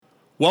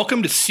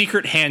Welcome to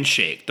Secret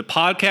Handshake, the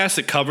podcast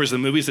that covers the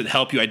movies that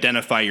help you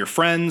identify your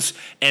friends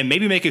and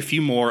maybe make a few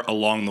more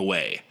along the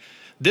way.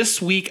 This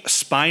week,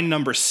 spine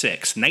number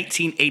 6,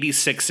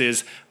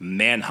 1986's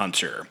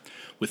Manhunter,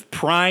 with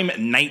prime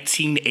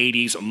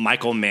 1980s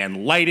Michael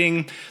Mann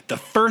lighting, the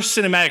first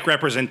cinematic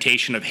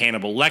representation of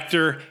Hannibal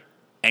Lecter,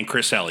 and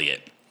Chris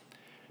Elliott.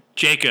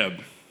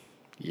 Jacob.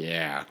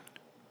 Yeah.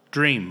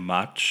 Dream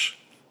much?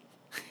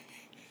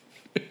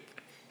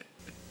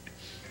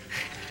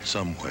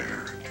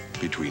 Somewhere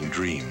between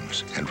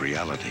dreams and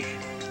reality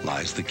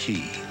lies the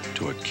key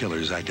to a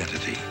killer's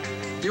identity.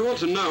 You want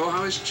to know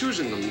how he's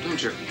choosing them,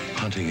 don't you?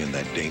 Hunting in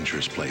that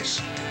dangerous place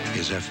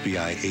is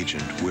FBI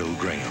agent Will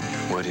Graham.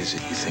 What is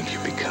it you think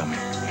you're becoming?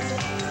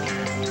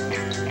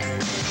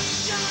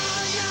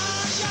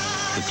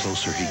 The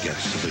closer he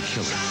gets to the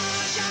killer,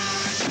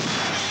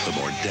 the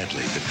more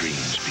deadly the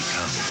dreams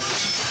become.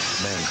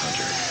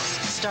 Manhunter.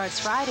 Starts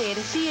Friday at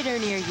a theater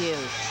near you.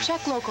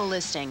 Check local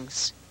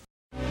listings.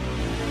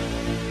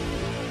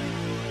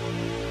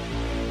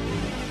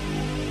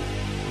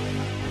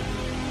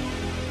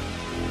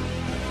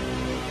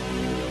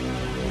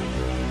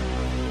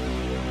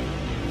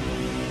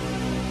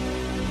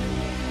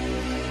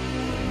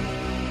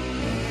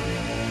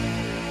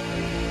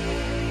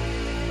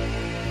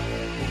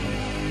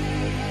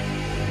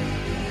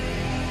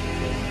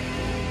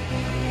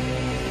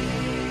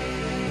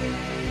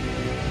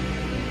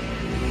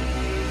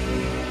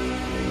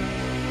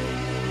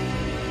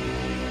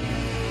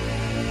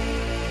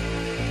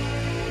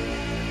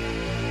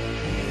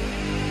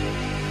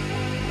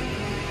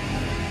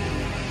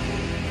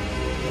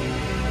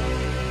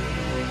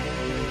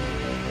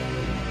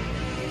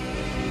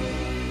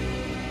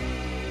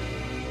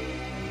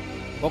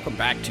 Welcome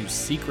back to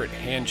Secret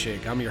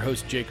Handshake. I'm your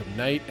host, Jacob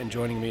Knight, and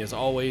joining me as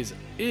always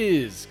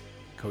is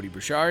Cody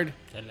Bouchard.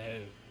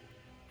 Hello.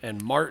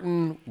 And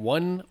Martin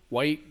One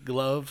White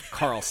Glove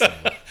Carlson.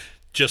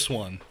 Just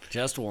one.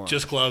 Just one.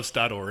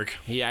 Justgloves.org.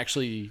 He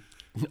actually,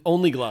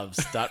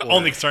 onlygloves.org.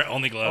 Only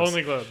gloves.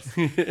 Only gloves.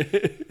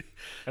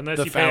 Unless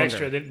The you pay founder.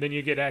 extra, then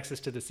you get access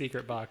to the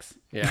secret box.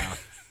 Yeah.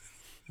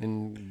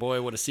 And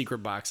boy, what a secret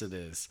box it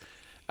is.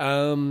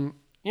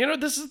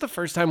 This is the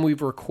first time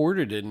we've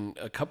recorded in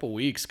a couple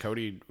weeks.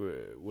 Cody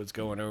was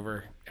going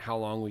over how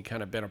long we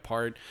kind of been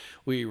apart.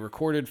 We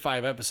recorded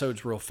 5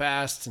 episodes real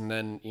fast, and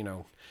then,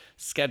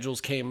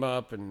 schedules came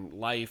up and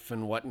life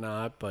and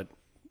whatnot. But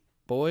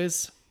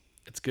boys,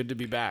 it's good to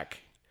be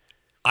back.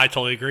 I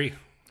totally agree.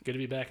 Good to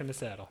be back in the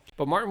saddle.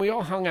 But Martin, we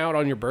all hung out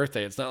on your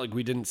birthday. It's not like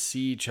we didn't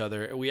see each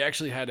other. We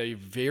actually had a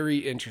very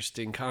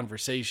interesting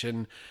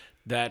conversation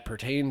that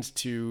pertains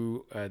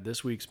to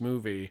this week's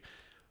movie.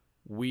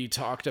 We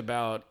talked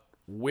about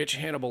which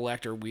Hannibal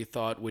Lecter we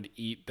thought would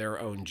eat their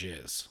own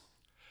jizz.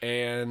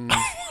 And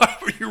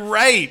You're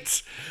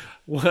right.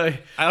 what?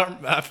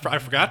 I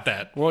forgot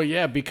that. Well,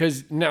 yeah,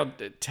 because now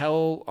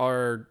tell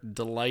our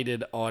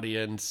delighted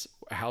audience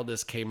how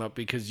this came up,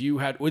 because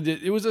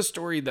it was a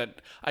story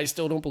that I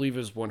still don't believe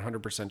is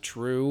 100%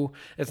 true.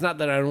 It's not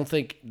that I don't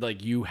think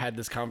like you had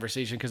this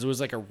conversation, because it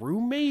was like a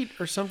roommate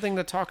or something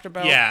that talked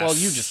about. Yes. Well,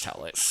 you just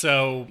tell it.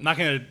 So, I'm not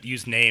going to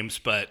use names,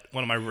 but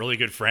one of my really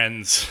good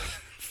friends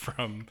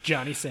from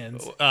Johnny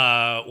Sins. one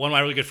of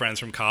my really good friends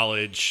from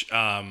college,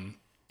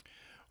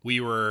 we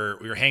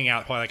were hanging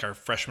out probably like our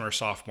freshman or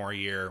sophomore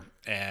year,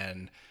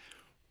 and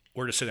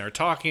we're just sitting there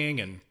talking,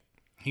 and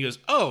he goes,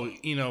 "Oh,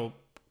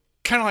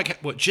 kind of like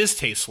what jizz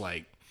tastes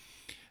like."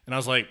 And I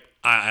was like,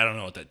 I don't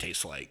know what that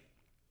tastes like.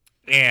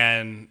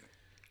 And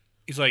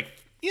he's like,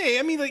 "Yeah,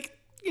 I mean, like,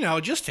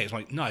 it just tastes." I'm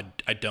like, "No,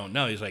 I don't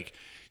know." He's like,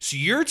 "So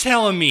you're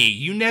telling me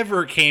you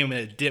never came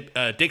in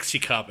a Dixie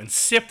cup and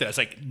sipped it?" I was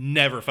like,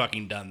 "Never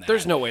fucking done that."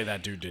 There's no way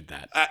that dude did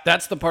that.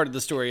 That's the part of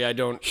the story I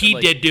don't... He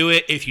did do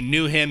it. If you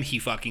knew him, he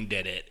fucking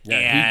did it.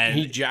 Yeah, and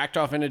he jacked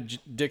off in a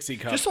Dixie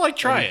cup. Just to, like,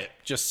 try and it.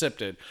 Just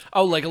sipped it.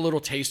 Oh, like a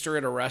little taster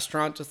at a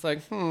restaurant, just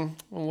like, well,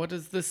 what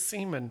does this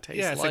semen taste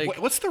yeah, it's like,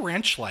 what's the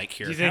wrench like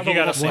here? Do you Can I think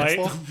have he got a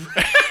little flight?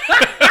 sample?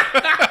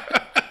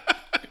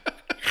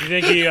 You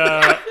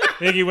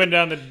think he went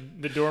down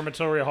the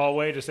dormitory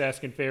hallway just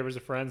asking favors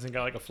of friends and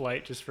got like a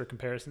flight just for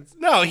comparisons?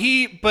 No,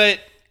 but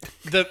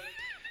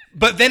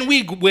then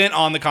we went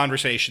on the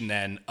conversation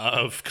then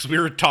of, because we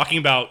were talking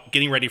about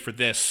getting ready for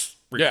this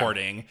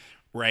recording,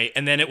 right?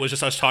 And then it was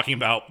just us talking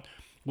about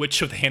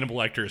which of the Hannibal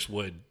Lecters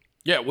would.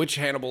 Yeah, which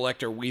Hannibal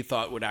Lecter we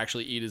thought would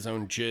actually eat his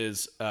own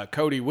jizz.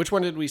 Cody, which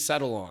one did we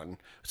settle on?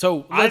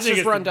 So let's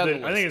just run down the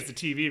list. I think it's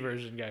the TV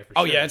version guy for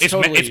Oh, sure. yeah, It's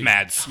totally...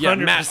 Mads. Yeah,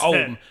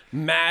 100%.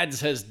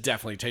 Mads has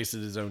definitely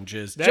tasted his own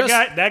jizz.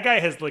 That guy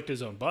has licked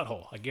his own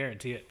butthole. I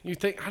guarantee it. You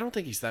think? I don't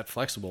think he's that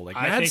flexible. Like,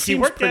 I Mads think he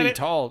seems worked at pretty it.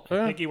 tall.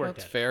 I think he worked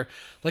That's at it. fair.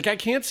 Like, I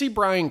can't see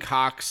Brian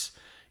Cox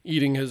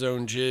eating his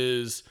own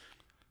jizz.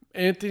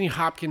 Anthony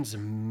Hopkins,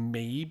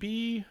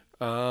 maybe.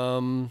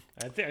 We'll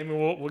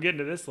get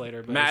into this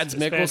later. But Mads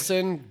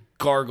Mikkelsen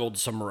gargled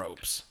some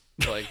ropes.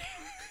 Like,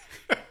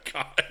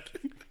 God.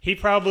 He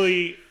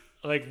probably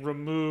like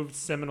removed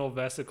seminal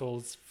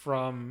vesicles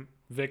from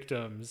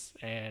victims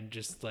and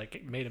just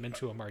like made them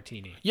into a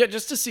martini. yeah,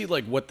 just to see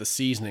like what the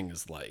seasoning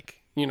is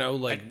like. You know,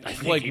 like I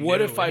think like he what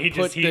knew. if I He put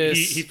just, he-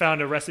 this? He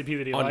found a recipe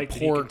that he on liked.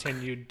 pork? And he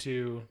continued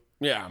to.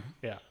 Yeah.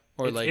 Yeah.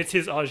 Or it's, like- it's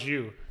his au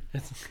jus.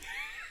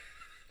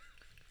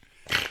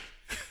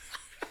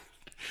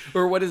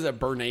 Or what is it?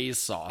 Béarnaise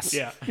sauce.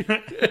 Yeah.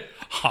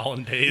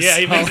 Hollandaise. Yeah.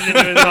 He makes it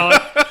into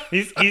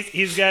his own.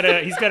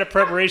 He's got a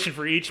preparation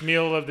for each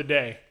meal of the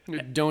day.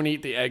 Don't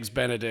eat the eggs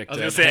Benedict I was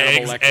at gonna say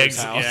Hannibal Lecter's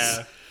eggs. house.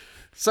 Yeah.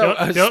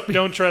 So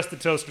Don't trust the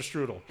toaster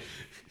strudel.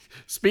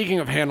 speaking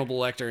of Hannibal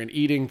Lecter and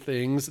eating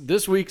things,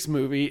 this week's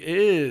movie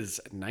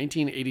is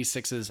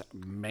 1986's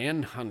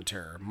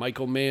Manhunter.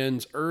 Michael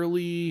Mann's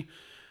early.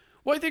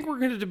 Well, I think we're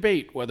going to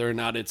debate whether or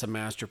not it's a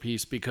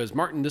masterpiece because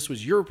Martin, this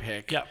was your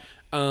pick. Yeah.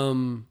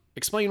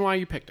 Explain why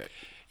you picked it.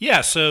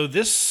 Yeah, so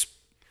this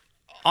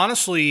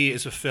honestly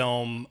is a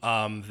film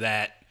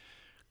that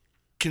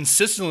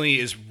consistently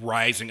is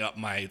rising up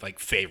my like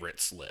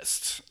favorites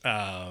list.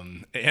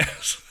 And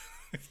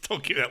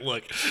don't give that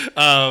look.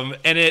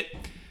 And it,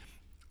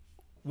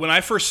 when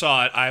I first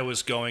saw it, I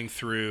was going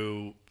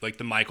through like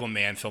the Michael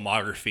Mann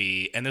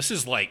filmography, and this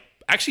is like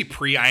actually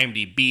pre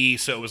IMDb,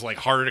 so it was like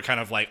harder to kind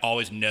of like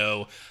always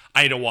know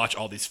I had to watch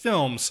all these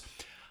films.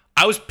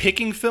 I was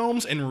picking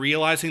films and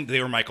realizing they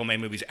were Michael Mann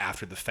movies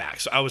after the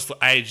fact. So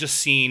I had just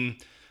seen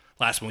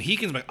Last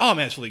Mohicans, I'm like, oh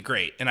man, it's really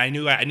great. And I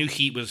knew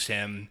Heat was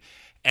him.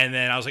 And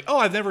then I was like, oh,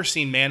 I've never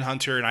seen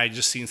Manhunter, and I had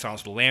just seen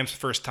Silence of the Lambs the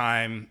first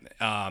time.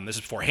 This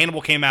is before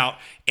Hannibal came out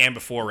and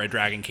before Red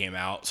Dragon came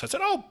out. So I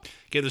said, oh,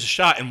 give this a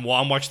shot. And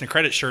while I'm watching the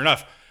credits, sure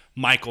enough,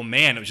 Michael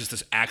Mann, it was just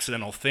this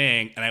accidental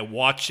thing. And I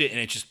watched it, and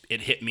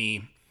it hit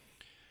me.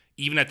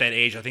 Even at that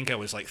age, I think I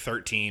was like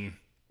 13.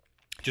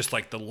 Just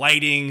like the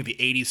lighting, the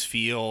 80s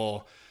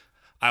feel.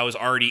 I was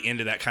already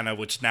into that kind of,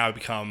 which now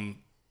become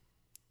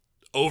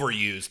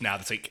overused now.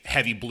 That's like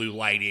heavy blue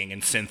lighting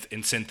and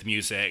synth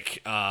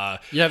music. Yeah,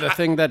 the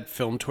thing that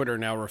film Twitter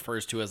now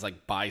refers to as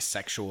like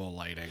bisexual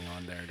lighting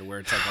on there, to where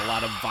it's like a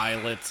lot of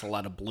violets, a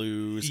lot of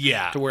blues.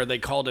 Yeah. To where they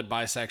called it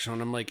bisexual,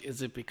 and I'm like,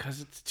 is it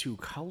because it's two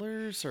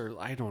colors, or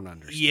I don't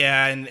understand.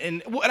 Yeah,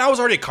 and I was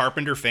already a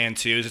Carpenter fan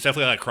too. It's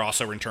definitely like a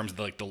crossover in terms of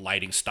like the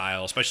lighting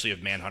style, especially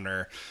of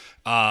Manhunter.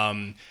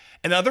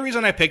 And the other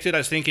reason I picked it,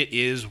 I think it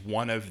is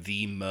one of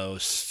the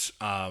most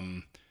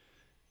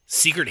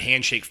secret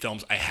handshake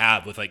films I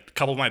have with like a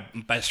couple of my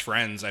best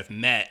friends I've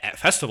met at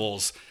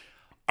festivals.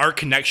 Our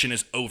connection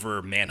is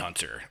over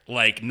Manhunter.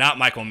 Like, not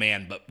Michael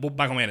Mann, but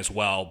Michael Mann as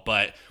well.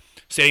 But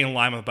standing in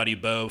line with Buddy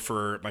Bo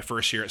for my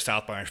first year at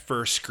South by my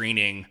first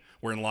screening,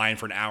 we're in line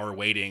for an hour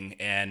waiting,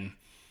 and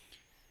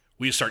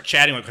we just start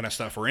chatting what kind of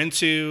stuff we're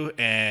into,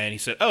 and he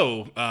said,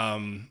 started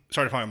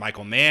talking about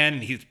Michael Mann,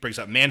 and he brings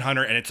up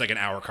Manhunter, and it's like an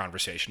hour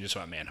conversation just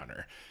about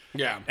Manhunter.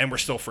 Yeah. And we're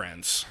still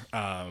friends.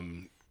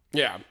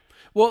 Yeah.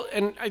 Well,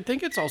 and I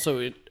think it's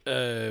also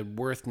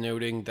worth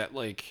noting that,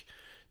 like,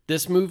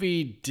 this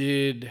movie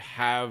did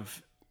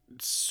have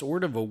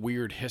sort of a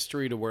weird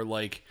history to where,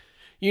 like,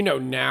 you know,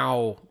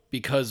 now,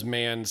 because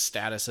Mann's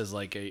status as,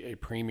 like, a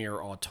premier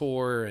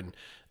auteur and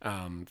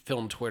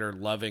film Twitter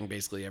loving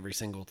basically every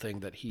single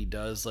thing that he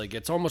does, like,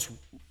 it's almost,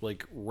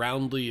 like,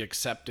 roundly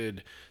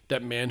accepted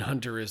that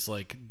Manhunter is,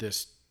 like,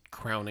 this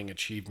crowning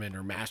achievement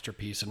or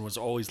masterpiece and was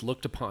always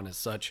looked upon as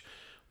such,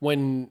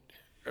 when...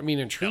 I mean,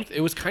 in truth,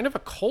 it was kind of a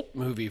cult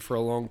movie for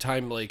a long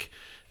time. Like,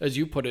 as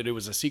you put it, it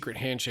was a secret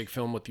handshake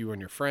film with you and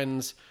your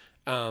friends.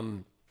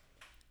 And,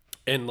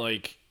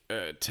 like,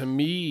 to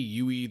me,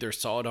 you either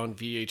saw it on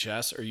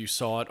VHS or you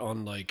saw it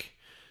on, like,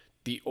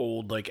 the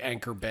old, like,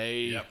 Anchor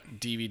Bay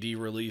DVD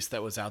release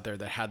that was out there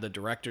that had the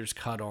director's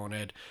cut on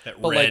it.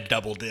 That but, red like,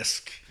 double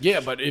disc. Yeah,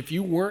 but if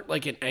you weren't,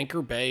 like, an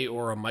Anchor Bay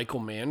or a Michael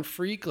Mann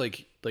freak,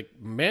 like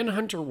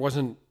Manhunter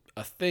wasn't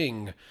a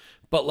thing.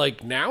 But,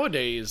 like,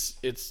 nowadays,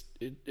 it's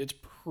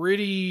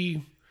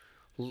pretty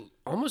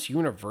almost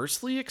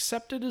universally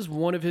accepted as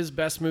one of his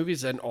best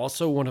movies, and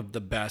also one of the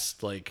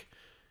best, like,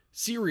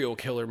 serial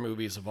killer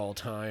movies of all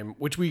time,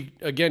 which we,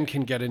 again,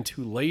 can get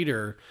into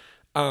later.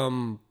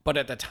 But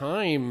at the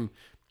time,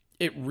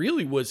 it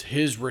really was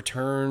his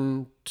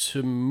return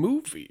to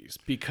movies,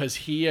 because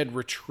he had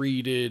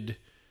retreated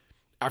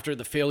after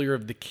the failure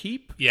of The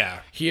Keep.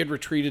 Yeah. He had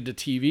retreated to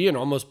TV and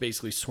almost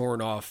basically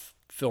sworn off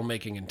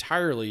filmmaking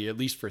entirely, at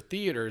least for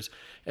theaters,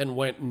 and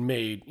went and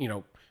made, you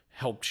know,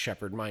 helped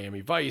shepherd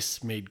Miami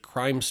Vice, made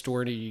Crime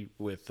Story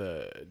with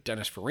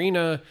Dennis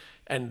Farina,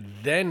 and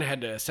then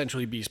had to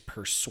essentially be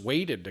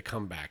persuaded to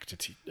come back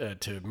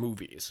to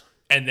movies.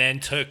 And then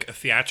took a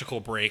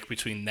theatrical break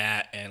between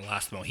that and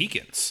Last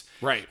Mohicans.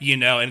 Right. You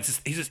know, and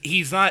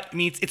he's not, I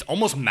mean, it's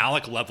almost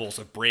Malick levels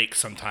of break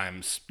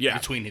sometimes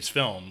between his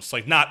films.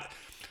 Like,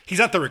 he's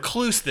not the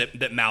recluse that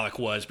Malick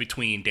was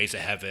between Days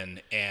of Heaven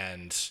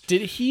and...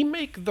 Did he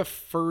make the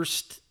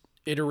first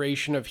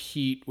iteration of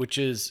Heat, which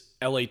is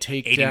LA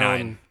Takedown?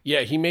 89.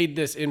 Yeah, he made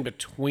this in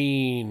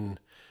between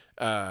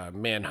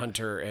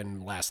Manhunter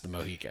and Last of the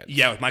Mohicans.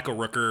 Yeah, with Michael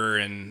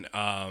Rooker and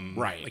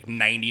right, like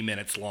 90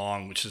 minutes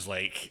long, which is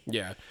like...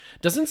 Yeah.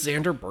 Doesn't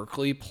Xander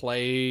Berkeley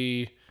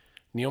play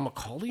Neil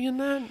McCauley in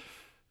that?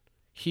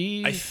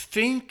 I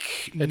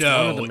think it's no.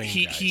 one of the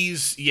main guys.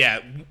 He's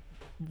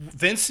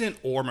Vincent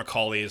or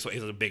Macaulay is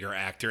a bigger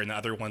actor, and the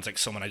other one's like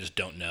someone I just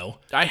don't know.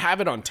 I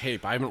have it on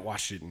tape. I haven't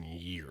watched it in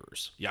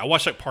years. Yeah, I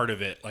watched like part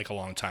of it like a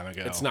long time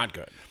ago. It's not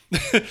good.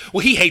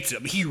 Well, he hates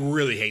it. He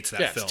really hates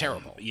that film. It's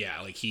terrible.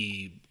 Yeah, like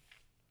he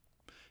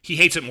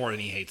hates it more than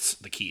he hates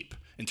The Keep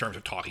in terms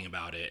of talking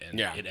about it and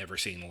it ever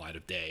seeing the light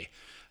of day.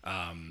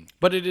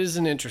 But it is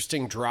an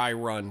interesting dry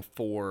run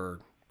for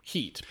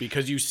Heat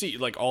because you see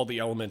like all the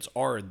elements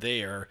are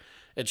there.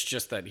 It's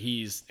just that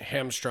he's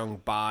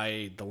hamstrung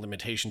by the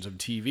limitations of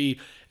TV.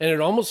 And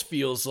it almost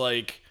feels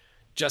like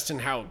just in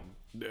how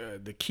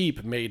The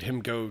Keep made him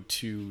go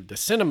to the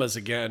cinemas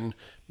again,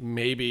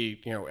 maybe,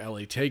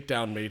 LA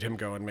Takedown made him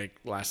go and make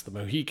Last of the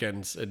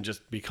Mohicans and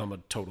just become a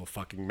total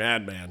fucking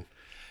madman.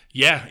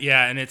 Yeah,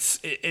 and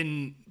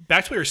and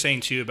back to what you were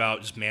saying too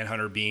about just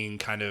Manhunter being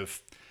kind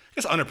of, I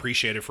guess,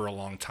 unappreciated for a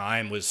long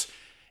time was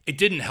it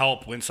didn't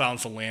help when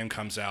Silence of the Lamb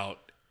comes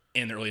out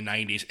in the early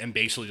 90s and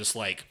basically just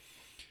like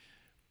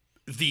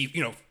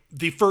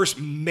the first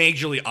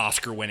majorly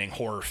Oscar-winning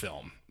horror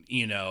film,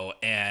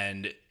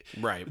 and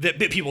right that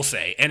people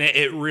say, and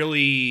it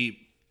really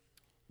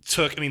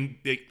took. I mean,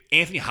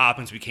 Anthony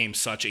Hopkins became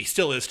he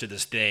still is to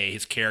this day.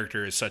 His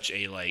character is such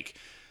a like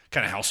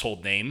kind of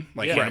household name,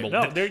 like Hannibal.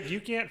 No, you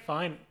can't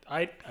find.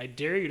 I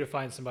dare you to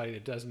find somebody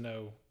that doesn't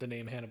know the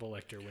name Hannibal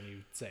Lecter when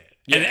you say it.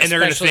 Yeah, and they're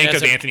going to think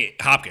of Anthony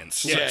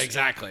Hopkins. Yeah,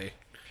 exactly.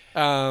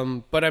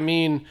 But I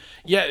mean,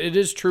 yeah, it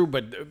is true.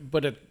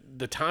 But at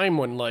the time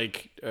when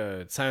like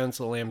Silence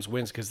of the Lambs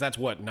wins, because that's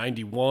what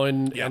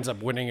 91 ends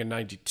up winning in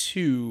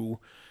 92,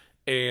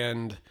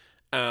 and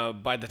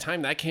by the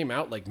time that came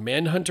out, like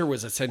Manhunter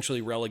was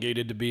essentially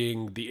relegated to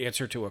being the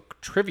answer to a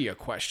trivia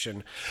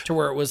question, to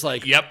where it was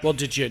like, well,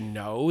 did you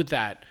know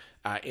that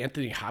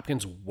Anthony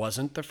Hopkins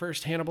wasn't the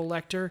first Hannibal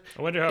Lecter?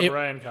 I wonder how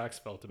Brian Cox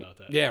felt about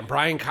that. Yeah,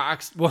 Brian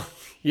Cox. Well,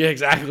 yeah,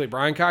 exactly.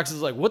 Brian Cox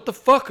is like, what the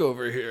fuck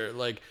over here?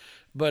 Like,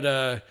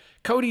 but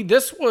Cody,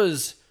 this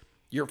was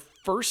your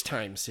first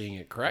time seeing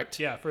it, correct?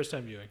 Yeah, first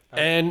time viewing.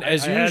 And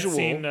as usual, I had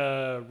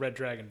seen Red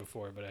Dragon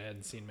before, but I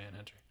hadn't seen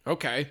Manhunter.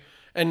 Okay,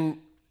 and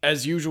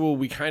as usual,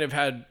 we kind of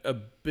had a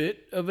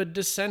bit of a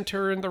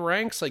dissenter in the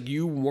ranks. Like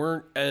you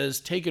weren't as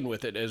taken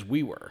with it as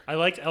we were. I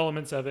liked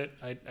elements of it.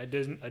 I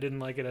didn't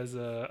like it as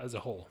a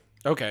whole.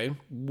 Okay,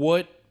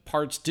 what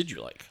parts did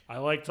you like? I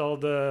liked all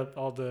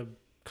the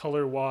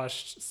color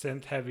washed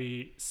synth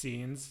heavy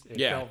scenes. It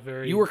felt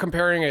very. You were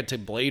comparing it to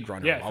Blade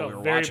Runner. Yeah, it while felt we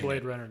were very watching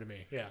Blade Runner to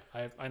me. Yeah,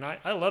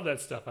 I love that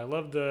stuff. I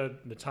love the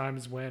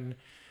times when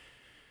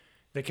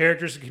the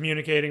characters are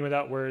communicating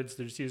without words.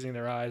 They're just using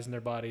their eyes and their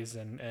bodies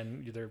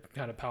and their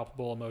kind of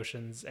palpable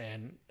emotions.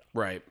 And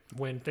right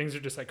when things are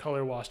just like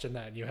color washed in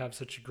that, and you have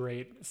such a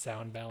great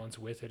sound balance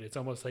with it, it's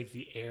almost like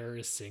the air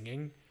is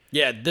singing.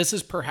 Yeah, this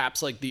is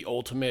perhaps like the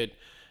ultimate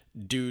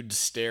dude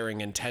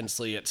staring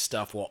intensely at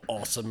stuff while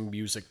awesome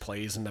music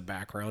plays in the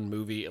background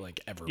movie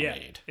like ever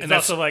made. It's And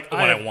that's also like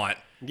what I want.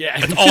 Yeah,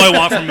 That's all I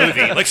want from a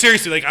movie. Like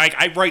seriously, like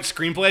I write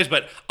screenplays,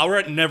 but I'll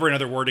write never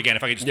another word again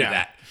if I could just do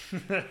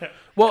that.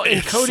 Well, in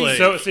It's Cody, like-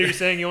 so you're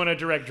saying you want to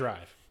direct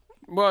Drive?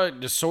 well,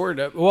 sort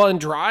of. Well, in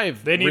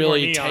Drive, They need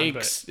really more neon,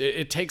 takes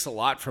it takes a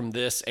lot from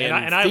this and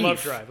I love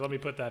Thief. Drive. Let me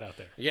put that out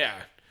there. Yeah,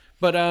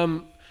 but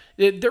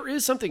there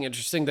is something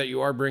interesting that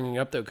you are bringing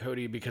up though,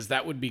 Cody, because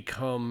that would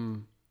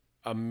become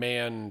a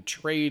Mann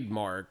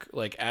trademark.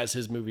 Like as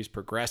his movies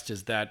progressed,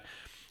 is that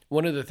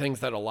one of the things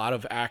that a lot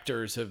of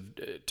actors have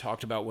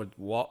talked about with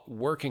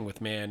working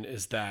with Mann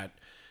is that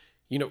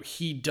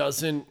he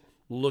doesn't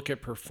look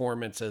at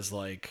performance as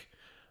like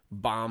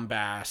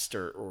bombast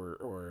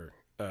or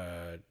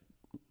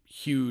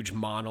huge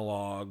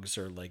monologues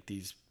or like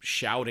these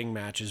shouting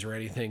matches or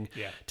anything.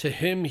 Yeah. To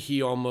him,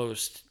 he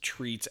almost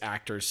treats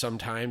actors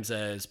sometimes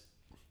as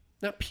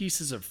not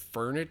pieces of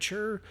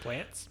furniture,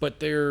 Plants? but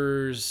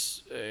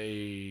there's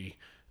a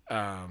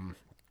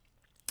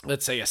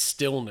let's say a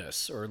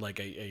stillness or like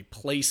a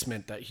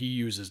placement that he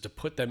uses to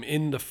put them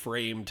in the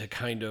frame to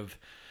kind of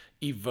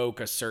evoke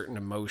a certain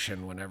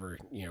emotion whenever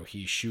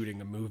he's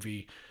shooting a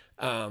movie.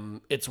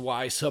 It's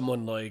why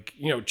someone like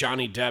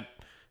Johnny Depp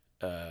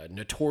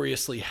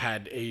notoriously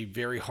had a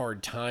very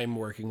hard time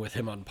working with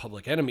him on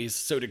Public Enemies.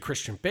 So did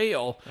Christian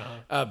Bale,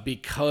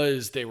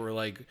 because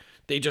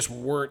they just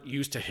weren't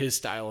used to his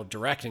style of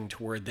directing,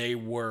 to where they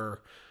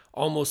were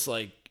almost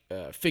like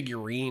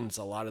figurines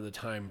a lot of the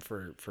time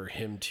for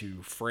him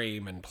to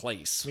frame and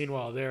place.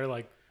 Meanwhile, they're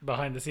like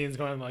behind the scenes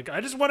going like,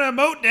 I just want to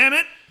emote, damn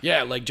it.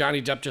 Yeah, like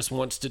Johnny Depp just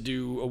wants to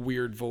do a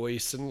weird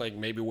voice and like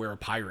maybe wear a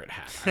pirate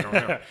hat. I don't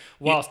know.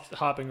 Whilst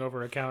hopping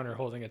over a counter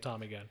holding a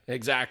Tommy gun.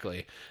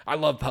 Exactly. I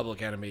love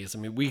Public Enemies. I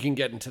mean, we can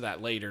get into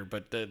that later,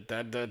 but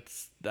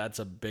that's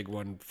a big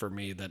one for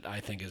me that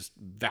I think is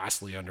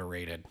vastly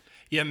underrated.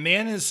 Yeah,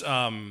 Mann is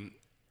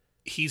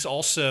he's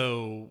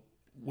also,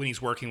 when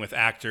he's working with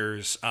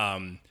actors,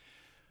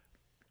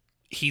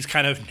 he's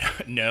kind of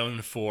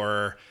known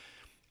for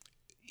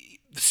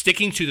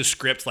sticking to the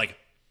script like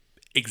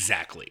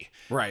exactly.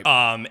 Right.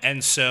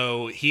 And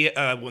so he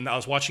when I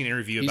was watching an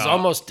interview He's about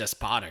almost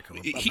despotic.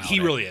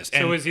 he really is.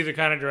 And So is he the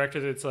kind of director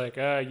that's like,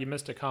 you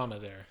missed a comma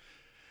there?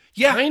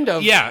 Yeah, kind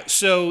of. Yeah,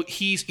 so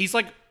he's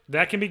like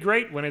That can be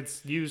great when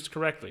it's used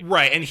correctly.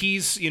 right, and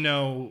he's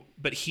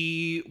but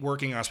he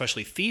working on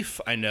especially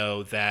Thief. I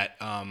know that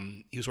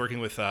he was working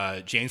with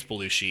James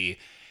Belushi,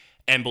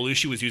 and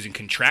Belushi was using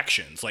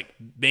contractions, like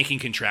making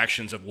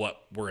contractions of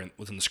what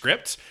was in the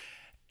script,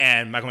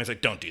 and Michael Mann's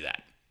like, don't do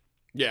that.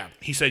 Yeah.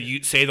 He said,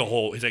 you say the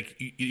whole. He's like,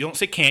 you don't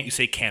say can't, you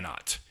say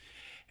cannot,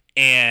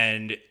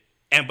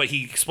 but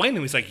he explained to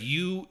him, he's like,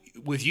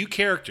 with you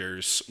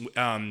characters,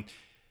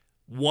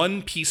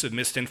 one piece of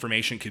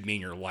misinformation could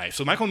mean your life.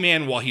 So Michael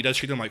Mann, while he does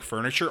treat them like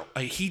furniture,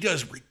 he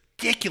does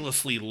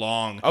ridiculously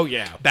long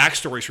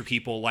backstories for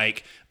people.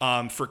 Like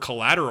for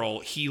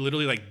Collateral, he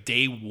literally like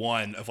day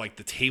one of like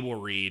the table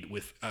read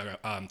with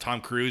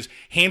Tom Cruise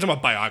hands him a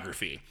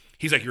biography.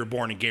 He's like, you were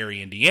born in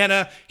Gary,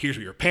 Indiana. Here's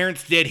what your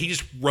parents did. He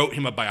just wrote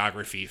him a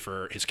biography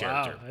for his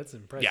character. Wow, that's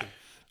impressive. Yeah.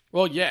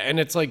 Well, yeah, and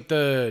it's like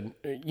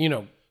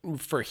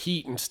for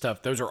Heat and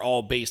stuff, those are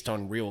all based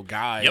on real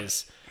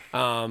guys.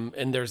 Yep.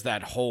 And there's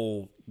that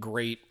whole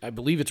great, I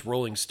believe it's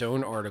Rolling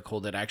Stone article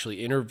that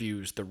actually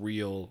interviews the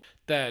real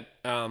that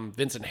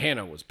Vincent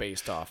Hanna was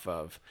based off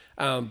of.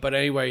 But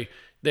anyway,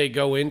 they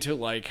go into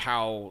like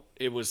how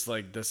it was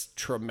like this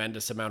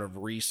tremendous amount of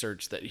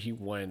research that he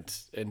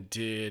went and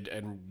did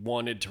and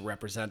wanted to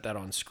represent that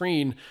on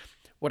screen.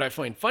 What I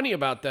find funny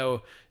about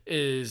though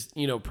is,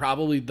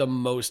 probably the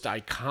most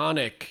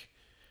iconic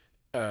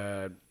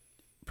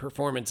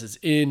performances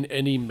in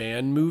any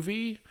Man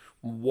movie.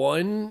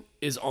 One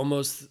is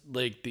almost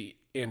like the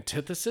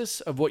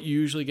antithesis of what you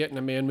usually get in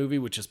a Man movie,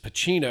 which is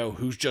Pacino,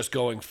 who's just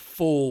going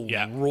full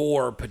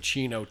roar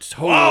Pacino,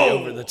 totally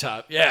over the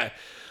top. Yeah.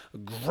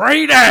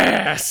 Great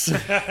ass.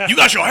 You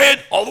got your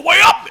head all the way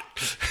up.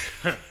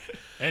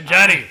 And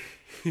Johnny,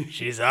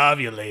 she's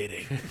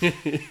ovulating.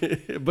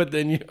 But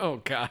then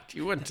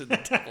you went to the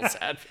devil's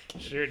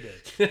advocate. Sure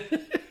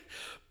did.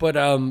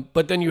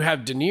 But then you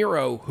have De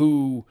Niro,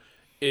 who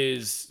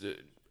is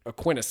a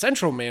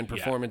quintessential Man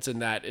performance in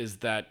that is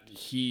that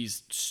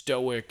he's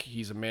stoic,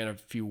 he's a man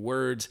of few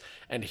words,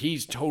 and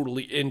he's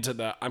totally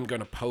into I'm going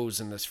to pose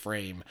in this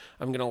frame.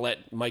 I'm going to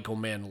let Michael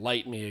Mann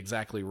light me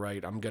exactly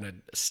right. I'm going to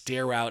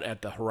stare out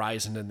at the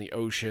horizon and the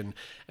ocean,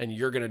 and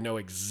you're going to know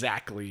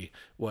exactly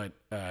what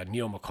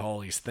Neil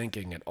McCauley's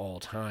thinking at all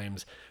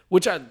times,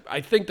 which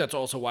I think that's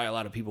also why a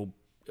lot of people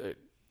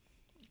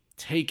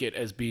take it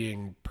as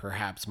being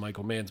perhaps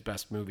Michael Mann's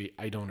best movie.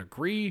 I don't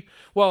agree.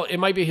 Well, it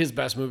might be his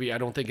best movie. I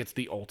don't think it's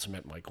the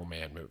ultimate Michael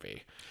Mann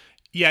movie.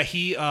 Yeah,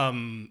 he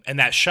and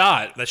that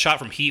shot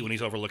from Heat when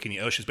he's overlooking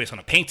the ocean is based on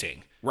a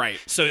painting. Right.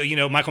 So,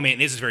 Michael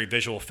Mann is a very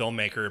visual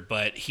filmmaker,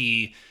 but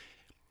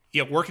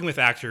working with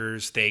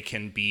actors, they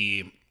can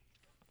be,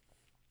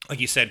 like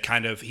you said,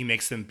 he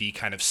makes them be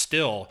kind of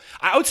still.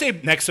 I would say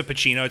next to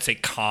Pacino, I'd say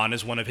Caan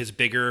is one of his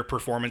bigger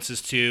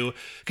performances too,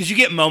 because you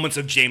get moments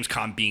of James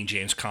Caan being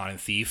James Caan in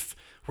Thief,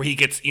 where he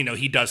gets,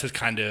 he does his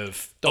kind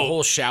of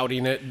whole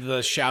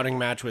the shouting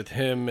match with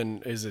him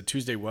and is it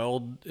Tuesday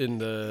Weld in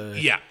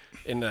the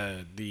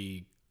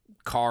the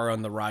car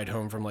on the ride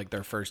home from like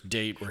their first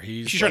date where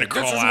she's trying to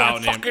call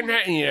out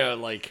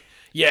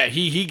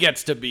he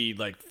gets to be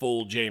like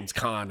full James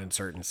Caan in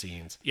certain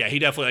scenes. Yeah, he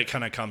definitely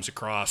kind of comes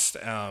across.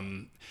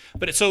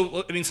 But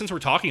since we're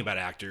talking about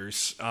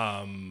actors,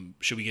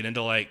 should we get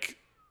into like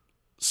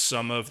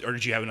or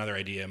did you have another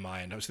idea in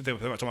mind? I was talking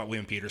about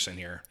William Peterson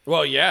here.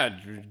 Well, yeah,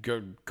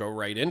 go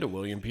right into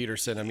William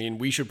Peterson. I mean,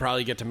 we should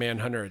probably get to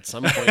Manhunter at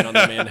some point on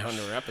the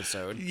Manhunter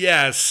episode.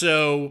 Yeah,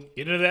 so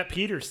get into that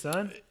Peter,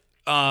 son.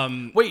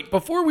 Wait,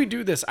 before we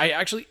do this, I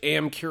actually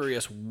am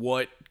curious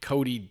what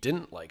Cody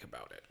didn't like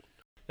about it.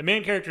 The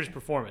main character's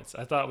performance,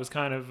 I thought, was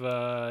kind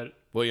of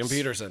William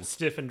Peterson,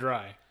 stiff and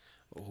dry.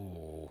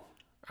 Oh,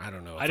 I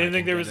don't know. I didn't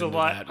think there was a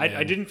lot.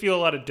 I didn't feel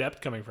a lot of depth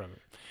coming from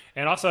it,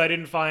 and also I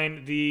didn't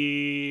find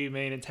the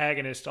main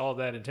antagonist all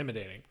that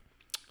intimidating.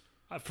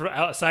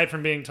 Aside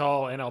from being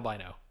tall and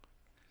albino.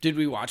 Did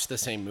we watch the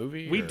same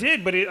movie? We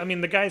did, but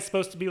the guy's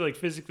supposed to be like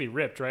physically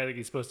ripped, right? Like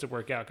he's supposed to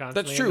work out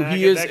constantly. That's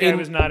true. That guy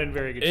was not in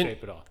very good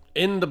shape at all.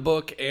 In the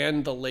book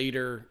and the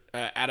later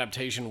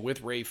adaptation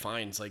with Ralph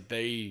Fiennes, like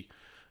they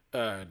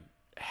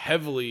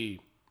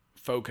heavily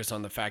focus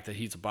on the fact that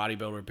he's a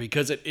bodybuilder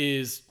because it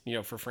is,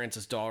 for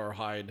Francis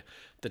Dolarhyde,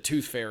 the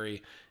Tooth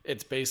Fairy,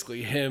 it's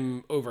basically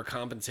him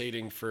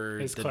overcompensating for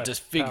the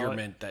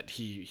disfigurement that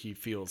he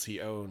feels he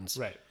owns.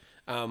 Right.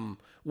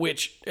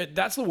 Which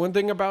that's the one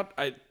thing about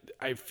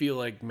I feel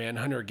like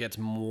Manhunter gets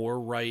more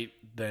right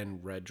than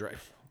Red Dragon.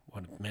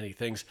 One of many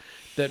things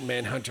that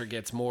Manhunter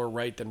gets more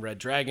right than Red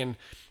Dragon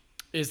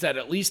is that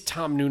at least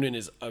Tom Noonan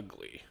is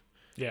ugly.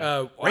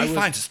 Yeah, Ralph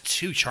Fiennes is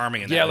too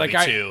charming in that movie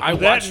too. I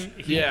watched.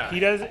 He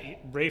does.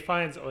 Ralph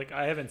Fiennes, like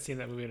I haven't seen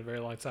that movie in a very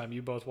long time.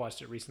 You both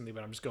watched it recently,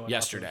 but I'm just going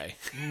yesterday.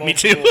 Me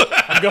too.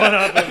 I'm going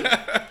off of,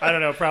 I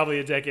don't know, probably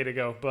a decade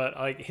ago. But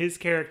like his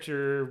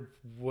character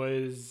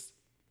was,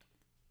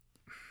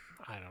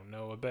 I don't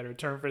know a better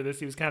term for this.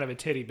 He was kind of a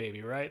titty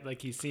baby, right?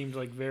 Like he seemed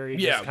like very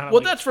just kind of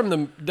well, that's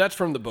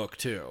from the book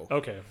too.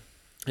 Okay.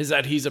 Is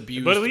that he's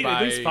abused but by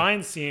at least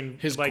Fiennes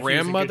seemed his like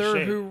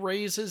grandmother who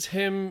raises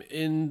him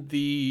in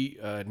the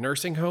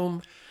nursing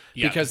home.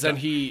 Yeah, because then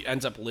he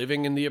ends up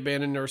living in the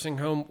abandoned nursing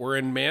home. Where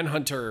in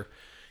Manhunter,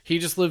 he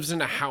just lives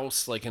in a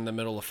house like in the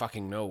middle of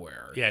fucking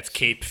nowhere. Yeah, it's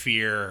Cape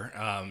Fear.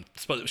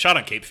 Shot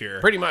on Cape Fear.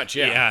 Pretty much,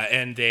 yeah. Yeah,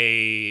 and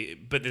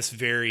but this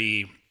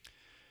very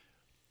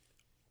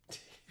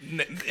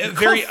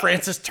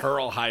Francis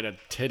Turrell hide a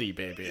titty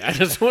baby. I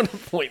just want to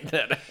point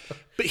that out.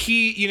 But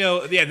he,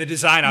 the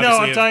design. No,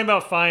 Obviously, I'm talking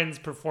about Fiennes'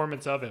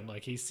 performance of him.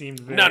 Like he seemed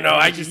very,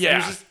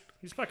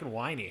 he's fucking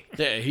whiny.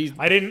 Yeah,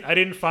 I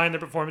didn't find the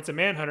performance of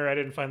Manhunter. I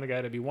didn't find the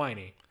guy to be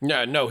whiny.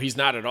 No, he's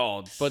not at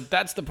all. But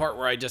that's the part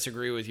where I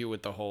disagree with you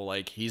with the whole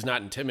like he's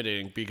not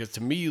intimidating, because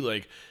to me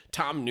like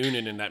Tom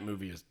Noonan in that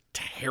movie is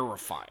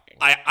terrifying.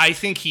 I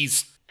think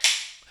he's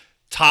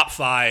top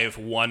 5.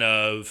 One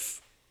of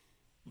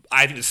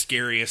I think the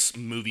scariest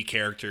movie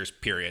characters.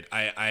 Period.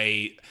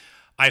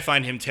 I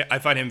find him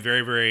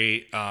very,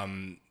 very.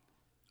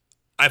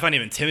 I find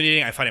him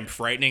intimidating. I find him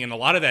frightening, and a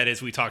lot of that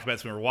is we talked about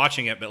this when we were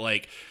watching it. But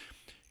like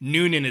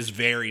Noonan is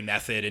very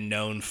method and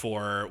known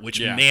for,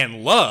 which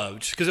Mann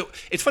loved, because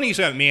it's funny you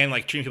say Mann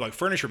like treating people like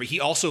furniture, but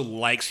he also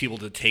likes people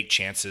to take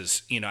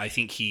chances. I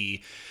think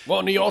he. Well,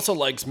 and he also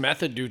likes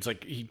method dudes.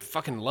 Like he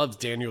fucking loves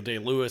Daniel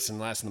Day-Lewis in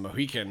Last of the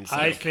Mohicans.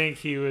 I think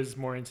he was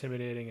more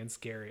intimidating and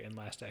scary in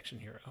Last Action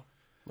Hero.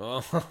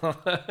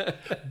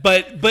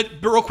 but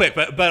real quick,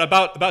 but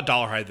about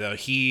Dollarhide though,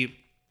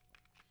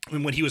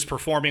 when he was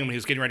performing, when he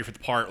was getting ready for the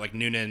part, like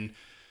Noonan,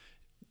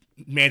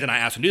 Mann and I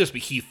asked him to do this,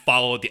 but he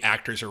followed the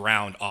actors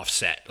around off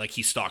set, like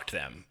he stalked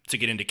them to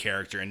get into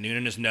character. And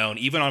Noonan is known,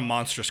 even on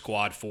Monster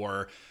Squad,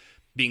 for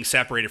being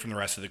separated from the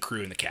rest of the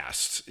crew and the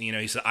cast.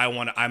 He said,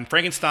 I'm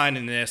Frankenstein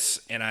in this,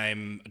 and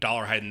I'm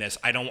Dollarhide in this.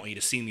 I don't want you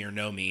to see me or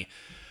know me,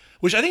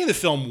 which I think in the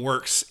film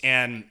works.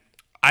 And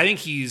I think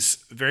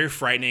he's very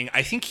frightening.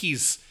 I think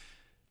he's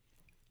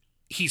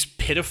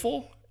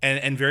pitiful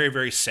and very,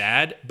 very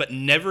sad, but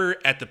never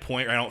at the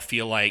point where I don't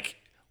feel like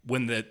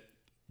when the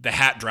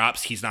hat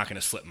drops, he's not going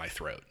to slit my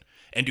throat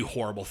and do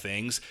horrible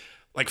things.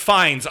 Like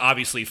Fiennes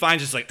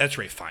is like, that's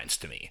Ralph Fiennes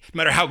to me. No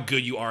matter how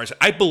good you are,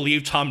 I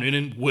believe Tom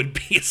Noonan would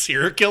be a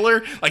serial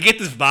killer. I get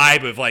this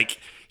vibe of like,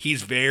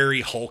 he's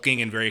very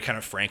hulking and very kind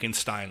of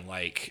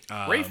Frankenstein-like.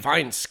 Ralph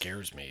Fiennes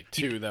scares me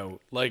too, though.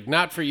 Like,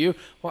 not for you.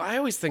 Well, I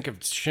always think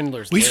of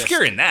Schindler's He's List.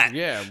 scary in that.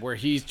 Yeah, where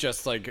he's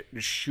just like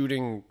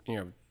shooting,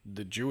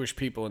 the Jewish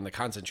people in the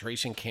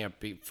concentration camp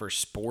for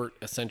sport,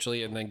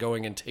 essentially, and then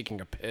going and taking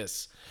a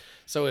piss.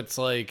 So it's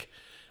like,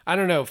 I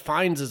don't know.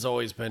 Fiennes has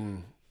always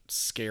been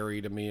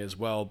scary to me as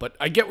well. But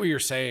I get what you're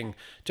saying,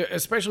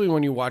 especially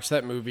when you watch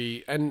that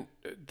movie, and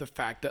the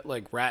fact that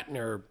like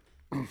Ratner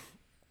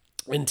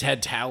and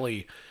Ted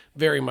Talley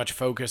very much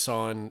focus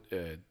on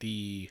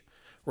the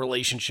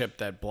relationship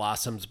that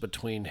blossoms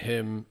between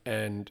him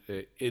and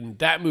in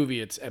that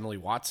movie it's Emily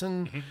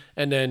Watson,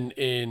 and then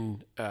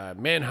in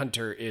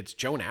Manhunter it's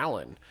Joan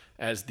Allen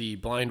as the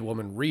blind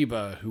woman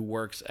Reba, who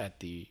works at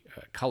the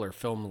Color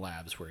Film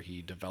Labs where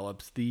he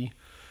develops the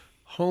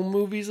home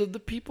movies of the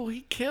people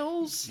he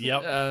kills.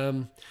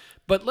 Yep.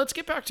 But let's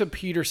get back to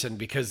Peterson,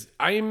 because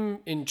I'm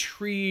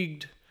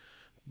intrigued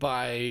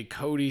by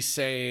Cody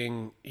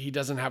saying he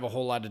doesn't have a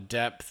whole lot of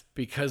depth,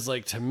 because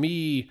like to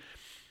me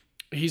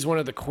he's one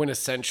of the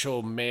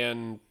quintessential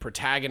man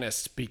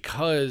protagonists,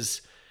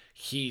 because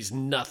he's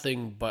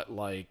nothing but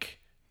like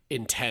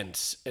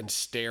intense and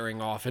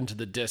staring off into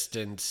the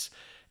distance,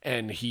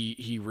 and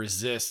he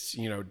resists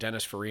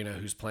Dennis Farina,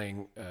 who's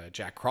playing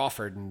Jack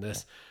Crawford in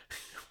this.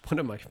 One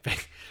of my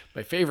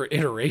favorite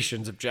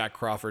iterations of Jack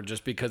Crawford,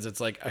 just because it's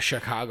like a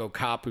Chicago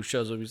cop who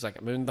shows up. He's like,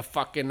 I'm in the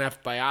fucking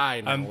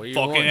FBI now. I'm fucking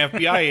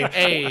FBI.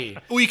 Hey.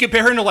 Well, you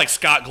compare him to like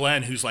Scott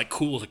Glenn, who's like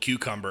cool as a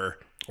cucumbber.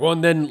 Well,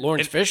 and then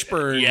Lawrence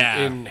Fishburne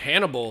in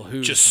Hannibal,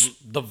 who's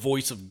just the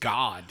voice of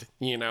God,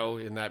 in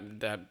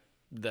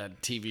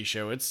that TV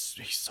show. He's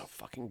so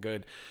fucking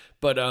good.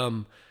 But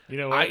You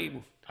know what?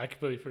 I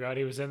completely forgot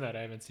he was in that.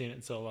 I haven't seen it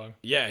in so long.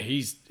 Yeah,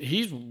 he's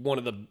one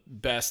of the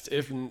best.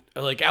 If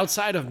like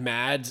outside of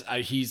Mads,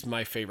 he's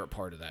my favorite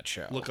part of that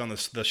show. Look on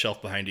the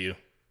shelf behind you.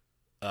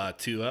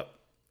 2 up,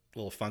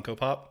 little Funko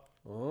Pop.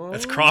 Oh.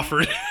 That's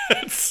Crawford.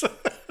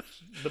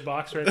 The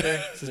box right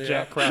there. This is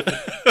Jack Crawford.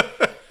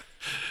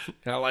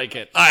 I like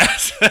it.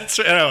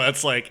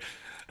 That's like.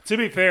 To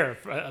be fair,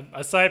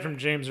 aside from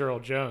James Earl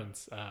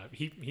Jones,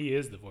 he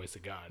is the voice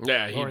of God.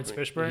 Yeah, Lawrence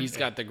Fishburne. He's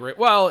got the great.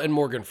 Well, and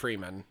Morgan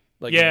Freeman.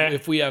 Like,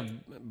 if we have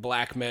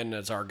black men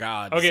as our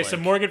gods. Okay, so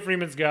Morgan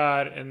Freeman's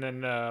God, and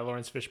then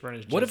Lawrence Fishburne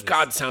is Jesus. What if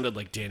God sounded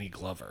like Danny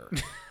Glover?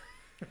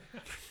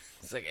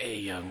 It's like, hey,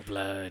 young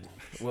blood,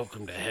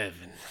 welcome to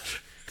heaven.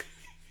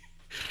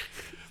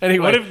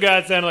 Anyway, what if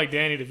God sounded like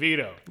Danny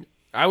DeVito?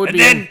 I would and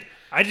then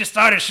I just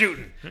started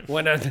shooting.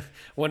 When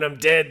I'm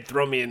dead,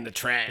 throw me in the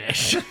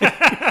trash. I don't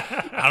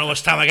know how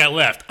much time I got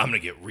left. I'm gonna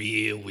get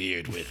real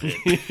weird with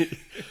it.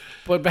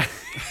 But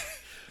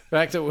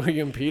back to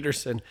William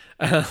Peterson.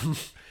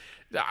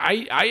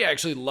 I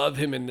actually love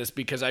him in this,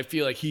 because I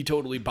feel like he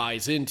totally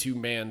buys into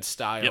Mann's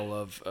style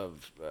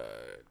of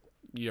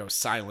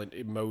silent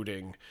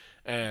emoting,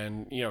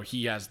 and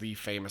he has the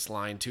famous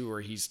line too where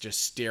he's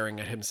just staring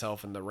at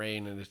himself in the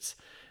rain, and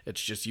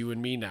it's just you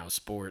and me now,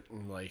 sport.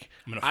 And like,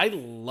 I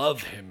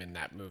love him in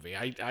that movie.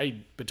 I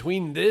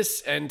between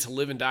this and To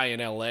Live and Die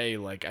in L.A.,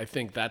 like I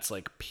think that's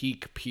like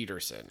peak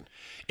Peterson.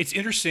 It's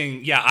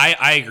interesting. Yeah,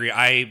 I agree.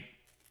 I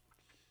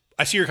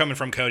see where you're coming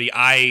from, Cody.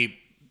 I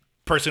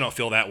personally don't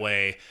feel that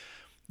way.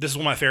 This is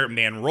one of my favorite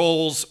man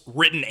roles,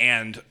 written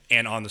and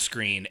on the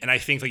screen. And I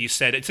think, like you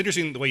said, it's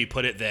interesting the way you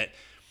put it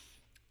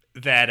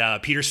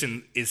that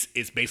Peterson is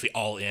basically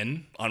all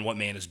in on what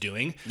Mann is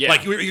doing. Yeah.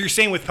 Like you're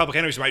saying with Public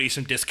Enemies, there might be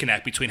some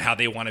disconnect between how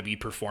they want to be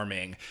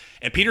performing,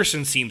 and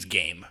Peterson seems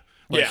game.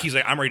 Like he's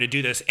like, I'm ready to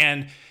do this.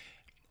 And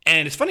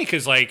it's funny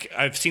because like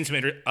I've seen some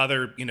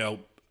other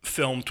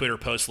film Twitter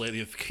posts lately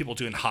of people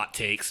doing hot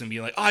takes and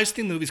being like, oh, I just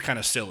think the movie's kind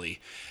of silly,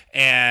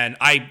 and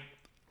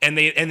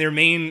their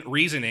main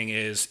reasoning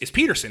is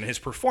Peterson and his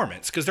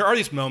performance, because there are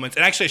these moments,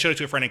 and actually I showed it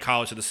to a friend in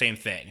college, of the same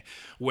thing,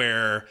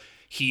 where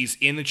he's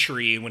in the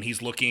tree when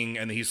he's looking,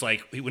 and he's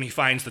like, when he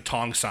finds the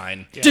Tong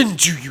sign.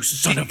 Didn't you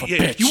son of a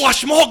bitch? You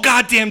watched them all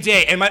goddamn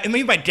day. And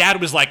maybe my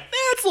dad was like,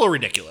 it's a little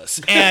ridiculous.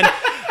 And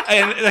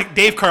and like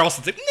Dave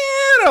Carlson's like,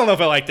 I don't know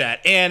if I like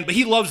that. But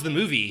he loves the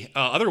movie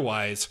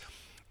otherwise.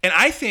 And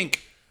I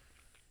think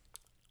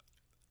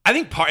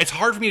it's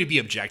hard for me to be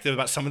objective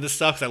about some of this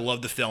stuff because I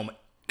love the film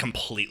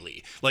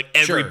completely. Like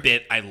every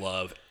bit I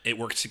love. It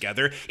works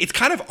together. It's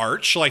kind of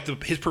arch. Like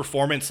his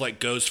performance like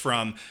goes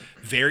from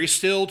very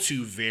still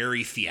to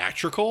very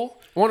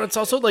theatrical. Well, it's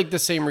also like the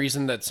same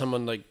reason that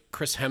someone like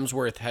Chris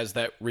Hemsworth has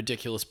that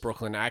ridiculous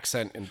Brooklyn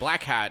accent in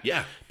Black Hat.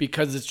 Yeah.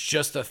 Because it's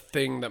just a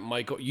thing that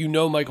Michael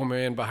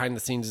Mann behind the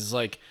scenes is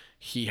like,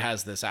 he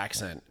has this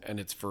accent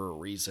and it's for a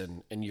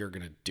reason and you're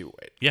going to do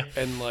it. Yeah.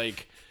 And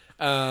like,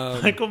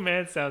 Michael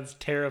Mann sounds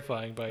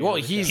terrifying. Well,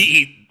 he's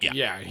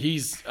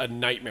he's a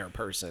nightmare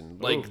person.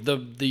 Like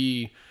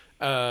the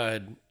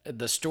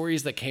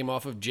stories that came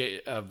off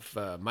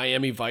of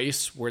Miami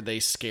Vice, where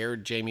they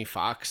scared Jamie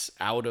Foxx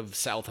out of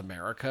South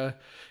America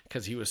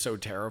because he was so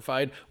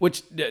terrified.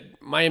 Which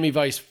Miami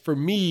Vice for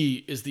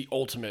me is the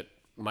ultimate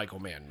Michael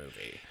Mann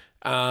movie.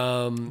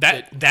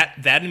 That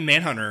and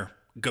Manhunter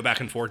go back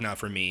and forth now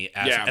for me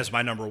as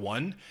my number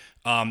one.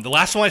 The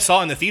last one I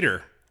saw in the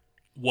theater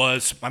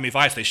was Miami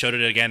Vice. They showed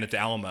it again at the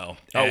Alamo.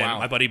 And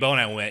my buddy Bo and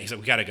I went. He said,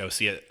 we got to go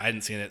see it. I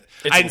hadn't seen it.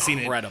 It's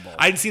incredible.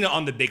 I hadn't seen it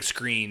on the big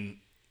screen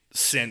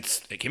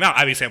since it came out.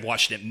 Obviously, I've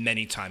watched it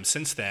many times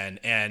since then.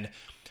 And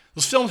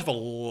those films have a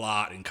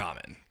lot in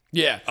common.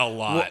 Yeah. A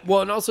lot.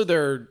 Well, and also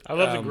I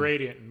love the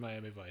gradient in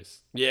Miami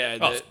Vice.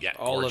 Yeah.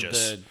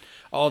 Gorgeous.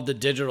 All of the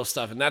digital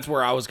stuff. And that's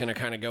where I was going to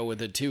kind of go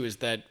with it too, is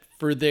that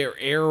for their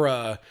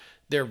era,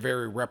 they're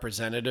very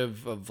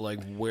representative of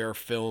like where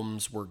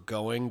films were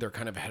going. They're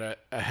kind of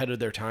ahead of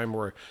their time,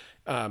 where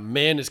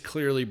Mann is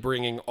clearly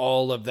bringing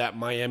all of that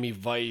Miami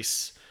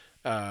Vice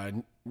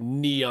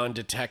neon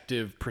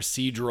detective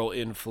procedural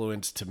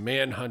influence to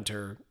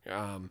Manhunter.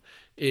 May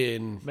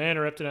I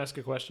interrupt and ask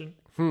a question?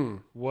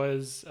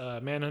 Was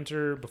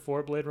Manhunter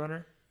before Blade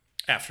Runner?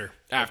 After.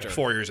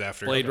 4 years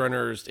after. Blade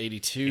Runner's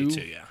 82.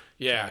 82,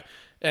 yeah.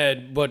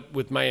 But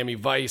with Miami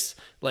Vice,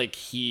 like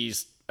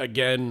he's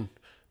again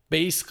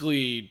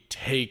basically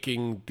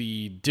taking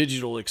the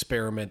digital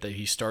experiment that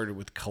he started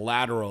with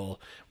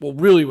Collateral, well,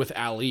 really with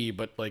Ali,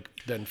 but like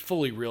then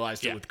fully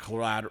realized it with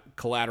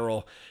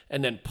Collateral,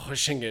 and then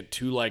pushing it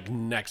to like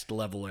next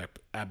level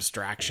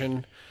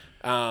abstraction,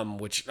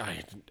 which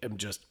I am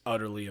just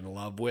utterly in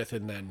love with.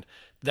 And then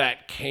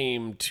that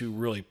came to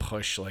really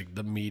push like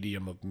the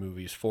medium of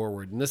movies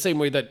forward in the same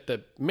way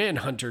that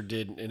Manhunter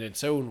did in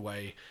its own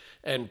way.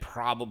 And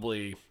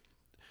probably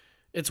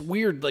it's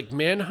weird, like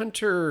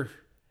Manhunter,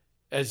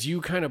 as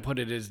you kind of put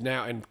it, is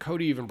now, and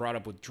Cody even brought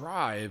up with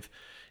Drive,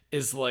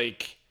 is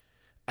like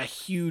a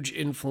huge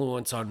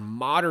influence on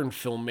modern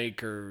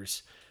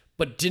filmmakers,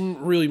 but didn't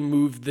really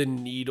move the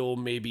needle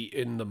maybe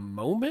in the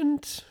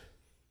moment.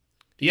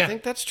 Do you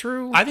think that's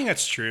true? I think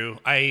that's true.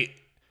 I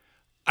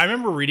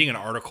remember reading an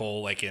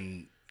article like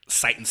in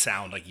Sight and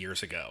Sound like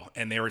years ago,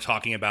 and they were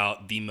talking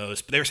about they were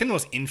saying the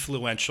most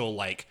influential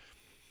like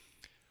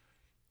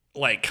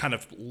kind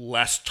of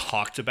less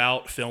talked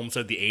about films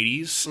of the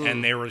 80s.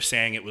 And they were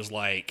saying it was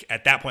like,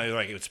 at that point, they were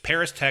like, it was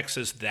Paris,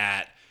 Texas,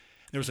 that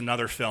there was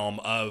another film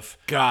of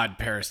God,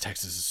 Paris,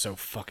 Texas is so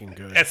fucking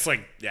good. It's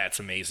like, yeah, it's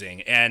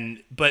amazing.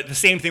 But the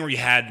same thing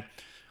where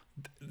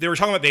they were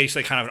talking about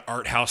basically kind of an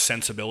art house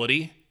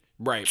sensibility,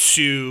 right,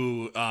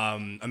 to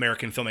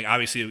American filming.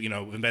 Obviously,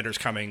 Wim Wenders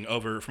coming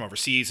over from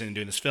overseas and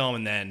doing this film,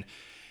 and then,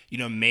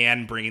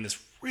 Mann bringing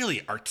this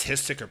really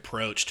artistic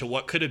approach to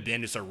what could have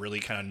been just a really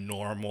kind of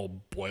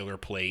normal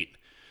boilerplate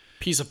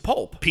piece of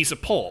pulp,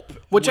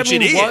 which I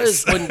mean it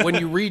was is. when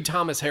you read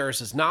Thomas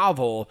Harris's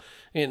novel,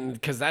 and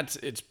because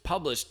it's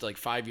published like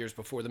 5 years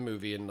before the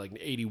movie in like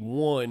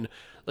 81,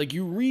 like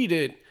you read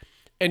it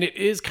and it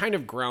is kind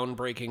of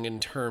groundbreaking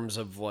in terms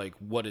of like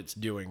what it's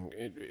doing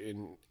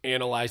in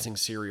analyzing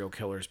serial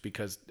killers,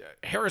 because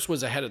Harris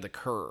was ahead of the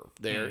curve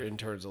there in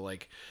terms of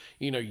like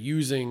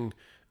using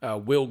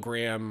Will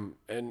Graham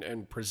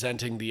and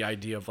presenting the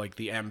idea of like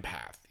the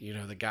empath,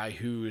 the guy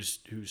whose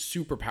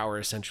superpower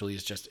essentially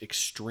is just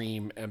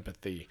extreme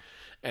empathy,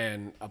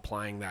 and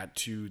applying that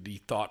to the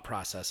thought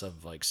process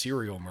of like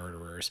serial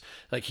murderers.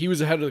 Like he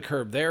was ahead of the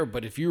curve there,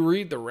 but if you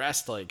read the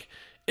rest, like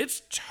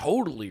it's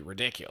totally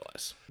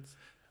ridiculous.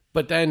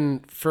 But then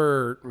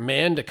for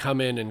Mann to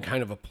come in and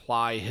kind of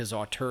apply his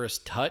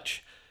auteurist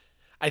touch,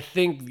 I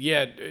think,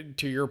 yeah,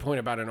 to your point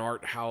about an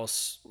art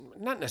house,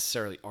 not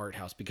necessarily art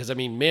house, because I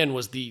mean, Mann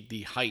was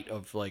the height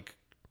of like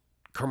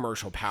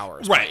commercial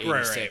powers, by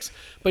Right. 86.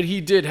 But he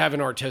did have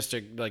an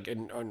artistic, like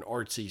an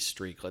artsy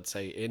streak, let's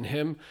say, in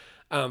him.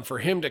 For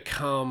him to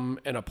come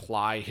and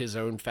apply his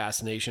own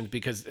fascinations,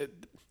 because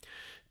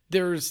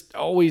there's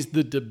always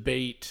the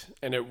debate,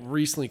 and it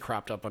recently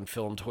cropped up on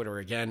film Twitter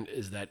again,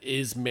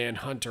 is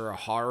Manhunter a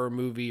horror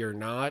movie or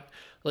not?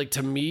 Like,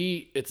 to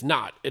me, it's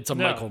not. It's a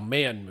Michael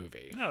Mann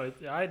movie. No,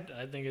 I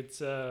think it's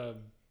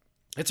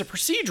It's a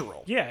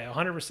procedural. yeah,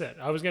 100%.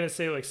 I was gonna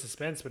say like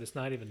suspense, but it's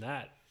not even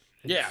that.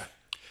 Yeah.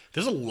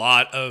 There's a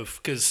lot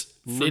of, because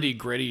Nitty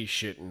gritty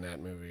shit in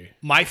that movie.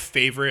 my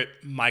favorite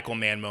Michael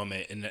Mann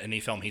moment in any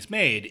film he's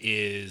made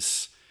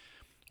is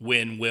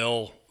when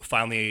Will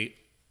finally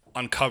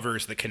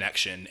uncovers the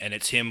connection, and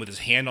it's him with his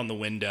hand on the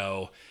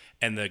window,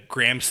 and the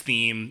Graham's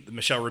theme, the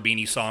Michelle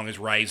Rubini song, is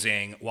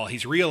rising while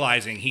he's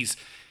realizing he's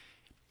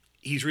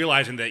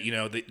realizing that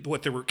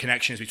what the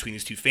connection is between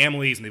these two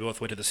families, and they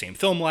both went to the same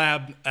film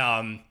lab.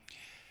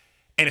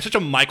 And it's such a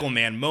Michael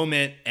Mann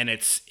moment, and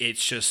it's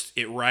just,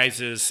 it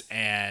rises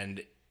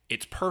and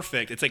it's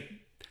perfect. It's like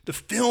the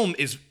film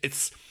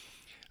it's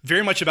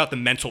very much about the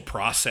mental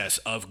process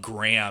of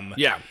Graham.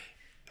 Yeah.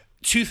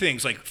 Two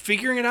things, like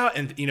figuring it out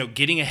and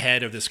getting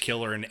ahead of this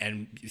killer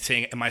and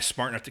saying, am I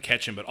smart enough to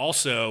catch him? But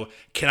also,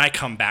 can I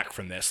come back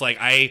from this? Like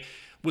I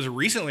was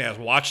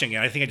watching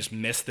it. I think I just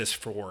missed this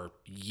for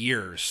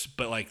years,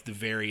 but like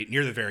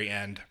near the very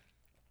end,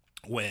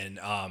 when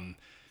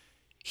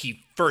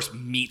he first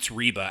meets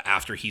Reba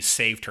after he's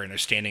saved her and they're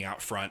standing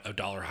out front of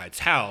Dollarhide's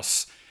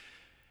house,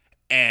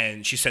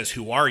 and she says,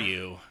 "Who are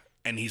you?"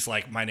 And he's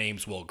like, "My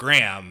name's Will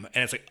Graham."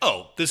 And it's like,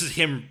 oh, this is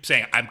him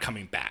saying, "I'm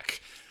coming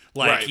back."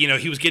 Like, Right.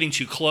 He was getting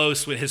too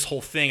close with his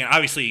whole thing. And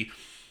obviously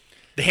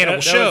the Hannibal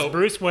That show. was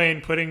Bruce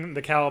Wayne putting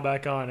the cowl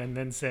back on and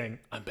then saying,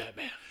 "I'm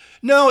Batman."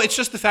 No, it's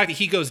just the fact that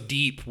he goes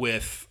deep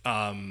with,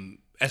 as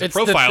a It's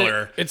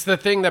profiler. it's the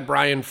thing that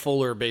Brian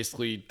Fuller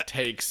basically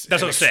takes.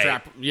 That's and what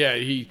I'm saying. Yeah,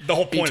 The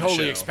whole point he of the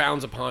totally show.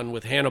 expounds upon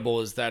with Hannibal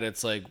is that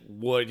it's like,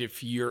 what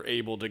if you're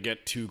able to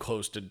get too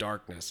close to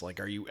darkness? Like,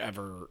 are you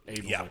ever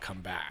able Yeah. to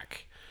come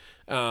back?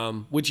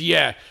 Which,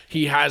 yeah,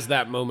 he has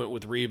that moment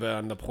with Reba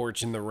on the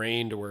porch in the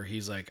rain to where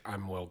he's like,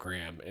 "I'm Will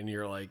Graham," and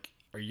you're like,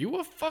 "Are you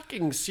a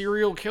fucking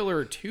serial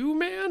killer too,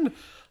 man?"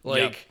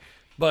 Like,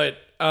 but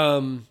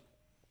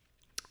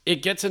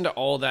it gets into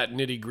all that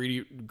nitty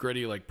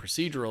gritty like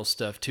procedural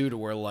stuff too, to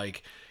where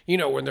like,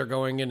 when they're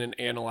going in and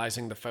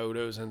analyzing the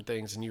photos and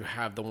things, and you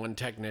have the one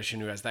technician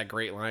who has that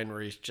great line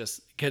where he's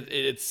just, cause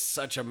it's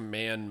such a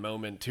man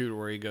moment too,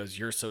 where he goes,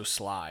 "You're so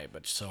sly,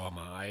 but so am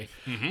I."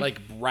 Mm-hmm.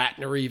 Like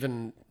Ratner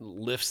even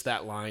lifts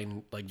that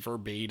line like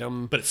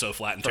verbatim. But it's so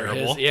flat and for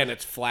terrible. his, yeah, and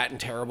it's flat and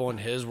terrible in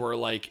his, where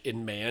like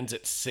in Mann's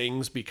it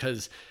sings,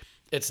 because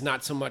it's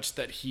not so much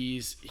that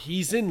he's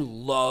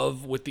in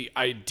love with the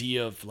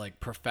idea of like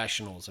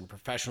professionals and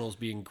professionals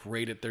being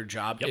great at their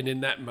job. Yep. And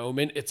in that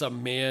moment, it's a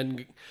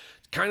man,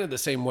 kind of the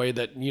same way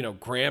that,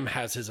 Graham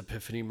has his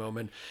epiphany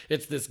moment.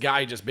 It's this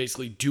guy just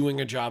basically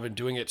doing a job and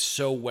doing it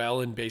so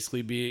well, and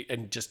basically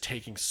and just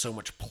taking so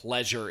much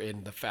pleasure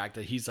in the fact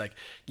that he's like,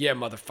 "Yeah,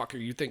 motherfucker,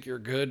 you think you're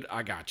good?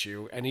 I got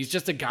you." And he's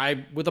just a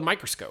guy with a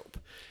microscope.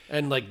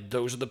 And like,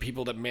 those are the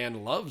people that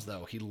Mann loves,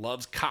 though. He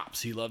loves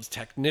cops. He loves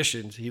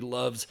technicians. He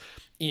loves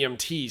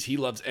EMTs. He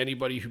loves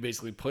anybody who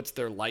basically puts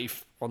their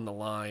life on the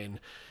line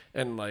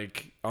and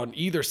like on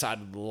either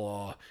side of the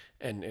law,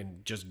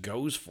 and just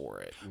goes for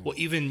it. Well,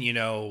 even,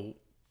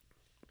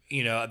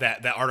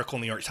 that article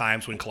in the New York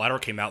Times when Collateral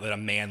came out, that a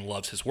man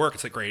loves his work.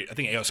 It's like great. I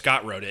think A.O.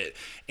 Scott wrote it,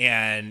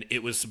 and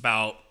it was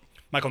about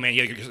Michael Mann.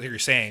 Yeah, you're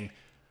saying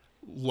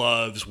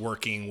loves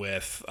working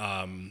with,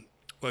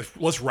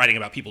 loves writing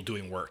about people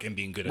doing work and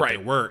being good at Right.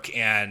 their work.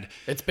 And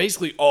It's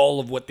basically all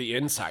of what The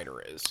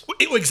Insider is.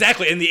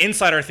 exactly. And The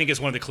Insider, I think, is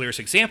one of the clearest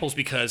examples,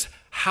 because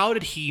how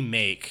did he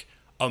make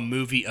a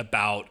movie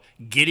about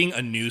getting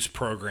a news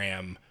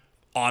program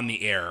on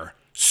the air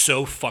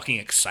so fucking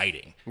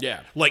exciting?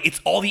 Yeah. Like, it's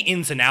all the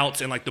ins and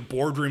outs and like the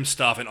boardroom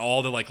stuff and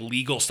all the like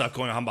legal stuff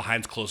going on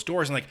behind closed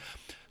doors. And like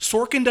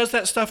Sorkin does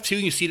that stuff too.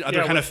 And you see it in other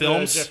kind of what's the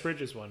films. Jeff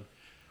Bridges one,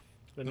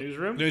 The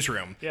Newsroom.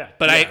 Newsroom. Yeah.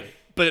 But Yeah.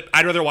 But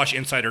I'd rather watch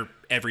Insider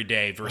every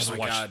day versus my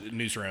watch God.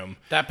 Newsroom.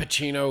 That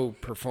Pacino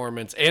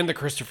performance and the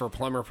Christopher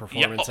Plummer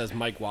performance oh. as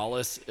Mike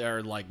Wallace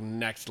are like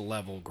next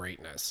level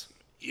greatness.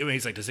 I mean,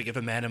 he's like, does it give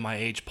a man in my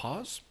age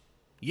pause?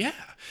 Yeah.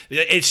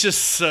 It's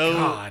just so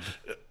God.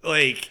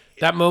 like,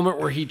 That moment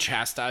where he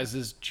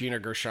chastises Gina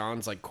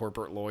Gershon's like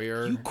corporate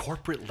lawyer. you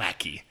corporate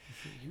lackey.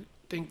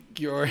 think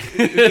you're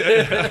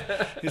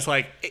He's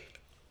like, hey,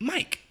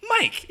 Mike,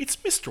 it's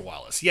Mr.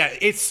 Wallace. Yeah,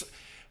 it's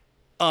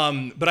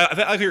But I like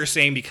what you're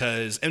saying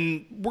because,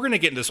 and we're gonna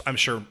get into this, I'm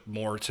sure,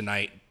 more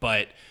tonight.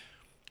 But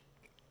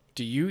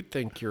do you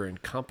think your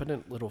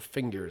incompetent little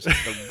fingers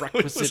have the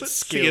requisite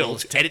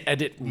skills to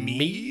edit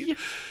me?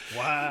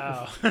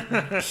 Wow.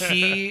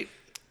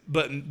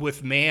 But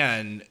with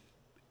Man,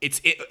 it's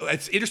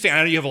interesting. I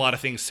know you have a lot of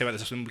things to say about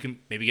this, and we can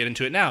maybe get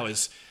into it now.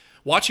 Is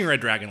watching Red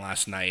Dragon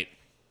last night,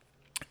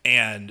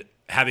 and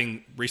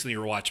having recently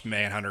rewatched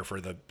Manhunter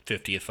for the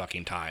 50th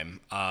fucking time.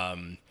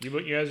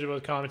 You guys are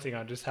both commenting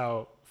on just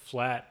how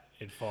flat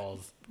it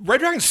falls.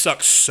 Red Dragon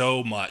sucks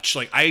so much.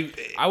 Like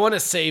I want to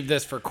save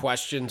this for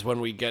questions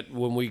when we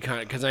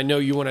kind of, because I know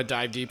you want to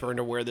dive deeper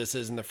into where this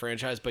is in the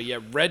franchise. But yeah,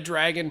 Red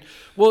Dragon.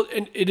 Well,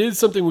 and it is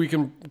something we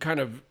can kind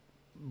of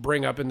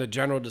bring up in the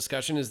general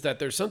discussion, is that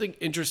there's something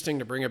interesting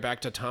to bring it back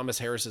to Thomas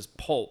Harris's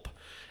Pulp,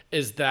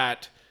 is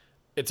that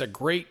it's a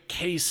great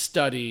case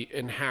study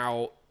in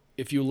how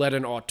if you let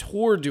an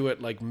auteur do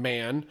it like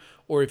Man,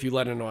 or if you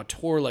let an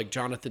auteur like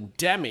Jonathan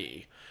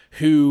Demme,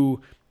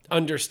 who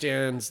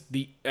understands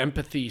the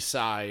empathy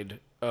side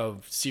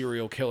of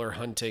serial killer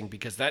hunting,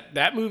 because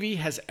that movie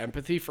has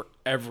empathy for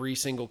every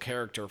single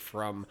character,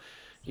 from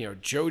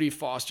Jodie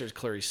Foster's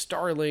Clarice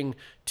Starling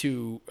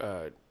to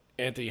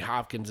Anthony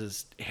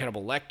Hopkins'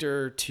 Hannibal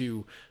Lecter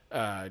to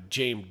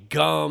James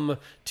Gumb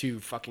to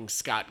fucking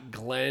Scott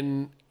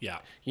Glenn. Yeah.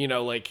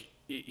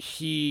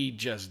 He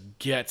just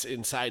gets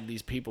inside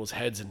these people's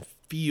heads and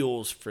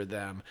feels for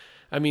them.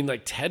 I mean,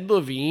 like, Ted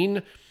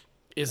Levine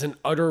is an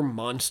utter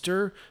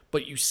monster,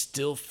 but you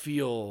still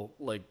feel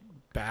like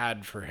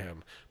bad for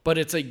him. But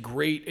it's a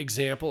great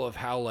example of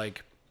how,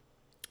 like,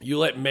 you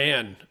let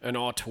an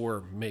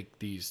auteur, make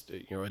these,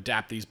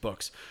 adapt these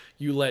books.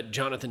 You let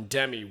Jonathan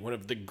Demme, one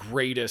of the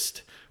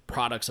greatest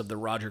products of the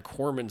Roger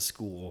Corman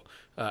school,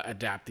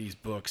 adapt these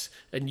books,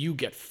 and you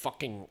get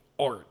fucking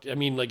art. I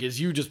mean, like, as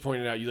you just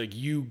pointed out,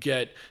 you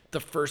get the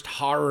first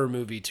horror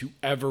movie to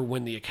ever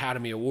win the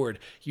Academy Award.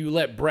 You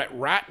let Brett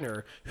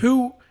Ratner,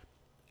 who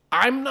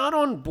I'm not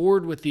on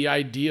board with the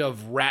idea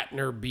of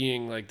Ratner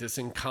being like this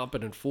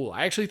incompetent fool.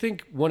 I actually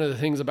think one of the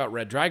things about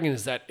Red Dragon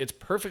is that it's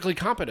perfectly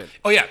competent.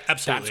 Oh yeah,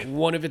 absolutely. That's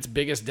one of its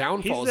biggest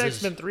downfalls.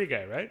 He's the X-Men 3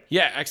 guy, right?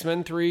 Yeah,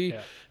 X-Men 3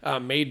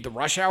 made the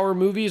Rush Hour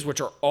movies,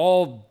 which are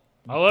all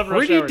I love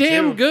pretty Rush Hour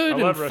damn 2. good I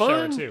love and Rush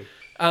fun. Hour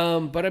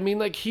 2. But I mean,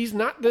 like, he's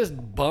not this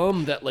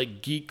bum that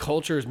like geek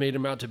culture has made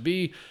him out to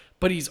be,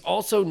 but he's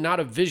also not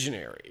a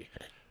visionary,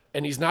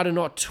 and he's not an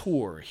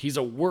auteur. He's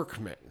a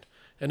workman.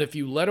 And if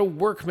you let a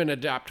workman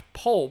adapt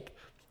Pulp,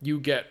 you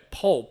get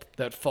Pulp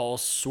that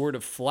falls sort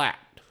of flat.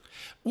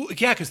 Well,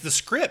 yeah, because the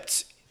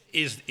script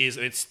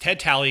it's Ted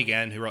Talley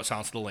again, who wrote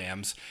Silence of the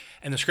Lambs,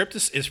 and the script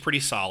is pretty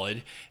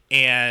solid.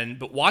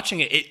 But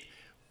watching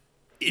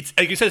it's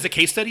like you said, it's a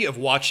case study of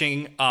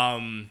watching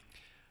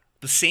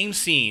the same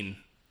scene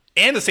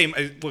and the same.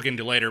 We'll get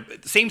into later.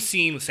 The same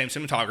scene with the same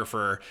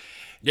cinematographer.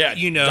 Yeah,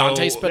 Dante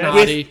Dante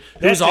Spinotti,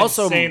 That's who's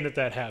also insane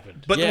that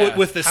happened. But Yeah.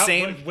 with the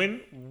same.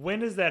 When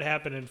does that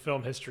happen in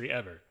film history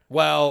ever?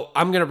 Well,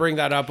 I'm going to bring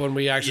that up when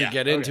we actually Yeah,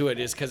 get into it,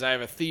 is because I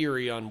have a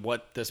theory on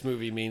what this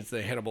movie means to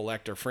the Hannibal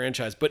Lecter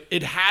franchise. But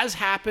it has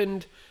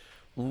happened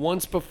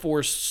once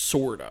before,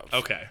 sort of.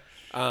 Okay.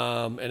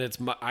 And it's,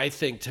 I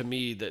think, to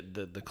me,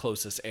 the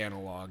closest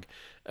analog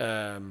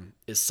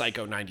is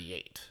Psycho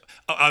 98.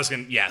 Oh, I was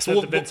gonna. Yeah. Is So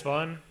that the Vince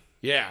Vaughn?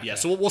 Yeah. yeah.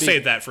 So we'll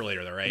save that for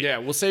later, though, right? Yeah,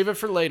 we'll save it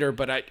for later,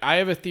 but I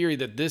have a theory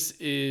that this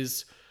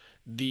is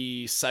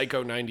the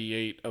Psycho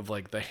 98 of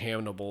like the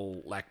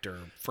Hannibal Lecter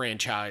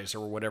franchise,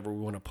 or whatever we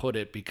want to put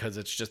it, because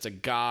it's just a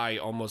guy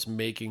almost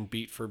making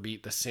beat for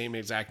beat the same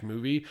exact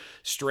movie,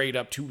 straight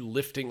up to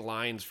lifting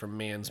lines from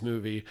Man's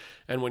movie.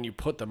 And when you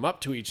put them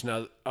up to each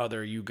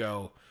other, you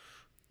go,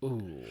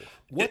 ooh,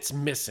 what's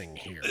missing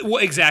here?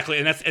 Well, exactly,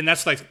 and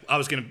that's like I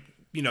was gonna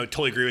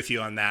totally agree with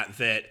you on that.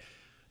 That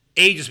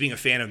just being a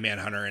fan of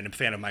Manhunter and a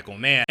fan of Michael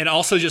Mann, and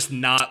also just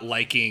not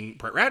liking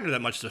Brett Ratner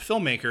that much as a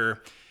filmmaker,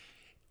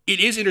 it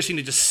is interesting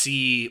to just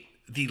see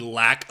the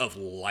lack of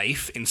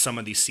life in some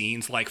of these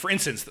scenes. Like, for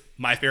instance,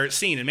 my favorite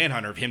scene in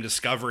Manhunter of him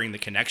discovering the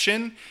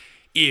connection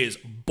is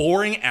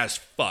boring as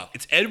fuck.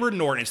 It's Edward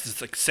Norton. It's this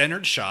like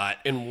centered shot.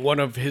 In one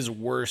of his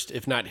worst,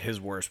 if not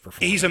his worst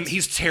performance.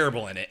 He's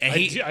terrible in it. And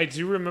I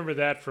do remember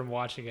that from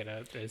watching it.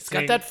 It's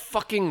got that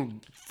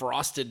fucking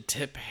frosted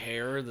tip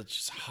hair that's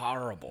just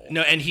horrible.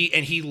 No, and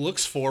he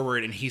looks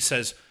forward and he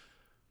says,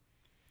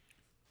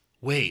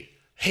 "Wait,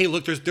 hey,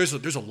 look,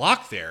 there's a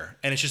lock there,"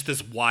 and it's just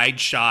this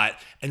wide shot,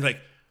 and like,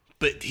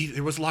 but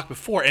there was a lock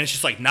before, and it's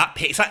just like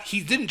he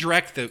didn't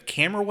direct the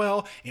camera well,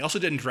 and he also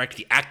didn't direct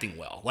the acting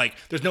well. Like,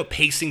 there's no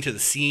pacing to the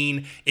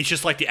scene. It's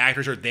just like the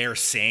actors are there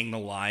saying the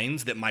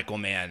lines that Michael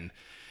Mann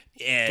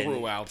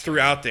threw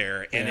out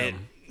there, and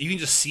you can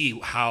just see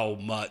how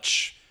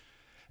much.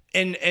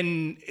 And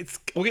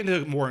we'll get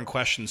into more in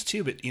questions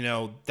too, but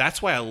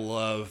that's why I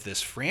love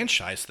this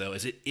franchise though,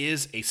 is it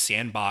is a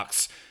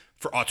sandbox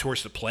for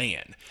auteurs to play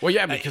in. Well,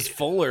 yeah, because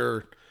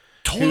Fuller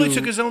totally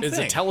took his own is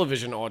thing. a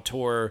television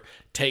auteur,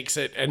 takes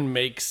it and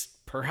makes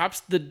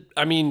perhaps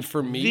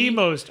for me, The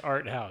most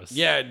art house.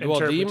 yeah, well,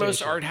 the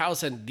most interpretation. art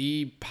house and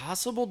the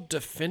possible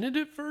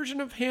definitive version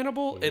of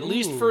Hannibal, at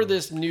least for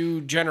this new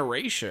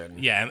generation.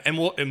 Yeah, and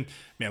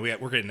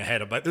we're getting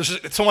ahead of, but there's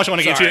so much I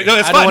want to get Sorry, to. No,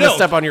 it's I fine. don't want to No.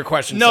 step on your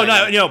question. No,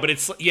 segment. no, but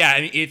it's but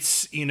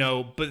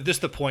this is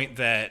the point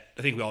that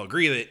I think we all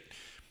agree that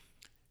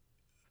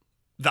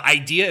the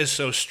idea is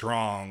so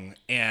strong,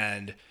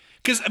 and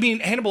because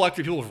Hannibal Lecter,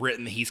 people have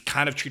written that he's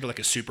kind of treated like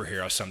a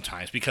superhero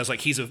sometimes because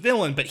like he's a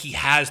villain, but he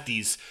has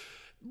these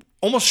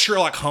almost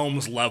Sherlock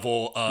Holmes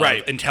level of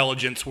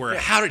intelligence where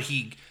how did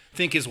he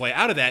think his way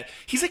out of that?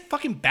 He's like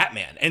fucking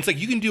Batman. And it's like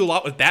you can do a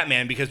lot with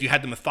Batman because you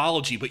had the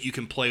mythology, but you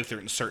can play with it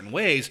in certain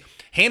ways.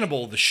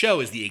 Hannibal, the show,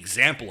 is the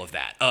example of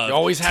that. Of You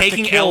always have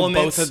taking to kill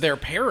elements, both of their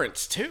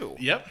parents too.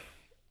 Yep.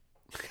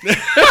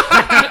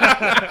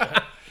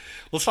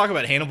 Let's talk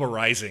about Hannibal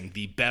Rising,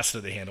 the best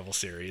of the Hannibal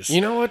series. You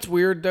know what's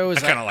weird though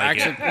is I kinda like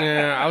it.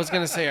 Yeah, I was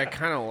gonna say I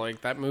kind of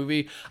like that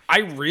movie. I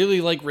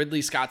really like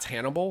Ridley Scott's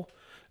Hannibal.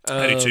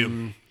 I do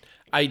too.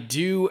 I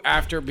do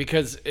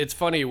because it's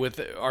funny with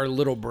our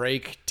little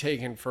break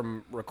taken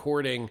from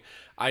recording.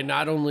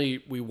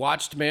 We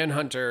watched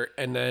Manhunter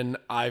and then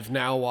I've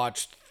now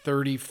watched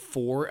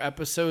 34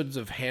 episodes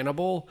of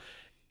Hannibal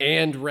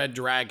and Red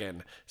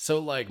Dragon. So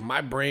like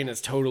my brain is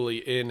totally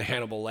in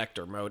Hannibal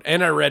Lecter mode.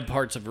 And I read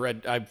parts of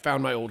I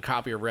found my old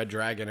copy of Red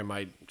Dragon in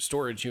my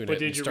storage unit. But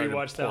did and you started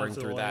rewatch pouring Silence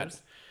of the through that.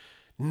 Lambs?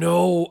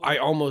 No, I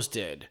almost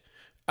did.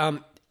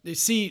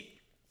 See,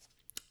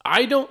 I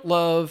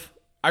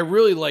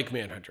really like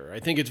Manhunter. I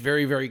think it's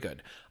very, very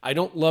good. I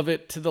don't love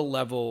it to the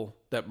level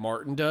that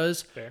Martin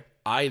does. Fair.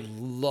 I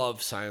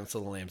love Silence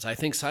of the Lambs. I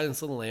think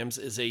Silence of the Lambs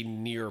is a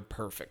near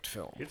perfect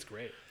film. It's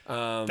great.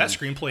 That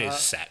screenplay is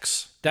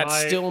sex. That's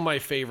My- still my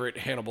favorite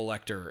Hannibal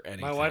Lecter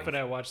anything. My wife and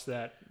I watched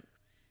that,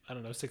 I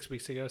don't know, 6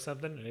 weeks ago or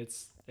something,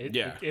 and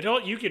Yeah.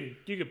 you can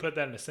put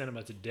that in a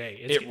cinema today.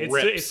 It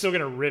rips. It's still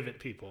gonna rivet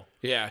people.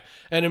 Yeah.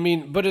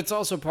 And but it's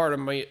also part of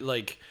my,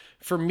 like,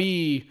 for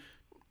me,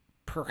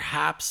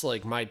 perhaps,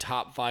 like, my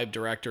top 5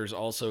 directors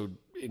also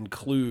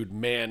include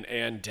Mann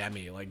and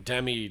Demme. Like,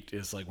 Demme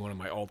is, like, one of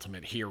my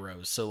ultimate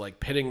heroes. So, like,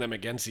 pitting them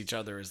against each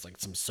other is, like,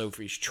 some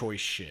Sophie's Choice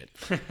shit.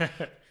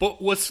 But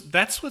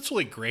that's what's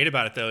really great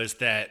about it, though, is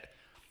that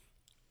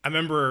I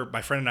remember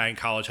my friend and I in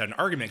college had an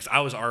argument because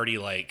I was already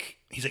like,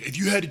 he's like, if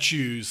you had to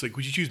choose, like,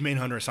 would you choose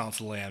Manhunter or Silence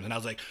of the Lambs? And I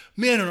was like,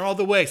 Manhunter all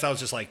the way. So I was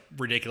just like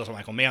ridiculous on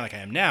Michael Mann like I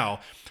am now.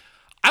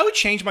 I would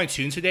change my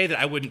tune today that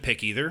I wouldn't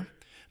pick either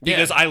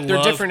because Yeah,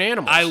 they're different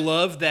animals. I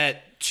love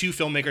that two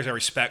filmmakers I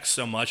respect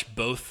so much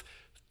both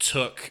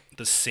took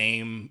the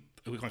same,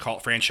 we can call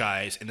it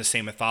franchise, and the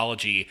same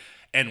mythology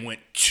and went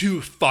two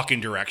fucking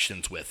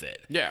directions with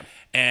it. Yeah.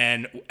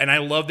 And I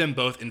love them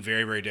both in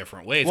very, very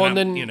different ways. Well, And and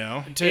I'm- then, you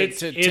know, It's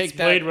take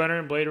Blade that. Runner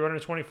and Blade Runner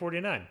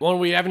 2049. Well,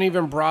 we haven't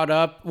even brought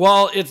up.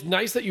 Well, it's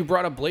nice that you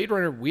brought up Blade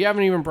Runner. We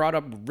haven't even brought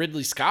up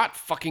Ridley Scott.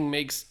 Fucking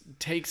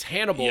takes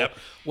Hannibal, Yep.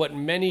 what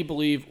many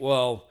believe,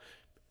 well,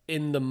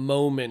 in the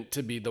moment,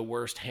 to be the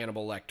worst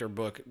Hannibal Lecter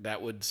book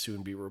that would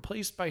soon be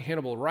replaced by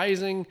Hannibal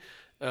Rising,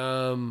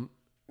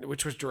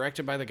 which was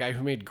directed by the guy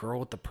who made Girl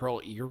with the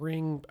Pearl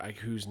Earring,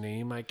 whose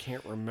name I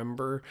can't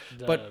remember.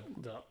 But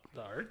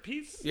The art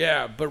piece.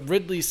 yeah, but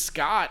Ridley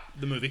Scott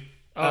the movie.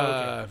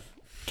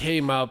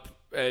 came up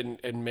and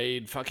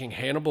made fucking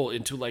Hannibal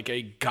into like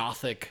a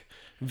gothic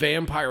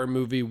vampire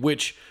movie,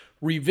 which,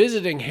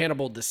 revisiting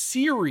Hannibal the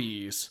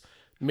series,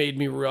 made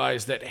me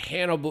realize that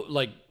Hannibal,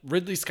 like,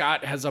 Ridley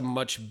Scott has a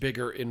much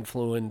bigger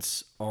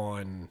influence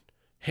on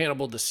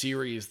Hannibal the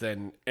series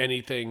than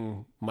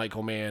anything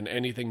Michael Mann,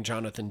 anything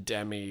Jonathan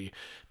Demme,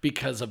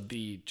 because of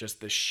the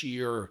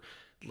sheer,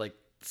 like,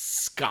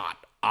 Scott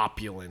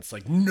opulence.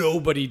 Like,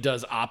 nobody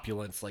does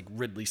opulence like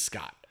Ridley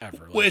Scott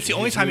ever. Well, it's the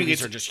only his time he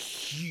movies gets- are just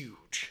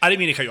huge. I didn't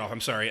mean to cut you off. I'm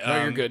sorry.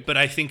 No, you're good. But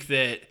I think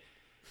that,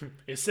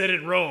 It's set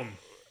in Rome.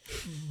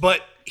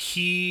 but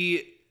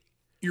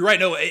you're right.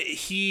 No,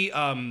 he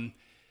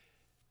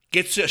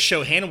gets to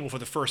show Hannibal for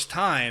the first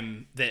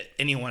time that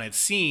anyone had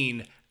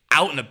seen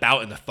out and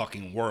about in the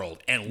fucking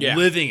world and Yeah.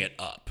 living it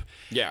up.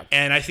 Yeah.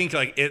 And I think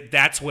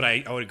that's what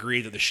I would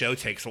agree that the show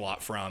takes a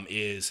lot from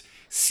is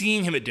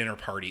seeing him at dinner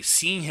parties,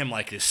 seeing him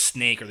like this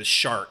snake or this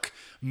shark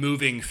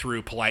moving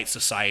through polite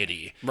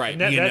society. Right.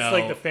 And that's know?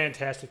 like the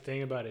fantastic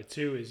thing about it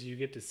too, is you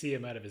get to see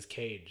him out of his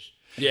cage.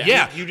 Yeah.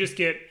 Yeah. You just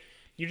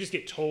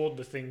get told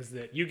the things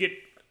that you get,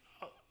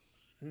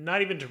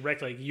 not even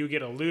directly, like you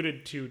get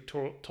alluded to,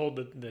 told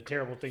the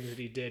terrible things that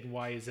he did and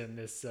why he's in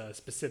this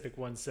specific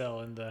one cell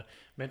in the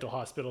mental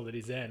hospital that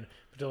he's in,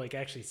 but to like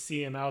actually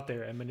see him out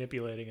there and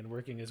manipulating and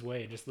working his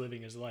way and just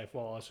living his life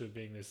while also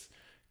being this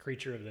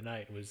creature of the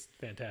night was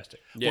fantastic.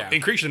 Yeah. Well,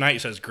 in Creature of the Night, you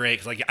said it's great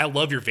because like I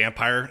love your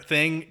vampire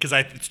thing because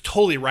it's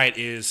totally right.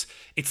 It's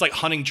like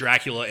hunting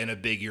Dracula in a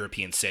big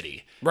European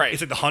city. Right.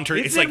 It's like the hunter.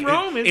 It's like in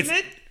Rome, isn't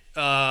it?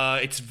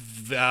 It's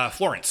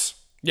Florence.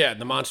 Yeah,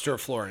 the Monster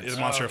of Florence. Is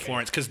the Monster of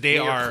Florence because they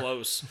You're are.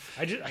 close.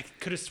 I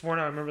could have sworn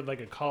I remembered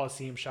like a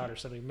Colosseum shot or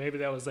something. Maybe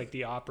that was like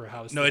the opera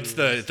house. No, that it's he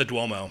was- the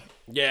Duomo.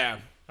 Yeah.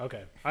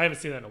 Okay, I haven't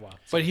seen that in a while.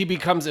 But he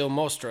becomes Il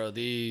Mostro,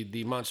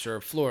 the monster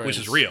of Florence, Which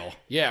is real.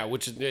 Yeah,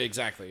 which is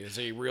exactly is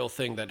a real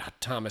thing that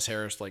Thomas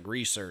Harris like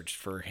researched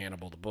for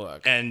Hannibal the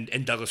book. And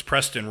Douglas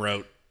Preston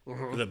wrote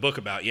the book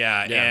about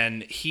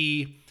and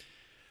he.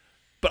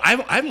 But I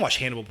haven't watched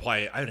Hannibal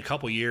probably in a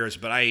couple years.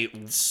 But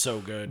So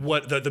good.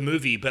 What the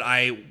movie? But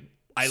I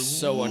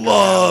So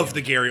love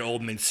the Gary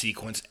Oldman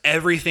sequence.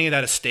 Everything in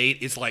that estate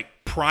is like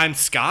prime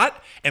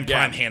Scott and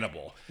prime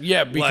Hannibal.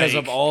 Yeah, because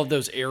Like- of all of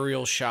those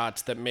aerial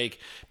shots that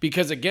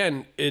because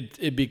again,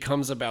 it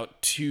becomes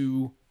about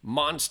two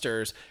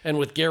monsters, and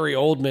with Gary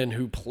Oldman,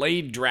 who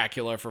played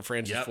Dracula for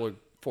Francis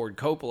Ford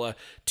Coppola,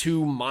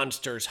 two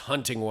monsters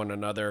hunting one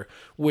another,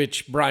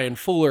 which Brian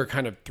Fuller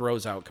kind of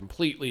throws out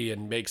completely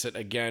and makes it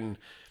again.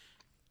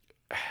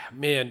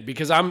 Man,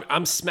 because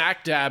I'm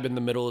smack dab in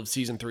the middle of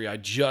season 3. I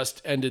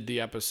just ended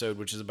the episode,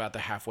 which is about the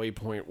halfway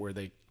point where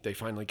they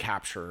finally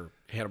capture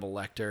Hannibal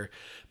Lecter.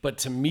 But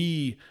to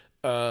me,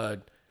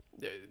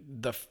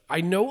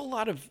 I know a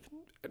lot of,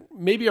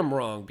 maybe I'm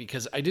wrong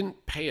because I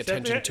didn't pay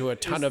attention to a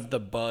ton of the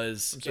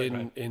buzz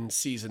in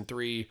season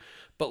 3,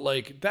 but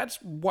like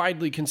that's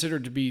widely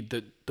considered to be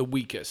the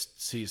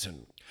weakest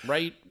season,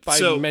 right? By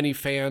many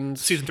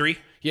fans. Season 3.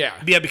 Yeah.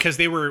 Yeah, because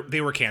they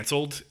were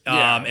canceled.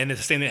 Yeah. And it's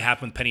the same thing that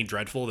happened with Penny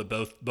Dreadful, that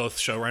both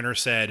showrunners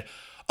said,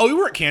 "Oh, we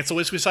weren't canceled.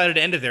 We just decided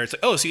to end it there." It's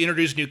like, oh, so you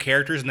introduced new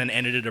characters and then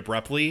ended it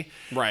abruptly,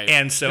 Right.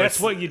 And so That's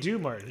it's, what you do,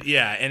 Marty.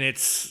 yeah, and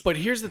it's But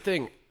here's the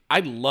thing. I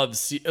love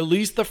at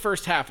least the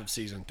first half of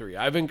season 3.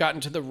 I haven't gotten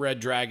to the Red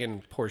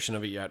Dragon portion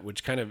of it yet,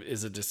 which kind of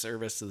is a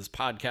disservice to this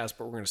podcast,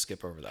 but we're going to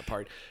skip over that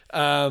part.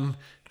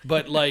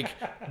 But like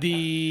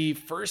the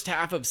first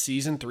half of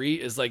season 3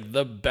 is like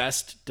the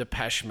best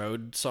Depeche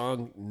Mode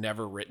song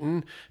never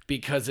written,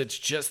 because it's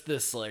just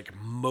this like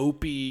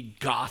mopey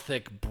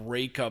gothic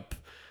breakup.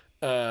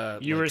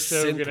 You were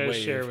so synth gonna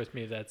wave. share with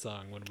me that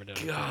song when we're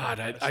done.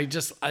 God,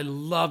 I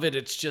love it.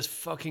 It's just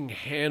fucking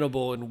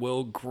Hannibal and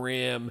Will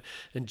Graham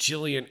and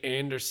Gillian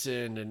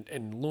Anderson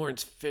and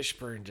Lawrence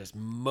Fishburne just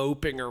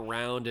moping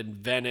around in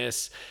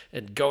Venice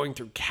and going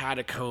through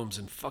catacombs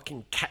and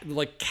fucking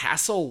like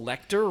Castle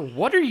Lecter.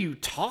 What are you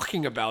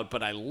talking about?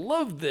 But I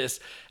love this.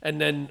 And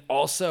then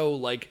also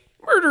like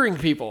murdering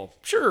people.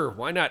 Sure,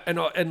 why not?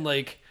 And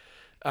like.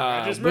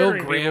 Just Will murdering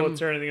people Graham. and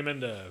turning them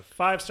into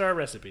 5-star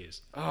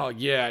recipes. Oh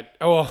yeah.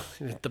 Oh,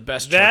 the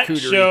best That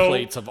charcuterie show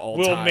plates of all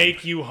will time.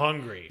 make you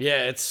hungry.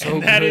 Yeah, it's so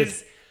And that good.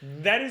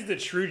 is the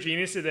true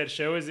genius of that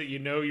show, is that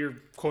you're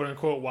quote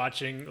unquote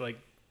watching like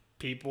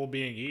people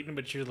being eaten,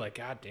 but you're like,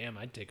 God damn,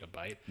 I'd take a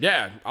bite.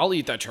 Yeah, I'll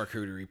eat that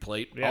charcuterie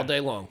plate Yeah. all day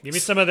long. Give me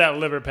some of that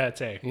liver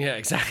pate. Yeah,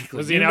 exactly.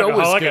 Was he an You know it's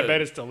alcoholic? I good.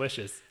 bet it's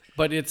delicious.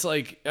 But it's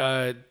like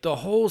the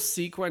whole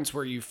sequence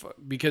where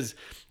because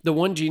the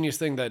one genius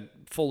thing that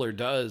Fuller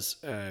does,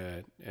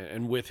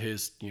 and with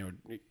his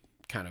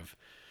kind of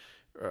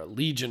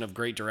legion of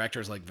great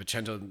directors like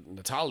Vincenzo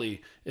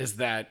Natali, is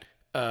that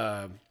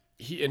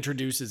he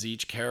introduces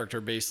each character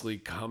basically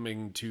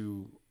coming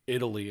to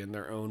Italy in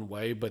their own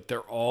way, but they're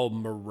all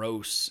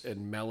morose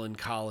and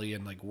melancholy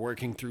and like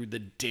working through the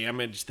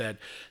damage that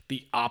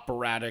the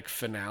operatic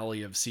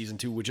finale of season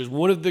 2, which is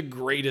one of the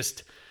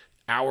greatest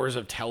hours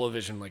of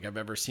television like I've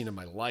ever seen in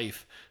my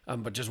life,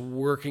 but just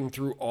working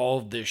through all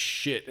of this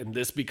shit, and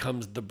this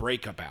becomes the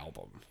breakup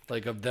album,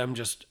 like of them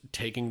just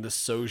taking the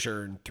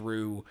sojourn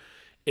through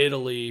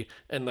Italy,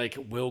 and like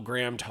Will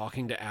Graham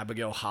talking to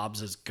Abigail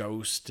Hobbs's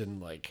ghost,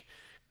 and like,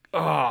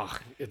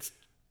 it's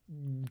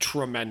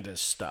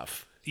tremendous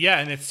stuff. yeah,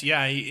 and it's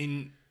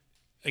again,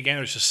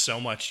 there's just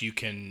so much you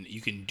can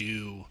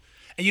do,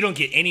 and you don't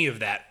get any of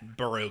that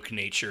Baroque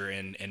nature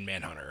in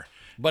Manhunter.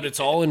 But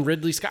it's all in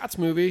Ridley Scott's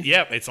movie.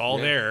 Yep, it's all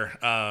there.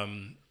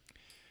 And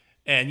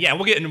yeah,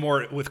 we'll get into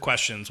more with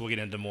questions. We'll get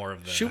into more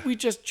of the. Should we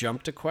just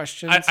jump to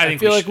questions? I think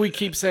feel we like should. we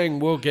keep saying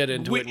we'll get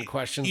into it in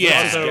questions. yeah.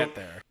 Let's just So- get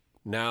there.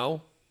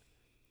 Now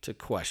to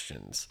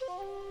questions.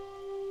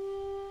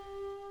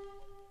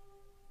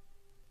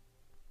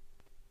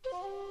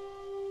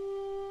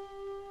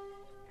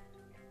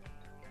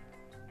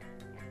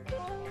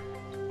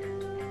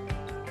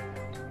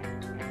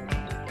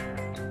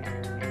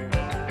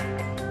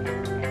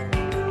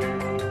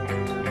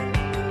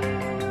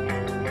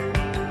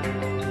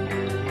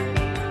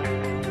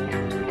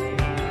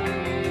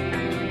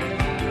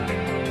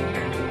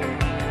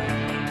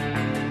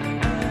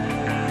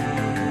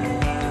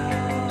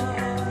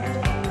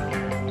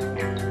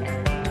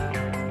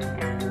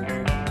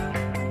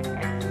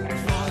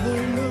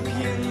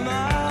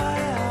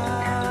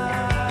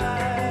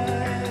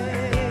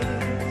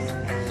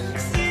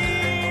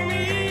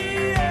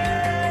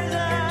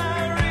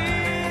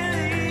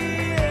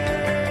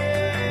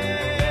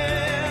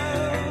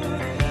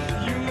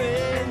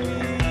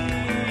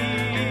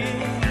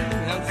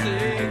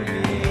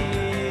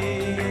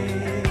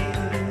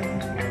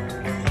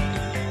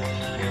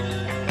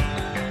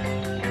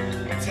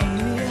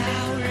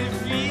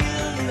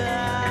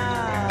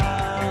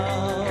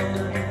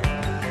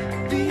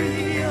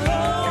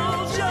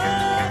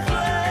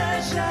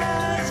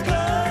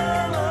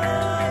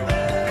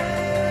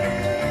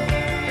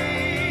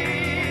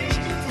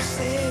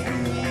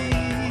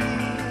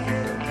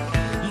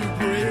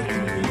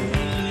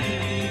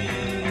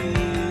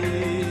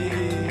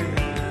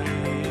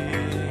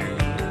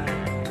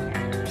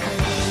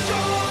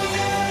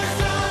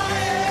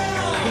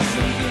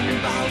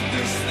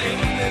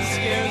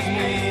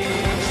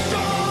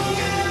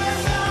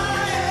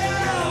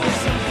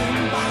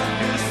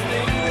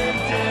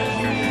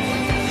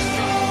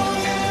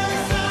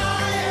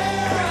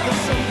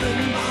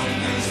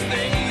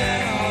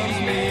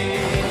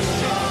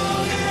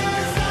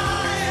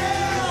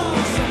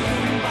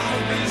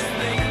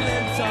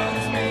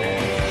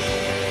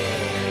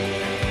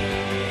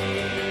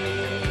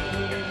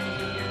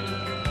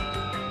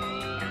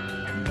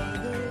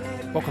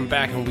 Welcome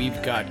back, and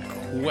we've got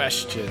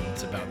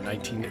questions about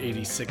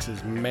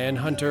 1986's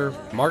Manhunter.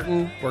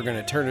 Martin, we're going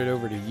to turn it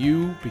over to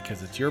you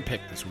because it's your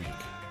pick this week.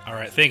 All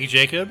right, thank you,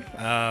 Jacob.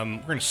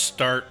 We're going to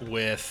start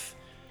with,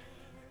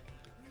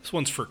 this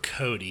one's for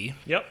Cody.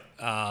 Yep.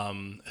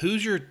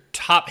 Who's your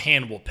top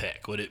Hannibal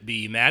pick? Would it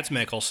be Mads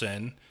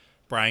Mikkelsen,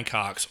 Brian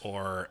Cox,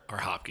 or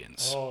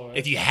Hopkins?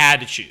 If you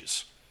had to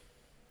choose.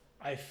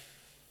 I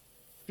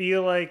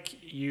feel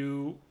like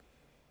you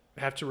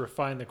have to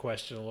refine the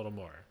question a little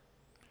more.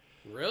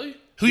 Really?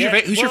 Who's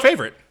your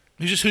favorite?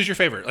 Who's your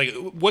favorite? Like,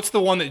 what's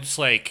the one that's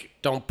like?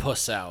 Don't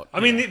puss out.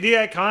 I mean, the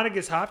iconic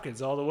is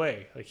Hopkins all the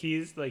way.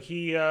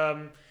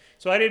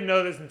 So I didn't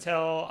know this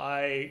until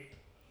I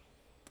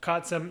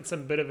caught some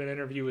bit of an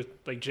interview with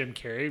like Jim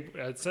Carrey.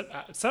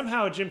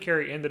 Somehow Jim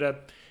Carrey ended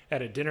up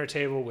at a dinner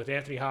table with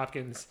Anthony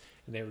Hopkins,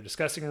 and they were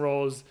discussing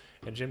roles.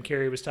 And Jim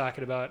Carrey was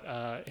talking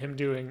about him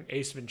doing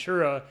Ace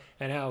Ventura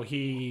and how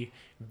he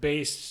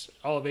based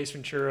all of Ace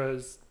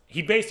Ventura's.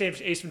 He based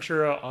Ace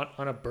Ventura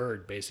on a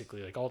bird,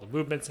 basically, like all the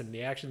movements and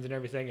the actions and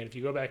everything. And if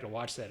you go back and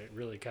watch that, it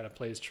really kind of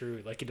plays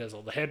true. Like he does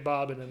all the head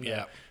bob and then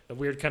the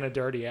weird kind of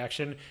dirty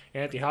action.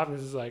 Anthony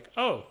Hopkins is like,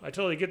 oh, I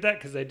totally get that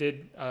because I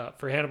did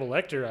for Hannibal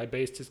Lecter, I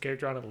based his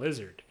character on a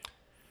lizard.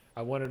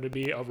 I wanted him to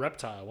be a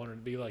reptile. I wanted him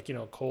to be like,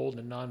 cold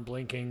and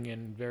non-blinking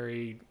and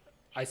very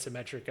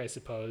isometric, I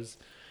suppose.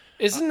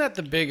 Isn't that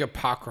the big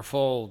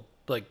apocryphal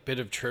like bit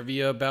of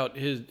trivia about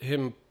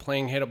him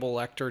playing Hannibal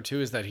Lecter too?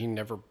 Is that he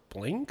never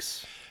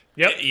blinks?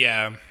 Yep.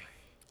 Yeah.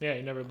 Yeah,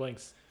 he never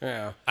blinks.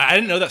 Yeah. I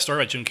didn't know that story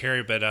about Jim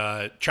Carrey,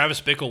 but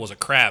Travis Bickle was a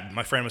crab.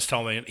 My friend was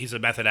telling me he's a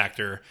method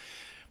actor.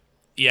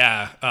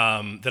 Yeah,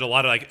 that a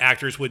lot of like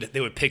actors would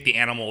pick the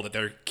animal that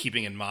they're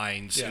keeping in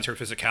mind in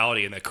terms of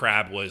physicality, and the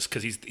crab was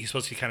because he's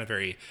supposed to be kind of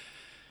very.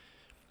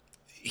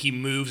 He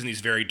moves in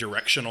these very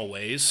directional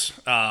ways.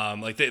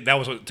 Like that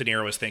was what De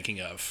Niro was thinking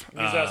of.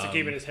 He's also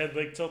keeping his head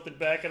like tilted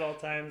back at all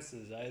times.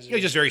 His eyes are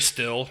just very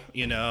still,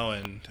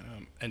 and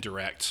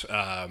direct.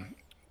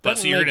 But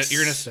That so you're makes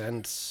gonna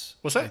sense.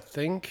 What's that? I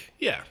think.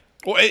 Yeah.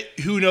 Well,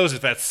 who knows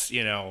if that's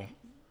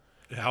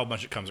how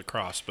much it comes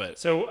across, but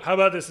so how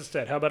about this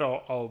instead? How about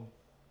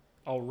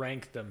I'll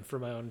rank them for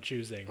my own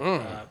choosing.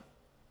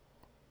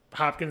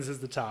 Hopkins is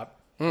the top.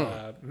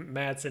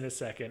 Madsen is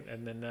second,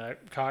 and then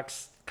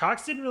Cox.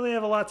 Cox didn't really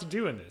have a lot to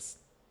do in this.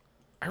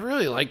 I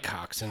really like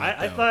Cox in it,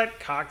 I though. thought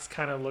Cox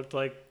kind of looked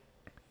like,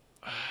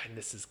 and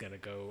this is gonna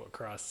go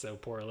across so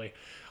poorly.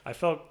 I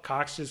felt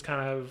Cox just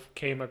kind of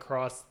came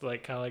across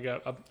like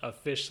a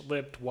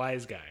fish-lipped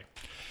wise guy.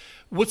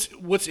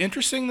 What's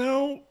interesting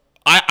though,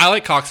 I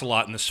like Cox a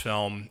lot in this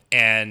film,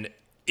 and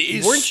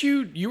weren't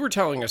you were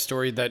telling a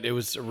story that it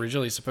was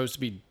originally supposed to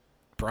be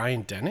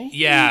Brian Dennehy?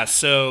 Yeah,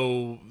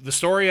 so the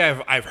story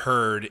I've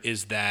heard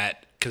is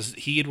that because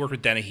he had worked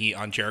with Dennehy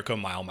on Jericho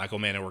Mile, Michael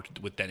Mann had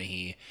worked with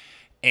Dennehy,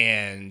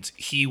 and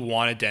he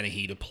wanted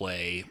Dennehy to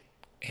play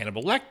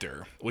Hannibal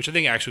Lecter, which I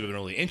think actually would have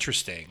been really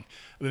interesting.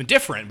 I mean,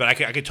 different, but I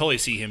could totally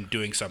see him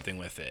doing something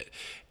with it.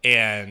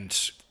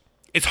 And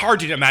it's hard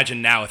to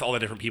imagine now with all the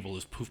different people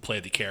who've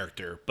played the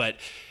character, but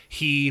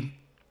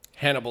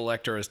Hannibal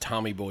Lecter is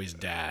Tommy Boy's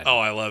dad. Oh,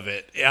 I love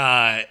it.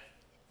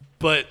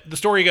 But the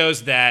story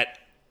goes that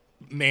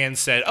Mann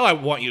said, "Oh, I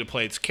want you to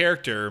play this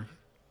character,"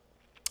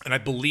 and I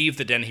believe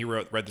that then he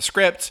read the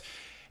script,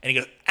 and he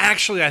goes,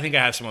 "Actually, I think I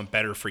have someone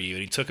better for you."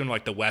 And he took him to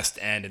like the West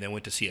End, and then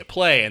went to see a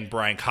play, and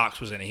Brian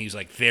Cox was in it. He's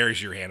like,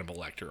 "There's your Hannibal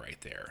Lecter right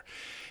there,"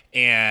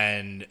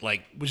 and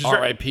like, which is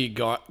R.I.P.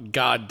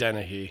 God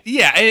Dennehy.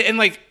 Yeah, and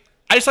like,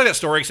 I just like that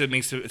story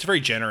because it's a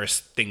very generous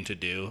thing to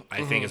do.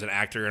 I think as an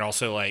actor, and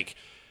also like,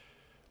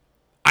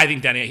 I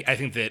think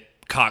that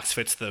Cox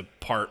fits the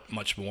part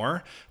much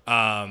more.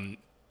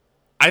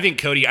 I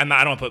think Cody. I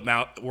don't want to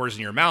put words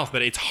in your mouth,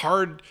 but it's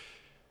hard.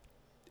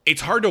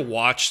 It's hard to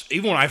watch.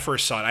 Even when I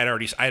first saw it, I'd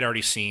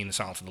already seen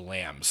Silence of the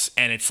Lambs,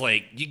 and it's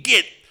like you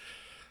get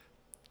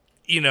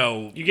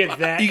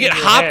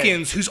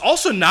Hopkins, who's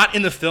also not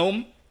in the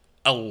film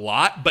a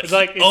lot, but it's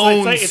like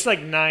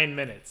 9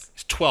 minutes.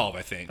 It's 12,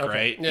 I think,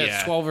 right? Yeah,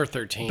 it's 12 or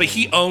 13. But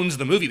he owns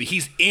the movie. But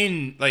he's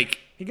in like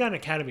he got an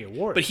Academy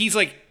Award. But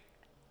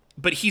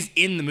he's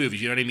in the movies.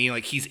 You know what I mean?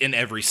 Like he's in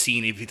every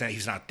scene. If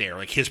he's not there,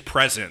 like his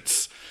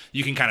presence,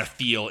 you can kind of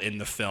feel in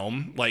the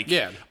film, like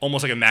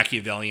almost like a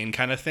Machiavellian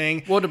kind of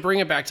thing. Well, to bring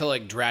it back to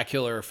like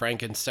Dracula or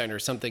Frankenstein or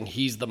something,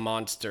 he's the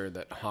monster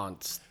that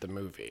haunts the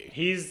movie.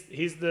 He's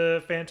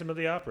the Phantom of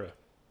the Opera.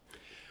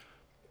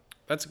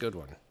 That's a good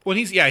one. Well,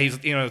 he's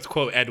to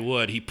quote Ed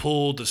Wood, he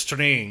pulled the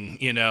string,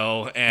 and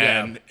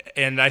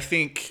I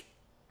think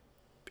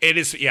it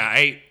is.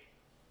 Yeah,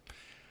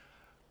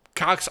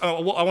 Cox. I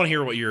want to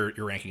hear what your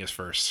ranking is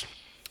first.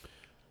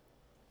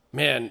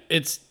 Man,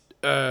 it's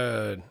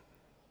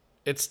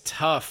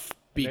tough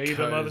because you've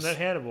been loving that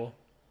Hannibal.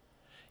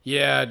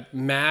 Yeah,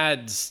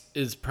 Mads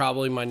is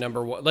probably my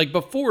number one. Like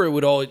before, it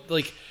would all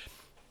like.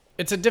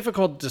 It's a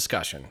difficult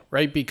discussion,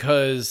 right?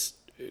 Because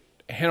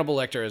Hannibal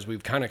Lecter, as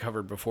we've kind of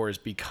covered before, has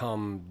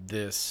become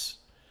this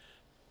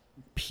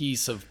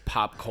piece of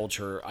pop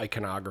culture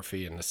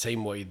iconography in the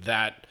same way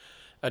that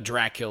a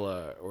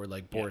Dracula or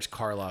like Boris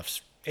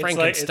Karloff's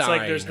Frankenstein. It's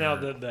like there's now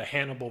or- the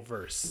Hannibal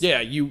verse.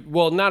 Yeah,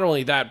 not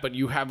only that, but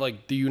you have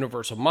like the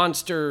Universal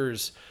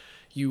monsters,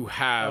 you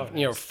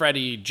have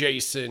Freddy,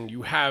 Jason,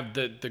 you have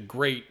the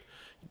great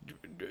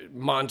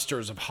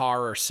monsters of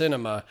horror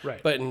cinema,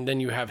 Right. and then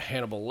you have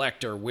Hannibal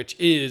Lecter, which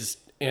is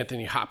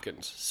Anthony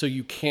Hopkins. So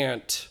you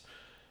can't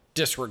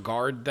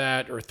disregard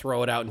that or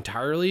throw it out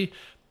entirely,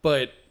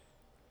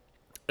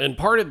 and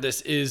part of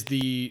this is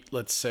the,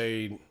 let's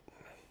say,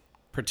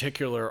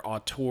 particular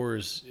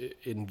auteur's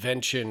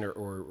invention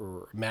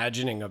or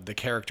imagining of the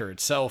character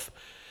itself,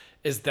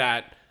 is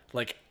that,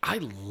 like, I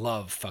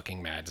love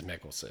fucking Mads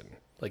Mikkelsen.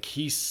 Like,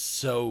 he's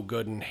so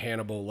good in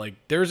Hannibal. Like,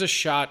 there's a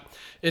shot,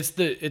 it's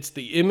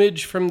the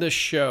image from the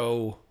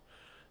show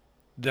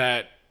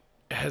that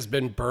has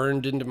been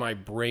burned into my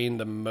brain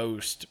the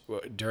most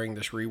during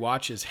this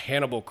rewatch, is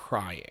Hannibal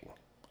crying.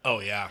 Oh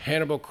yeah.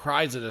 Hannibal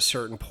cries at a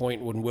certain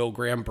point when Will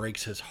Graham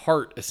breaks his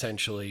heart,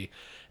 essentially,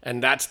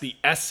 and that's the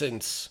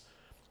essence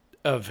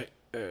of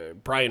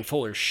Brian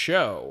Fuller's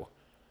show.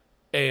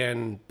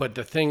 But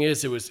the thing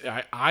is,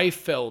 I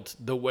felt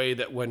the way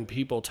that when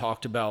people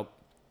talked about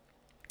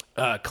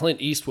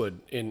Clint Eastwood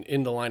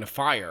in The Line of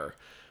Fire,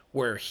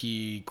 where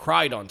he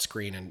cried on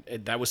screen,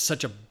 and that was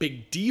such a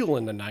big deal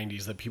in the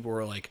 90s that people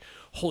were like,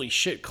 holy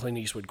shit, Clint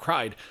Eastwood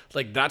cried.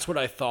 Like, that's what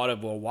I thought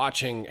of while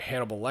watching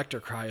Hannibal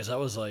Lecter cry, is I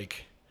was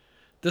like,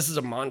 this is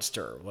a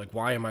monster. Like,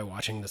 why am I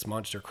watching this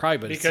monster cry?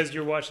 But Because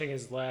you're watching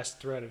his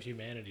last threat of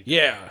humanity.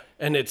 yeah,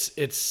 and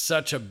it's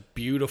such a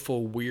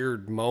beautiful,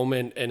 weird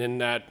moment, and in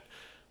that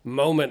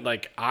moment,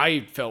 like,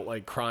 I felt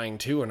like crying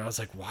too, and I was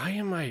like, why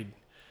am I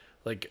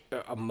like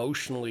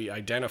emotionally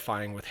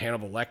identifying with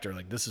Hannibal Lecter?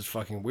 Like, this is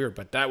fucking weird.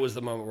 But that was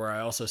the moment where I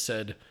also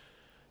said,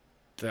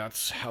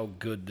 that's how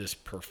good this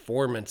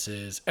performance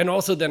is. And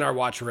also then I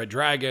watched Red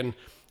Dragon,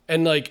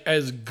 and like,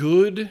 as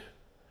good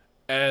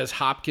as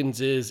Hopkins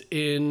is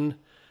in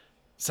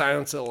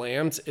Silence of the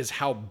Lambs, is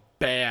how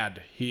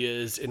bad he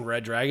is in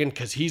Red Dragon,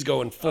 because he's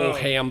going full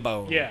ham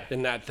bone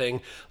in that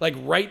thing, like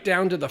right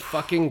down to the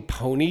fucking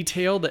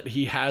ponytail that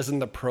he has in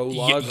the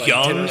prologue.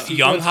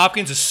 Young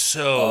Hopkins is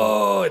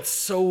so it's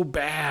so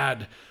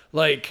bad.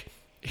 Like,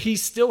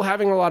 he's still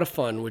having a lot of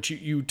fun, which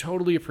you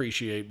totally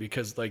appreciate,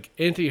 because like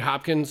Anthony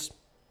Hopkins,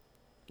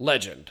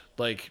 legend,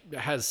 like,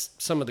 has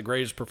some of the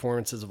greatest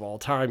performances of all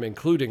time,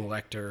 including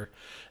Lecter,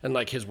 and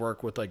like his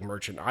work with like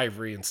Merchant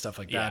Ivory and stuff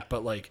like that.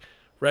 But like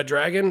Red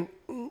Dragon,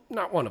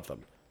 not one of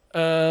them.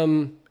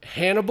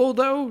 Hannibal,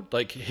 though,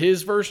 like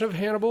his version of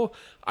Hannibal,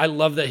 I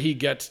love that he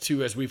gets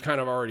to, as we've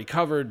kind of already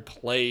covered,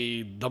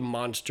 play the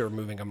monster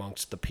moving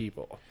amongst the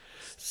people.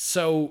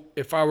 So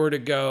if I were to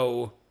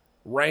go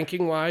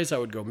ranking wise, I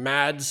would go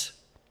Mads,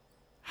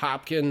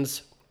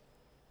 Hopkins,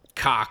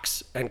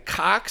 Cox. And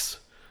Cox,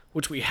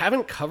 which we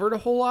haven't covered a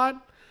whole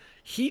lot,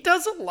 he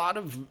does a lot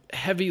of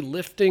heavy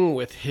lifting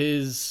with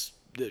his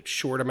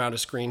short amount of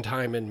screen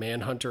time in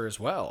Manhunter as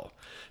well.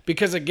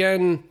 Because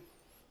again,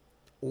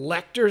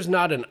 Lecter's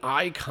not an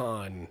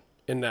icon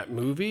in that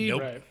movie,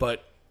 Nope. Right.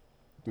 but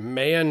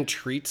man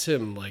treats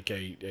him like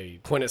a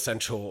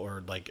quintessential,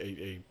 or like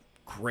a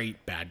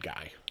great bad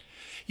guy.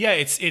 Yeah,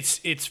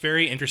 it's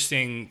very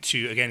interesting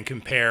to, again,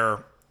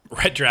 compare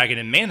Red Dragon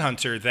and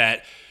Manhunter,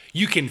 that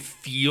you can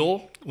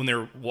feel when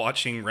they're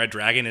watching Red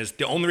Dragon is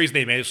the only reason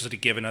they made this was to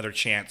give another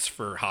chance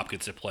for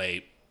Hopkins to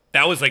play.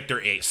 That was like their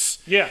ace.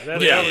 Yeah, that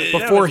was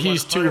Before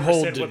he's too 100%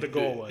 old to, what the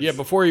goal was. Yeah,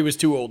 before he was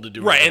too old to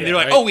do it. Right, and they're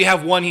like, right? oh, we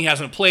have one he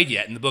hasn't played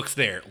yet, and the book's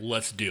there.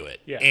 Let's do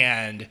it. Yeah.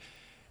 And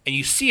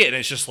you see it, and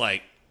it's just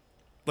like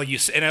you.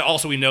 And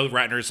also we know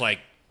Ratner's like,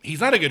 he's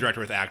not a good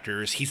director with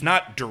actors. He's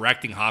not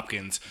directing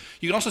Hopkins.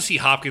 You can also see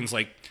Hopkins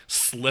like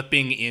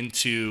slipping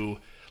into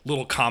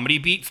little comedy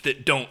beats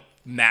that don't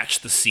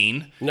match the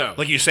scene. No.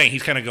 Like you're saying,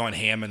 he's kind of going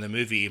ham in the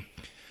movie.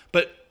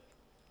 But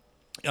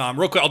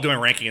real quick, I'll do my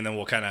ranking, and then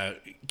we'll kind of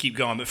keep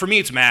going. But for me,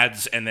 it's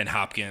Mads, and then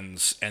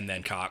Hopkins, and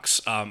then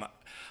Cox.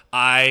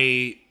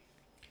 I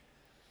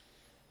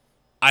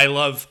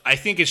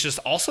think it's just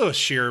also a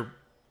sheer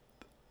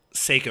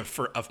sake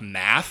of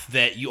math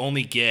that you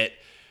only get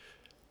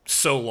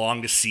so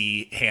long to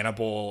see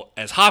Hannibal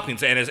as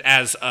Hopkins, and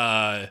as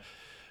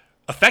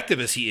effective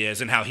as he is,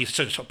 and how he's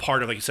such a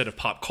part of, like you said, of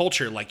pop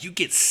culture. Like, you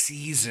get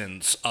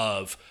seasons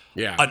of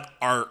an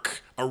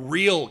arc, a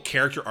real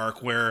character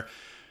arc, where,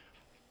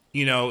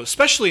 you know,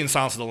 especially in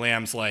Silence of the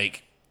Lambs,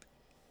 like,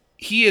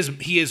 he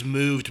is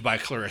moved by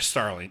Clarice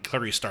Starling.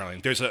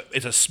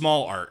 It's a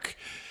small arc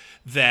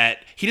that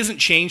he doesn't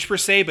change per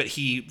se, but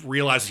he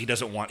realizes he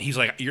doesn't want. He's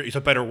like, it's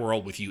a better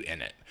world with you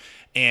in it.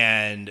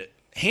 And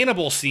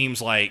Hannibal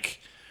seems like,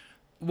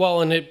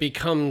 well, and it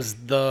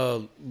becomes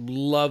the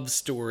love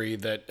story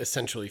that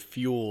essentially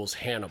fuels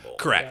Hannibal.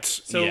 correct.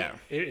 So yeah.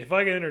 if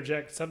I can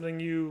interject, something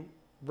you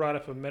brought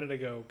up a minute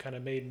ago kind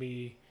of made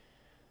me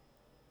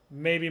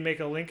maybe make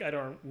a link. I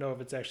don't know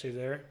if it's actually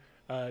there.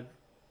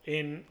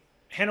 In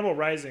Hannibal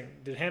Rising,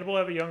 did Hannibal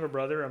have a younger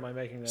brother? Or am I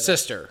making that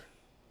Sister,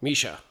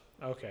 Misha.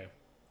 up? Okay.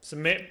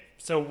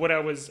 So what I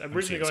was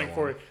originally seeing going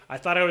so long. for, I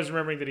thought I was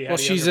remembering that he had Well,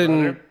 a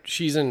younger brother.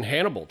 she's in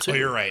Hannibal too. Oh,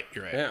 you're right.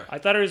 You're right. Yeah. I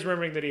thought I was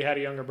remembering that he had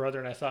a younger brother,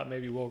 and I thought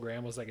maybe Will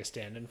Graham was like a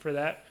stand-in for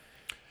that.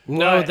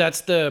 No, But-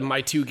 that's the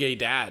My Two Gay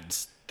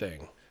Dads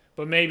thing.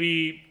 But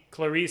maybe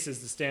Clarice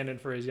is the stand-in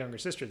for his younger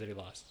sister that he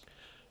lost.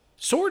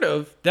 Sort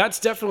of. That's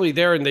definitely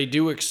there, and they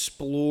do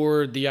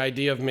explore the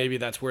idea of maybe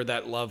that's where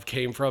that love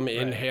came from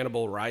in Right.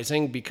 Hannibble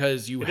Rising,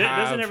 because you It have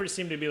doesn't ever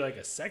seem to be like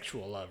a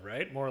sexual love,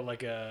 right? More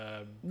like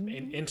an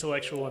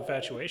intellectual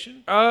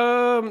infatuation.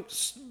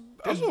 That's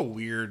a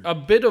weird. a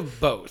bit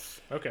of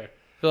both. Okay.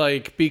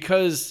 Like,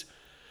 because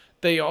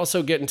they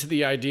also get into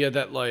the idea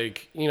that,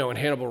 like, you know, in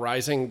Hannibal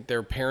Rising,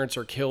 their parents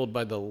are killed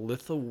by the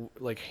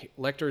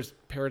Lecter's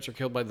parents are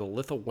killed by the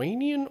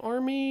Lithuanian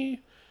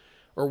army,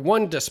 or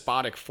one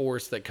despotic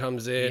force that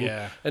comes in,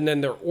 Yeah. and then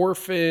they're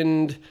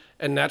orphaned,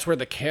 and that's where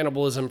the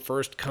cannibalism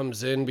first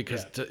comes in,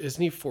 because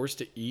isn't he forced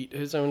to eat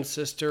his own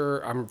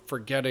sister? I'm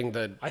forgetting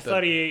that. I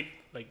thought he ate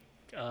like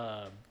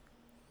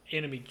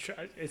enemy.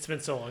 It's been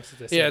so long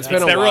since I seen Yeah, it's that.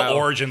 been It's a that real while.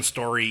 origin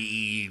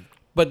story.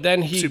 But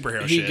then he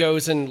Superhero he shit.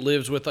 goes and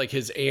lives with like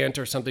his aunt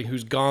or something,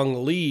 who's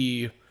Gong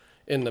Li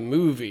in the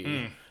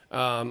movie,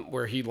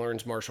 where he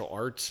learns martial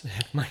arts.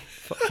 My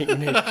fucking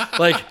name.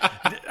 Like,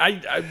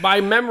 my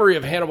memory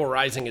of Hannibal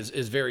Rising is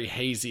very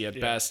hazy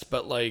at best.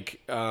 But like,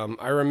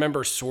 I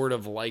remember sort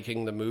of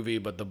liking the movie,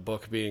 but the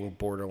book being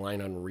borderline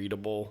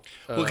unreadable.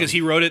 Well, because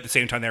he wrote it at the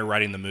same time they were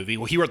writing the movie.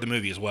 Well, he wrote the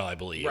movie as well, I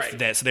believe.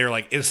 Right. So they were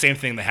like, it's the same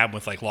thing that happened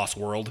with like Lost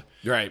World.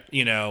 Right.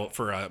 You know,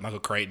 for Michael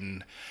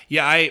Crichton.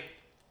 Yeah,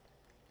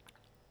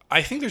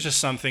 I think there's just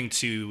something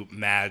to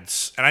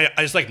Mads, and I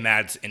just like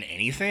Mads in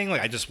anything. Like,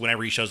 I just,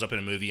 whenever he shows up in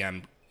a movie,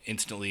 I'm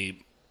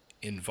instantly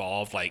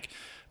involved. Like,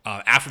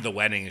 After the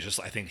Wedding is just,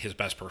 I think, his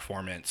best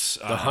performance.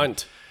 The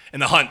Hunt.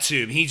 And The Hunt,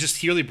 too. He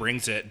really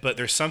brings it. But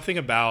there's something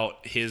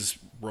about his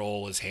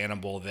role as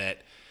Hannibal that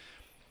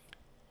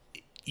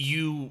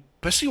you,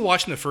 especially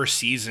watching the first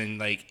season,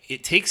 like,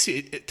 it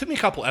took me a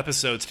couple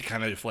episodes to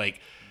kind of, like,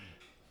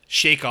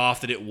 shake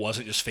off that it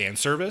wasn't just fan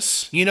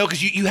service, you know, because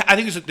I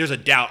think there's a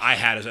doubt I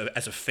had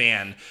as a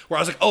fan where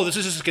I was like, oh, this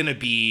is just going to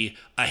be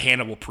a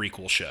Hannibal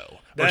prequel show or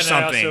Then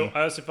something.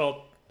 I also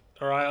felt,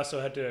 or I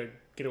also had to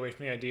get away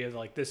from the idea that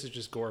like this is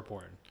just gore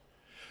porn.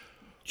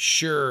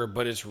 Sure,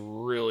 but it's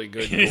really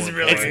good. It's gore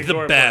really porn. It's Gore the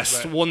porn,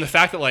 best. but- Well, and the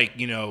fact that, like,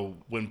 you know,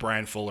 when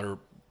Brian Fuller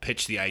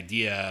pitched the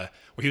idea,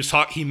 where he was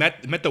he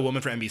met the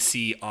woman from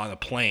NBC on a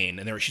plane,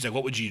 and she's like,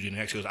 "What would you do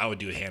next?" He goes, "I would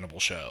do a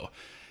Hannibal show."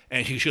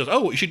 And she goes,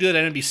 "Oh, you should do that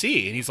at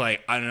NBC." And he's like,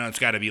 "I don't know, it's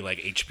got to be like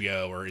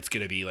HBO, or it's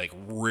gonna be like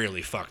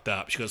really fucked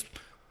up." She goes,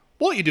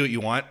 "Well, you do what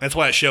you want." That's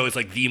why that show is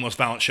like the most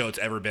violent show it's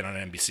ever been on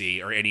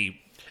NBC or any.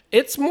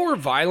 It's more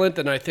violent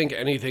than I think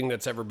anything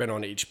that's ever been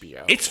on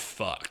HBO. It's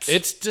fucked.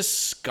 It's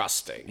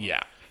disgusting.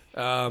 yeah.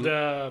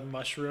 The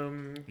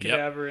mushroom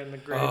cadaver in the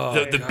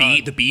grave.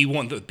 The bee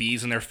one, the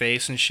bees in their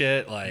face and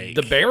shit. Like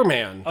The Bear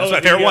Man. that's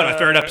my favorite one. My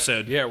favorite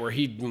episode. Yeah, where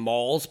he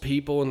mauls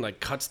people and like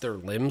cuts their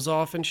limbs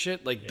off and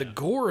shit. Like the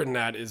gore in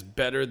that is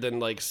better than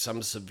like some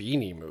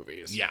Savini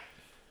movies. Yeah.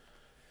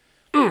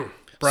 Brian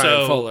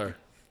So- Fuller.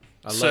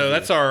 I love So you.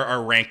 that's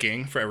our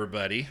ranking for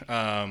everybody.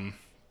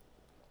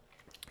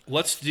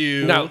 Let's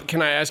do Now,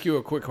 can I ask you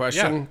a quick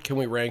question? Yeah. Can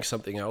we rank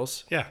something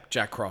else? Yeah.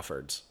 Jack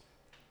Crawford's.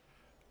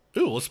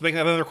 Ooh, let's make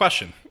another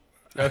question.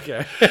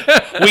 Okay.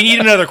 We need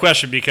another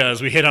question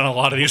because we hit on a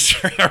lot of these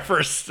during our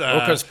first.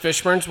 Because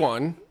Fishburne's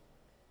 1,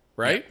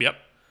 right? Yep.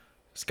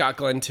 Scott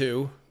Glenn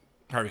 2.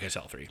 Harvey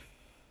Keitel 3.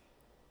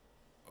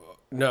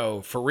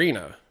 No,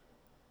 Farina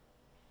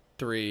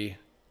 3.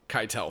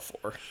 Keitel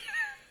 4.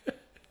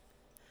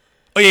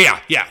 Oh yeah.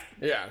 Yeah,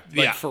 like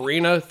Yeah.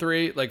 Farina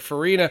 3. Like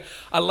Farina,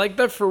 I like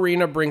that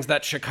Farina brings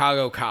that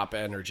Chicago cop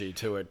energy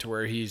to it, to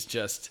where he's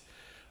just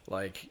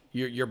like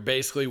you're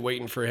basically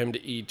waiting for him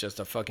to eat just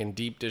a fucking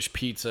deep dish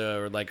pizza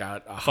or like a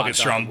hot Fucking dog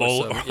strong with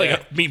bowl some- or like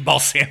a meatball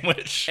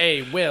sandwich.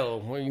 Hey, Will,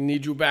 we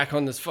need you back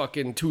on this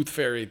fucking tooth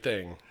fairy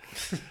thing.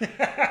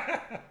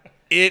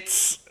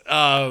 It's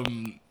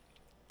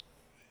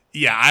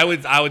yeah. I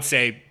would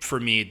say for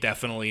me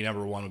definitely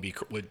number one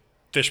would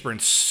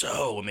Fishburne's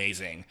so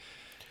amazing.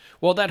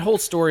 Well, that whole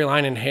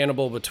storyline in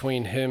Hannibal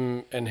between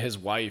him and his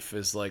wife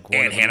is like one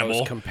And of the Hannibal.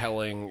 most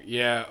compelling.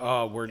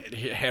 Yeah, where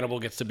Hannibal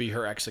gets to be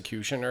her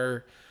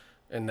executioner,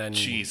 and then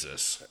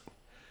Jesus.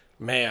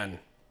 man,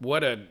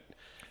 what a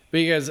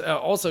because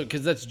also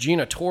because that's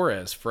Gina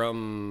Torres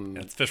from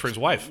It's Fishburne's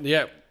wife.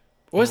 yeah.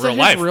 Was Real that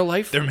life. his real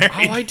life? They're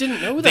married. Oh, I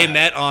didn't know that. They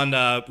met on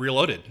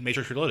Reloaded,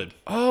 Matrix Reloaded.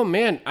 Oh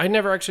man, I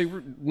never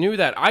actually knew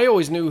that. I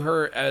always knew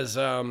her as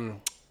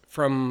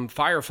from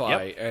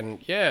Firefly, Yep. and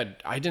yeah,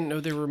 I didn't know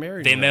they were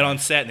married. They in met that. on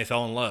set and they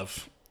fell in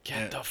love.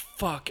 Get the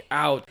fuck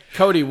out,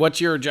 Cody.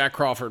 What's your Jack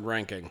Crawford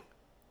ranking?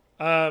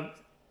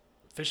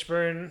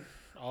 Fishburne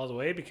all the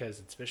way because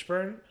it's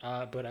Fishburne.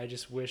 But I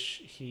just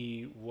wish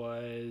he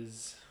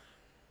was.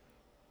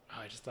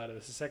 Oh, I just thought of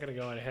this a second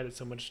ago and I had it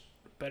so much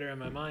better in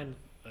my mind.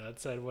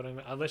 Outside of what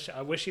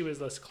I wish he was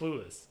less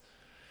clueless.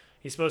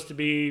 He's supposed to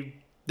be.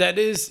 That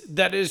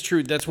is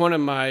true. That's one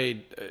of my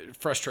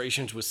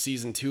frustrations with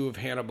season 2 of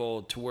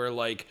Hannibal, to where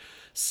like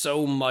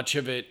so much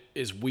of it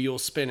is wheel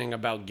spinning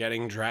about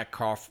getting Jack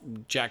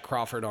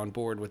Crawford on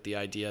board with the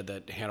idea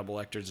that Hannibal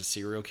Lecter's a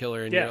serial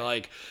killer, and you're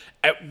like,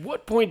 at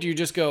what point do you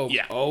just go,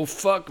 oh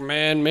fuck,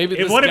 man, maybe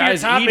if this one of your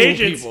guy's top eating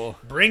agents people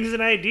brings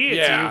an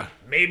idea to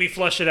you, maybe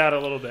flush it out a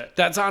little bit.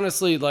 That's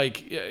honestly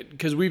like,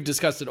 because we've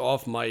discussed it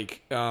off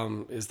mic,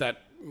 is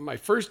that my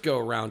first go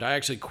around, I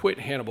actually quit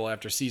Hannibal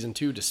after season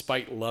 2,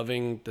 despite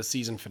loving the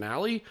season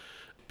finale,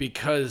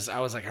 because I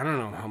was like, I don't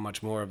know how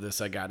much more of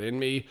this I got in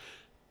me.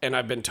 And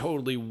I've been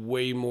totally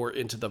way more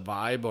into the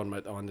vibe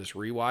on this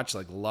rewatch,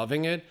 like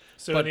loving it.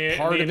 So but the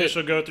part of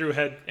initial go through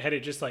had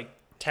it just like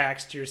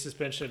taxed your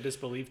suspension of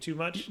disbelief too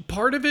much?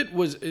 Part of it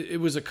was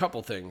a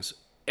couple things.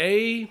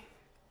 And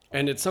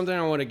it's something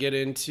I want to get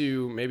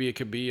into. Maybe it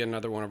could be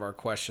another one of our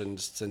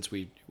questions since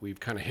we've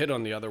kind of hit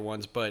on the other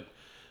ones. But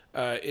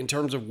in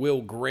terms of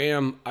Will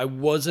Graham, I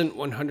wasn't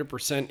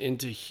 100%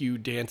 into Hugh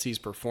Dancy's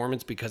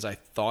performance because I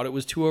thought it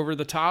was too over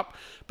the top.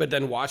 But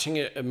then watching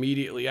it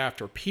immediately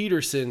after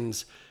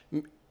Peterson's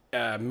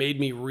made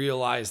me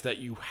realize that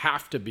you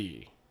have to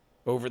be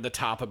over the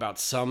top about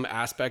some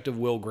aspect of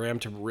Will Graham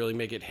to really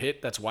make it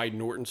hit. That's why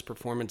Norton's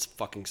performance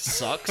fucking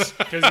sucks.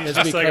 Because he's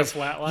just like a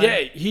flatline. Yeah,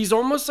 he's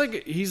almost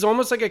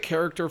like a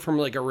character from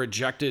like a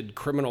Rejected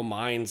Criminal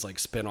Minds like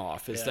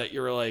spinoff. Is that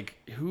you're like,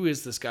 who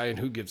is this guy and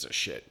who gives a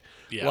shit?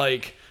 Yeah.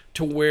 Like,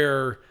 to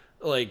where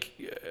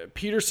like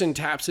Peterson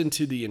taps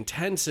into the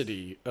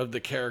intensity of the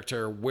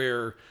character,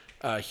 where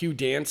Hugh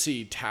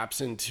Dancy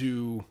taps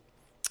into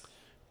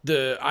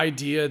the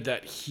idea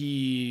that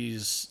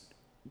he's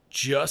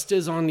just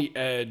as on the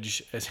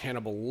edge as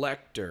Hannibal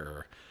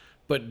Lecter,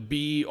 but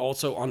be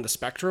also on the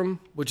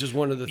spectrum, which is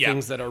one of the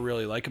things that I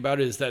really like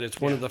about it, is that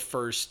it's one of the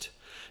first,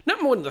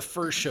 not one of the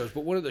first shows,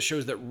 but one of the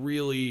shows that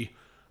really,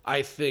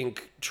 I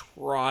think,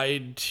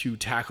 tried to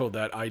tackle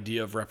that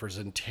idea of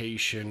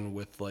representation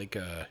with like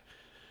a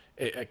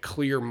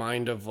clear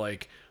mind of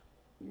like,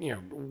 you know,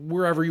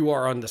 wherever you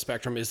are on the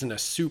spectrum isn't a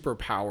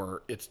superpower.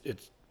 It's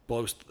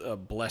both a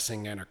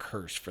blessing and a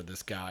curse for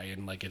this guy,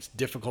 and like it's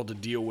difficult to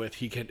deal with.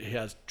 He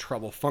has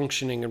trouble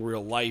functioning in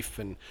real life,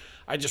 and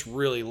I just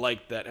really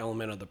liked that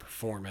element of the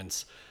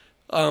performance.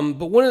 But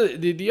one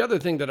of the other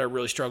thing that I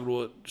really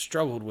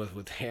struggled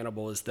with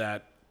Hannibal is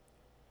that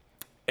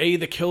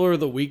the killer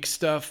of the week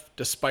stuff,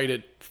 despite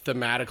it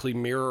thematically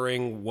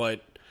mirroring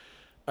what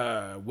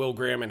Will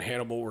Graham and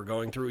Hannibal were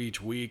going through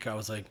each week, I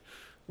was like,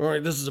 all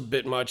right, this is a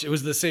bit much. It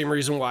was the same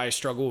reason why I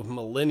struggle with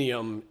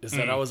Millennium, is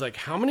that I was like,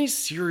 how many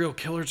serial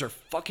killers are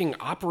fucking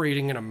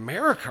operating in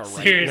America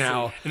right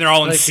now? And they're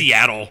all in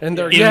Seattle. And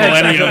they're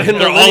Millennium.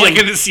 They're all like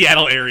in the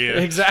Seattle area.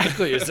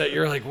 Exactly. Is that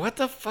you're like, what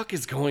the fuck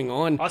is going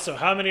on? Also,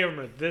 how many of them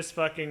are this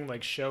fucking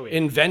like showy?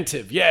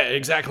 Inventive. Yeah,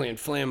 exactly. And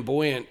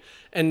flamboyant.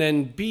 And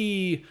then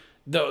B,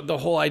 the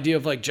whole idea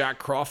of like Jack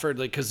Crawford,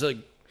 like, because like,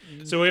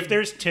 so if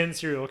there's 10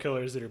 serial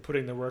killers that are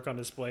putting their work on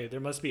display, there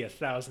must be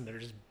 1,000 that are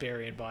just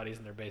burying bodies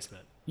in their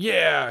basement.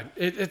 Yeah,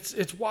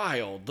 it's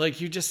wild.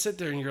 Like, you just sit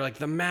there and you're like,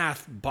 the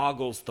math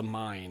boggles the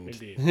mind.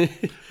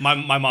 Indeed. My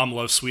mom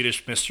loves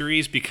Swedish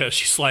mysteries because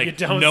she's like,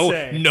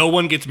 say. no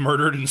one gets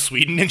murdered in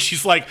Sweden, and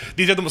she's like,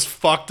 these are the most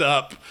fucked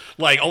up,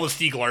 like all the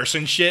Stieg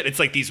Larsson shit. It's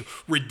like these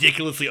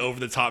ridiculously over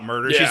the top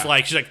murders. Yeah.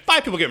 She's like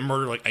 5 people get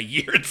murdered like a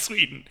year in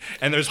Sweden,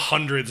 and there's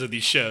hundreds of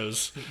these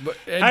shows.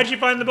 How'd you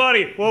find the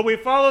body? Well, we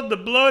followed the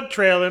blood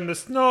trail in the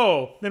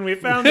snow. Then we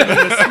found them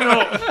in the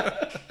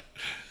snow.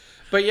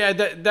 But yeah,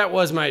 that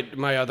was my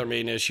other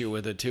main issue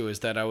with it too, is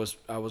that I was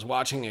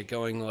watching it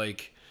going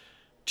like,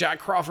 Jack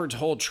Crawford's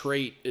whole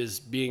trait is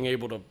being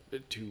able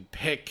to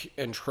pick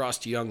and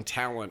trust young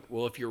talent.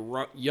 Well, if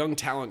your young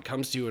talent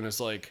comes to you and is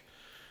like,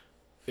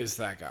 it's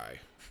that guy.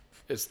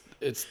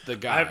 It's the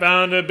guy. I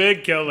found a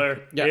big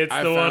killer. Yeah, it's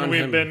I the one found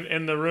we've him. been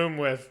in the room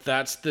with.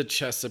 That's the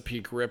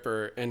Chesapeake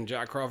Ripper. And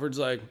Jack Crawford's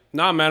like,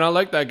 nah, man, I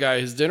like that guy.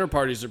 His dinner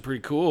parties are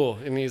pretty cool.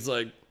 And he's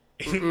like,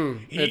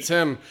 it's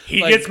him.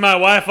 He like, gets my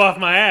wife off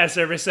my ass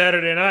every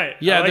Saturday night.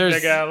 Yeah, I like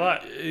that guy a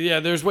lot.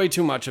 Yeah, there's way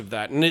too much of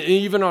that. And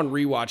even on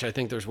rewatch, I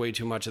think there's way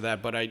too much of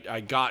that. But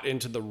I got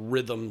into the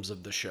rhythms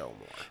of the show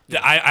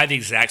more. I had the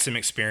exact same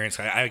experience.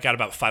 I got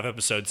about 5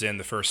 episodes in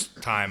the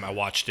first time I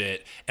watched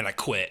it, and I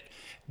quit.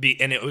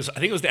 And I think it was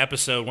one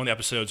of the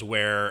episodes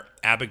where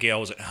Abigail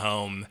was at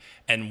home,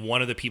 and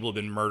one of the people who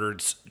had been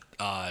murdered's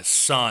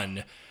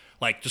son,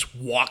 like, just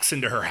walks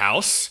into her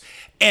house.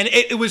 And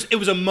it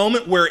was a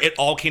moment where it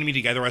all came to me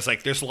together. I was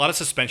like, there's a lot of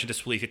suspension of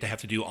disbelief that they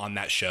have to do on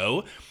that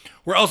show,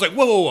 where I was like,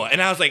 whoa.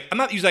 And I was like, I'm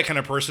not usually that kind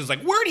of person. It's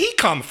like, where'd he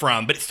come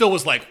from? But it still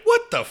was like,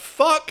 what the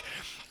fuck?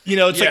 You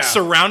know, it's like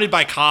surrounded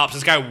by cops.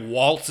 This guy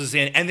waltzes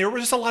in, and there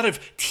was just a lot of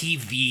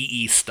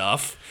TV-y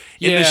stuff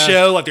in the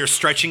show. Like, they're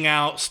stretching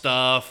out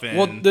stuff. And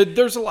well,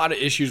 there's a lot of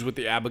issues with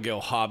the Abigail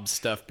Hobbs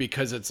stuff,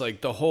 because it's like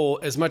the whole,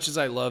 as much as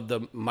I love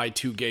the my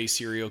 2 gay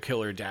serial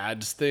killer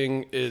dads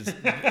thing, is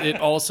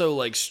it also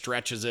like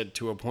stretches it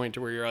to a point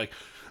to where you're like,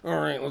 all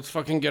right, let's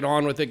fucking get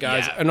on with it,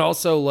 guys. Yeah. And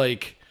also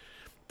like,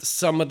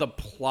 some of the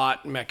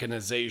plot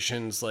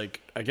mechanizations,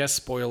 like, I guess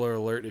spoiler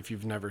alert if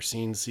you've never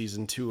seen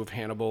season 2 of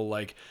Hannibal,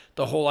 like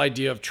the whole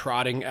idea of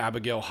trotting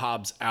Abigail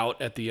Hobbs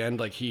out at the end,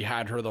 like he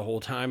had her the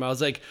whole time. I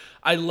was like,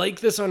 I like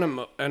this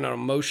on an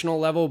emotional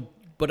level,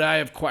 but I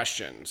have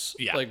questions.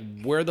 Yeah. Like,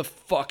 where the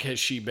fuck has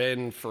she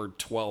been for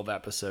 12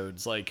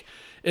 episodes? Like,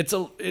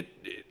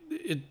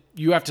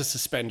 you have to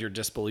suspend your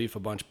disbelief a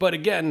bunch. But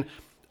again,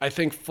 I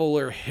think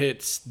Fuller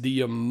hits the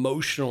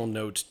emotional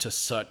notes to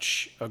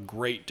such a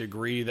great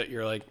degree that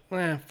you're like,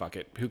 fuck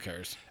it, who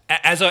cares?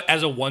 As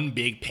a one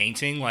big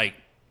painting, like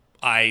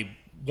like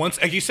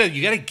you said,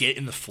 you got to get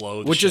in the flow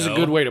of the Which is a show.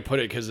 good way to put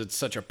it, because it's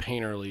such a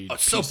painterly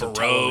It's so piece of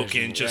baroque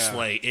television. and just Yeah.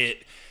 like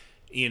it,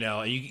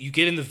 you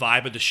get in the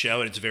vibe of the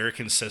show and it's very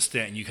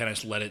consistent and you kind of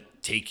just let it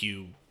take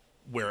you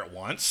where it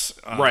wants.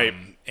 Right.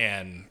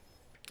 And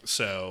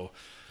so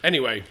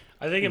Anyway,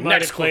 I think it might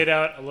Next have played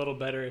out a little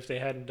better if they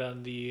hadn't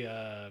done the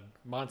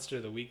Monster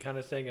of the Week kind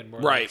of thing and more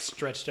Right. like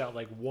stretched out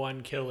like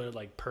one killer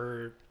like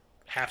per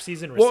half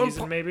season or Well,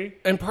 season maybe.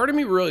 and part of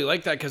me really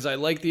like that, because I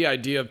like the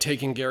idea of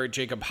taking Garrett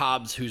Jacob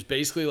Hobbs, who's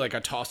basically like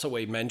a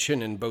toss-away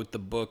mention in both the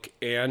book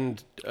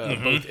and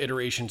both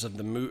iterations of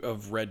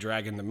of Red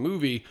Dragon, the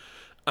movie.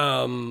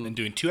 and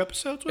doing 2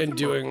 episodes with And him,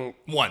 doing or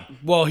 1.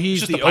 Well, he's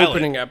Just the the pilot.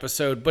 opening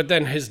episode, but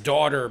then his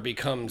daughter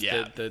becomes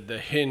Yeah. the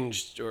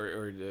hinge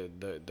or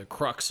the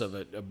crux of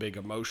a big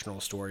emotional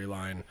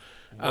storyline.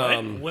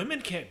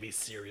 Women can't be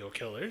serial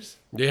killers.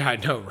 Yeah, I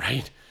know,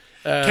 right?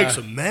 Takes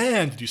a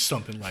man to do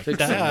something like Takes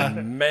that.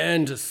 a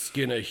man to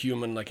skin a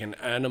human like an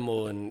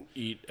animal and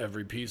eat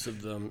every piece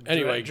of them.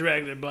 Anyway,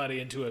 drag their body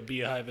into a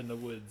beehive in the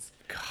woods.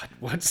 God,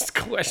 what's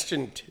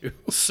question 2?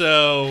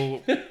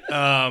 So,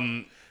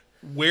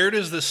 where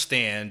does this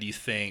stand, do you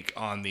think,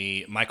 on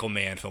the Michael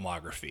Mann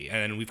filmography?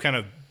 And we've kind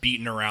of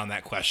beaten around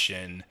that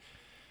question.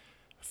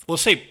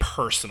 Let's say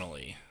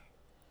personally.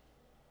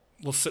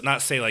 Let's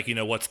not say like,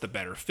 what's the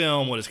better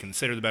film? What is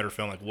considered the better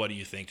film? Like, what do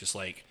you think? Just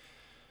like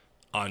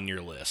on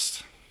your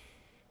list.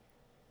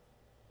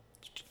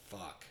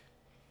 Fuck.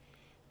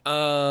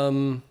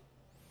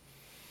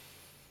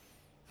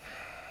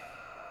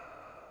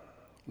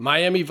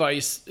 Miami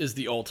Vice is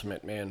the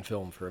ultimate Mann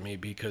film for me,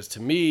 because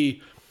to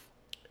me,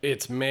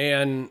 it's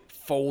Mann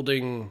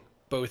folding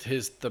both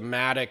his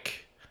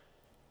thematic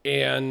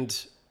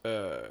and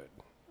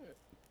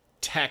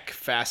tech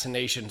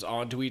fascinations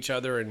onto each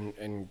other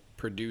and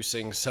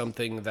producing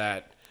something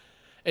that,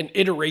 an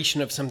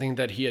iteration of something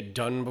that he had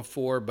done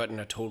before, but in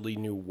a totally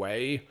new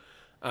way.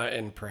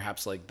 And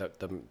perhaps like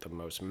the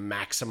most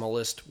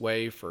maximalist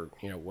way for,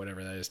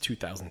 whatever that is,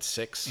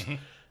 2006.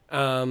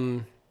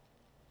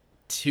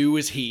 2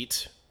 is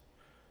Heat.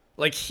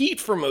 Like, Heat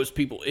for most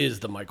people is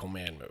the Michael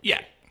Mann movie.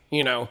 Yeah.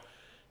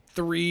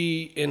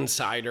 3,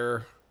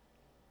 Insider.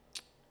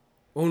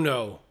 Oh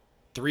no.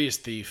 3 is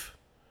Thief.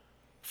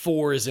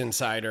 4 is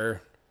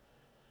Insider.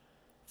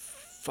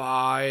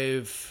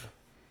 5.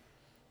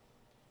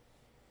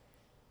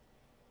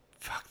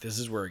 Fuck, this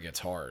is where it gets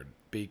hard,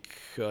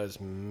 because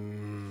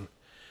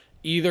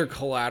either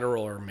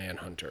Collateral or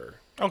Manhunter.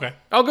 Okay.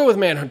 I'll go with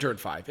Manhunter at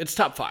 5. It's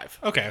top 5.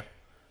 Okay.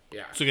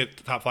 Yeah. So you get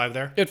the top 5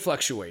 there? It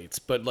fluctuates,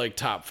 but like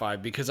top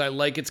 5, because I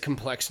like its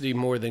complexity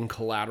more than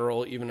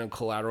Collateral. Even though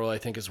Collateral, I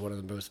think, is one of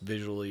the most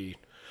visually,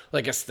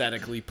 like,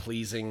 aesthetically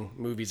pleasing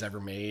movies ever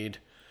made,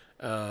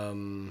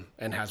 and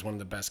has one of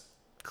the best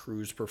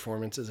Cruise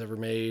performances ever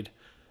made.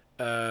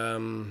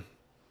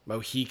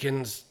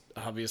 Mohicans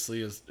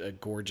obviously is a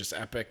gorgeous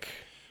epic.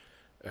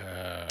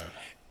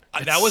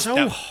 That was so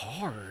that,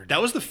 hard.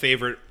 That was my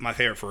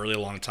favorite for a really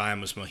long time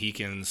was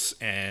Mohicans,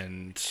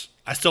 and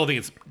I still think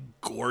it's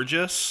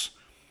gorgeous,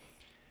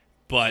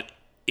 but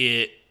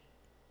it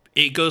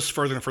goes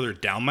further and further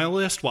down my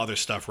list while other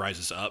stuff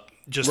rises up,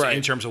 just Right.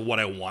 in terms of what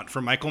I want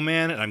from Michael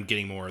Mann, and I'm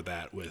getting more of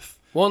that with.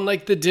 Well, and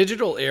like the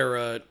digital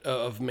era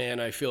of Mann,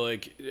 I feel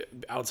like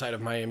outside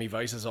of Miami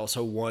Vice is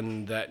also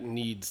one that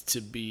needs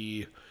to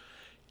be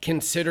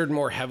considered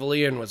more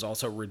heavily, and was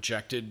also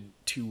rejected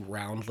too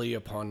roundly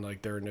upon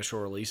like their initial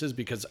releases,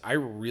 because I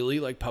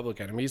really like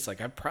Public Enemies. Like,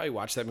 I've probably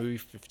watched that movie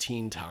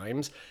 15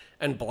 times.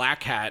 And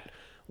Black Hat,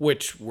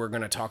 which we're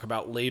going to talk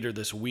about later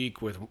this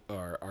week with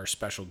our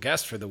special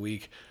guest for the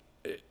week,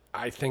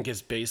 I think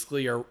is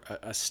basically a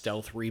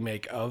stealth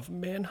remake of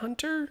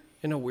Manhunter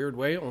in a weird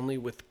way, only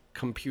with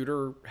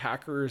computer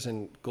hackers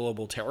and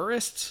global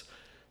terrorists.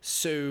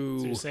 So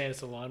you're saying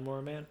it's a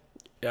Lawnmower Man?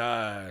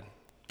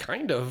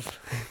 Kind of.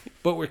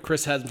 But with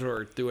Chris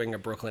Hemsworth doing a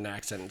Brooklyn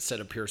accent instead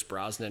of Pierce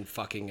Brosnan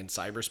fucking in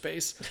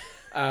cyberspace.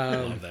 I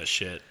love that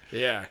shit.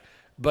 Yeah.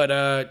 But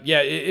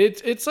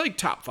it's like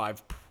top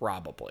 5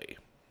 probably.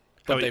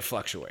 But they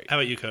fluctuate. How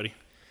about you, Cody?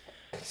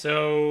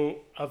 So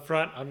up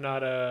front, I'm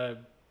not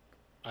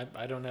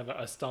I don't have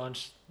a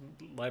staunch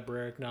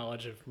libraric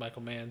knowledge of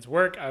Michael Mann's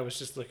work. I was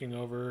just looking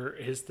over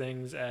his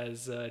things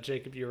as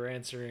Jacob, you were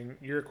answering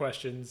your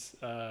questions,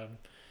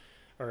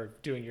 or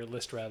doing your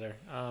list rather.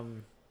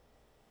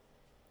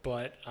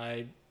 But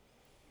I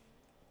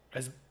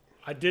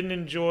didn't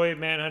enjoy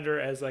Manhunter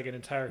as like an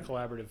entire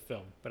collaborative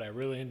film, but I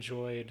really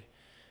enjoyed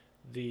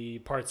the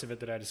parts of it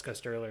that I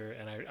discussed earlier,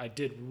 and I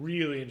did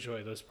really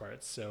enjoy those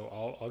parts.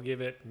 So I'll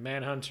give it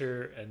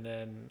Manhunter and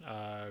then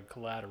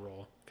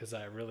Collateral, because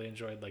I really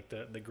enjoyed like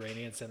the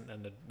gradients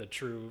and the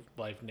true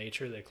life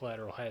nature that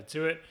Collateral had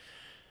to it.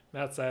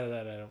 And outside of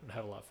that, I don't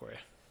have a lot for you.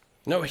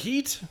 No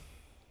Heat?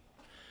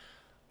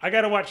 I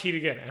gotta watch Heat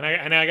again,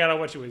 and I gotta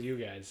watch it with you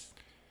guys.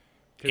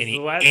 'Cause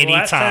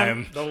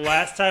Anytime. The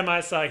last time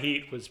I saw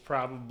Heat was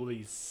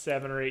probably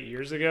 7 or 8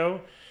 years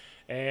ago,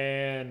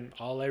 and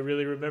all I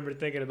really remember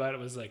thinking about it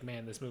was like,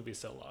 man, this movie's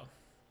so long.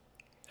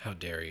 How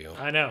dare you?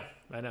 I know.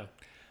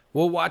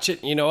 We'll watch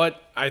it. You know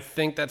what? I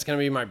think that's going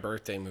to be my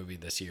birthday movie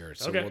this year,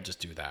 so Okay. we'll just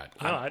do that.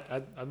 No,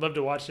 I'd love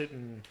to watch it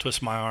and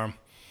Twist my arm.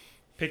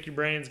 pick your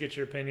brains, get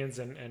your opinions,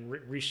 and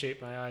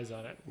reshape my eyes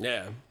on it.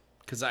 Yeah,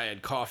 because I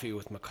had coffee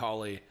with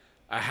Macaulay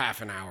a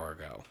half an hour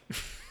ago.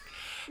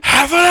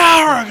 Half an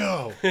hour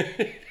ago.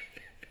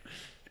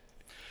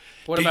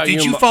 What about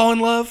Did you fall in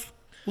love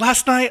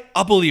last night?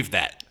 I'll believe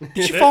that.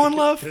 Did you fall in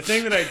love? The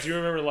thing that I do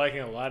remember liking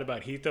a lot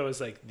about Heat, though,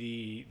 is like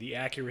the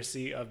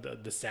accuracy of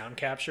the sound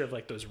capture of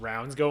like those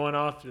rounds going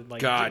off,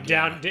 like God,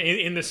 down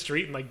in the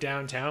street and like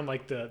downtown,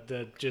 like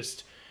the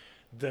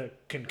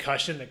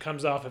concussion that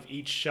comes off of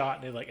each shot,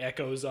 and it like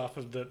echoes off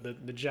of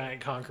the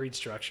giant concrete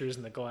structures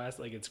and the glass.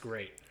 Like, it's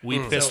great. We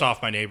pissed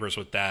off my neighbors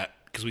with that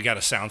because we got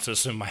a sound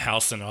system in my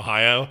house in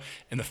Ohio,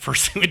 and the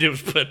first thing we did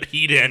was put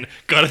Heat in,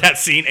 go to that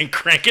scene, and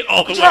crank it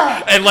all the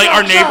way. And like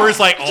our neighbors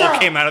like all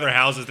came out of their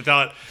houses to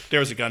tell it there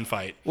was a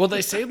gunfight. Well,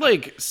 they say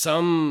like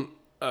some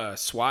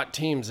SWAT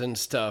teams and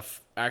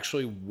stuff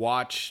actually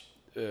watch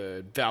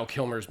Val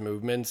Kilmer's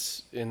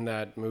movements in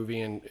that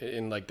movie and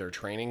in like their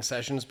training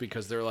sessions,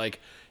 because they're like,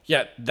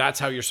 yeah,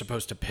 that's how you're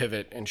supposed to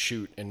pivot and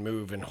shoot and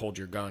move and hold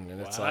your gun. And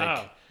it's Wow,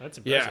 like, that's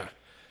impressive. yeah.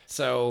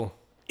 So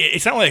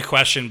It's not really a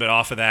question, but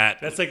off of that,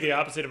 That's like the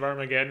opposite of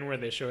Armageddon, where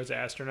they show us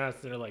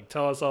astronauts and they're like,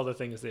 tell us all the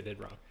things they did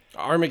wrong.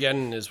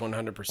 Armageddon is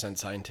 100%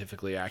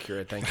 scientifically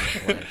accurate. Thank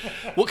you. Glenn.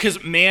 well,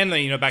 because man,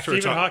 back to what we Stephen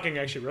were talking. Hawking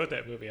actually wrote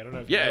that movie. I don't know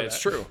if you Yeah, know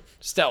it's that.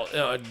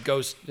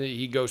 true.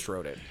 He ghost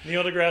wrote it.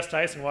 Neil deGrasse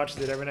Tyson watches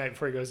it every night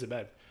before he goes to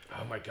bed.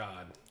 Oh my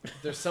God.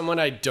 There's someone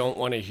I don't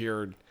want to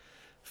hear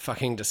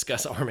fucking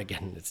discuss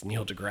Armageddon. It's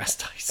Neil deGrasse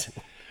Tyson.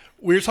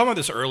 We were talking about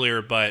this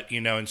earlier, but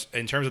in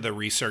terms of the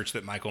research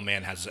that Michael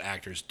Mann has as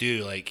actors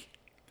do, like,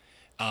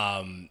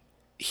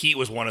 Heat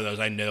was one of those.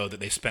 I know that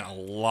they spent a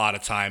lot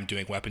of time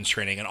doing weapons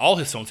training, and all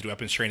his films do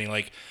weapons training.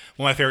 Like,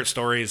 one of my favorite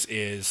stories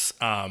is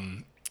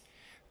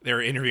they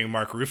were interviewing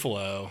Mark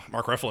Ruffalo,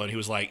 and he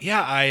was like,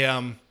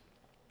 "Yeah,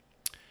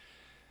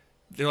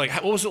 they're like,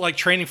 what was it like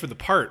training for the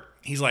part?"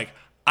 He's like,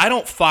 "I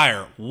don't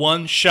fire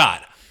one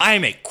shot. I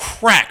am a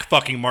crack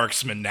fucking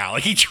marksman now."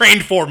 Like, he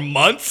trained for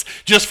months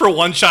just for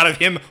one shot of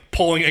him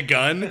pulling a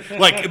gun.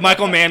 Like,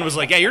 Michael Mann was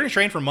like, "Yeah, you're gonna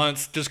train for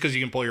months just because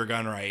you can pull your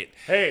gun right."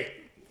 Hey,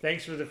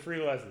 thanks for the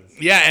free lessons.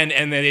 Yeah, and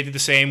then they did the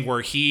same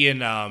where he and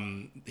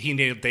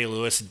Daniel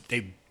Day-Lewis,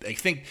 I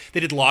think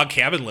they did log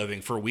cabin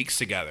living for weeks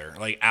together,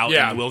 like out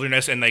in the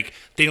wilderness, and like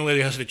Daniel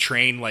Day-Lewis had to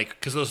train, like,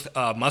 because those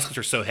muskets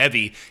are so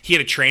heavy, he had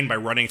to train by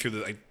running through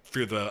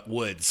the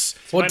woods.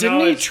 Well,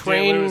 didn't he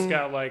train? Lewis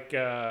got like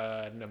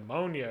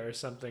pneumonia or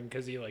something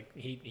because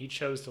he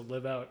chose to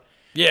live out.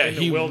 Yeah, in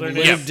the he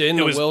wilderness. lived in it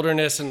the was-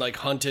 wilderness and like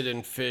hunted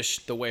and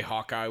fished the way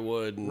Hawkeye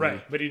would. And,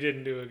 Right, but he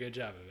didn't do a good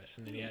job of it,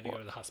 and then he had to go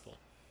to the hospital.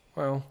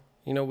 Well,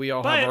 we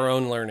all But- have our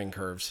own learning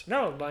curves.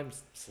 No, I'm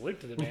salute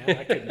to the man.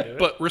 I couldn't do it.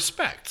 But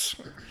respect.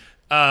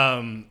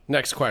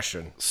 Next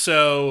question.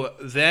 So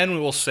then we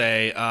will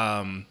say,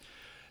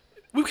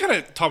 we've kind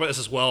of talked about this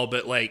as well,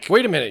 but like,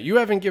 Wait a minute. You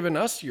haven't given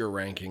us your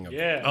ranking of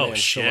Yeah. Oh, Man's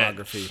shit.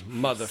 filmography,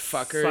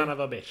 motherfucker. Son of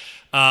a bitch.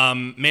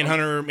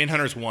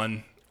 Manhunter's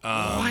one.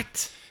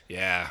 What?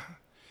 Yeah.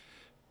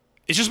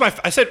 It's just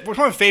I said, what's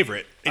my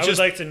favorite? I It's would just,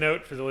 like to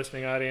note for the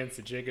listening audience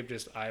that Jacob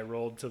just eye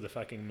rolled to the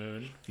fucking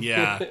moon.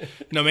 yeah.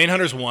 No,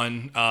 Manhunter's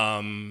one.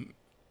 And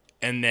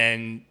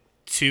then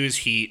 2 is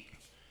Heat.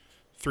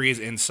 3 is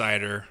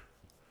Insider.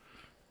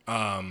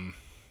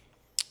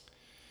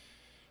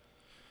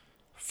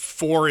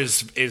 4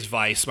 is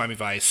Vice, Miami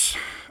Vice.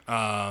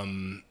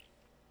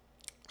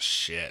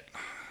 Shit.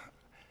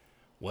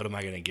 What am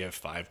I going to give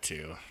 5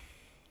 to?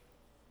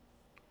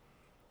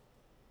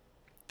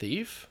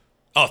 Thief?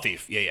 Oh,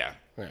 Thief. Yeah.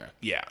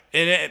 Yeah.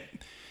 And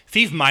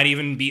Thief might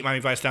even beat Miami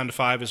Vice down to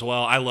 5 as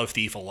well. I love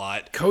Thief a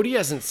lot. Cody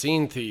hasn't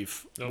seen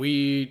Thief.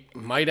 We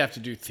might have to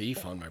do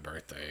Thief on my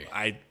birthday.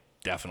 I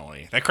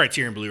definitely. That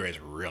Criterion Blu-ray is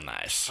real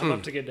nice. I'm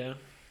up to get down.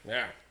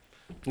 Yeah.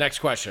 Next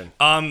question.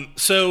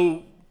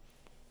 So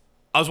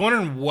I was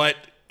wondering what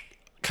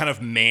kind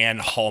of man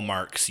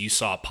hallmarks you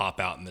saw pop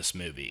out in this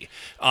movie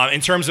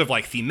in terms of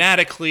like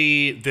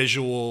thematically,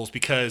 visuals,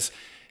 because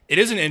it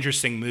is an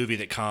interesting movie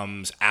that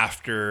comes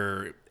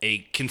after a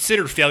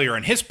considered failure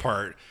on his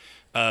part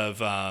of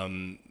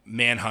The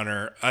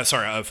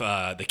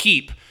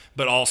Keep,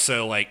 but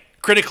also like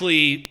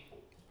critically.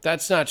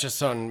 That's not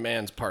just on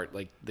Man's part.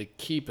 Like, The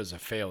Keep is a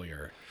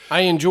failure.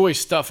 I enjoy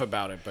stuff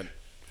about it, but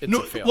it's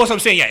a failure. Well, so I'm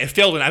saying, it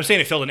failed. I'm saying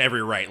it failed in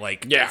every right.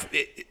 Like,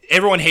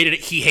 everyone hated it.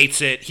 He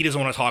hates it. He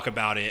doesn't want to talk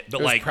about it. But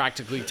it was like,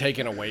 practically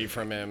taken away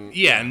from him.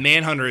 Yeah, and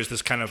Manhunter is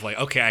this kind of like,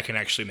 okay, I can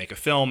actually make a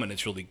film, and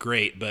it's really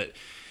great. But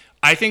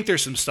I think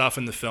there's some stuff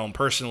in the film,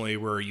 personally,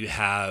 where you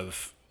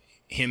have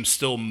him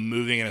still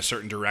moving in a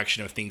certain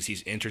direction of things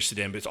he's interested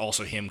in, but it's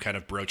also him kind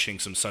of broaching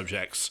some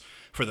subjects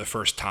for the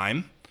first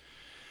time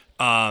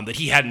that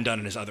he hadn't done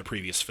in his other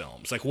previous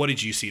films. Like, what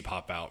did you see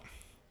pop out?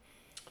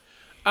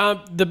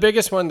 The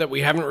biggest one that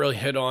we haven't really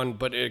hit on,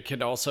 but it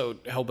could also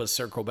help us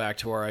circle back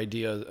to our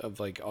idea of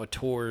like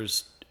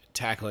auteurs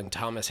tackling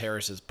Thomas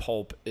Harris's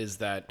Pulp, is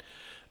that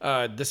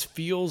this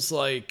feels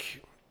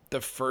like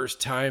the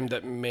first time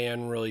that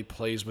Mann really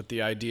plays with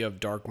the idea of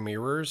dark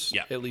mirrors,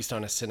 at least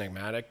on a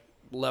cinematic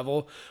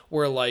level,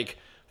 where like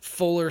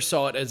Fuller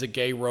saw it as a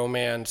gay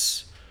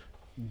romance,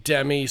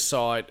 Demme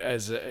saw it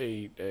as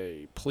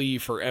a plea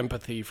for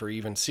empathy for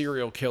even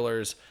serial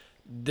killers.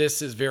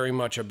 This is very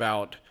much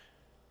about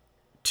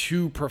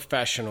two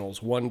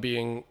professionals, one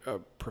being a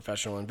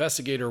professional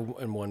investigator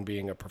and one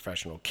being a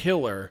professional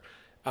killer,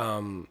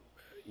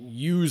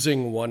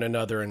 using one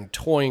another and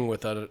toying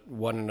with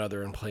one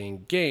another and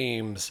playing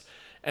games.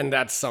 And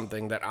that's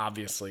something that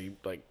obviously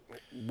like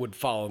would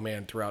follow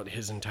Mann throughout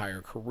his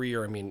entire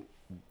career. I mean,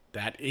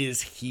 that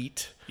is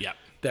Heat. Yeah.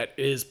 That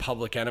is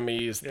Public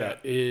Enemies. Yeah. That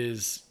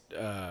is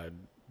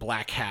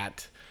Black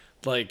Hat.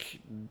 Like,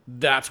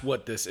 that's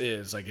what this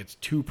is. Like, it's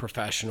two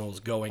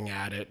professionals going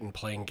at it and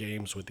playing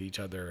games with each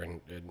other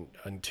and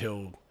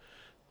until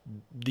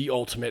the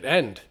ultimate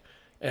end.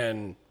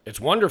 And it's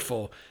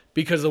wonderful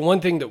because the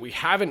one thing that we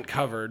haven't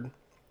covered,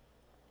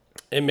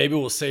 and maybe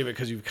we'll save it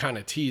because you've kind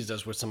of teased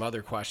us with some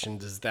other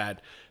questions, is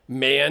that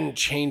Mann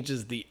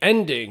changes the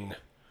ending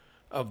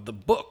of the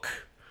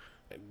book,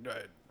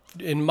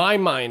 in my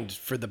mind,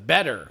 for the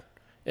better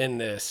in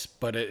this,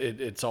 but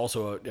it's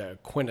also a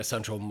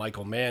quintessential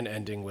Michael Mann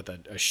ending with a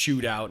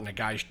shootout and a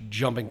guy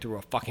jumping through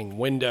a fucking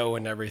window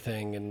and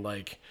everything, and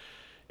like,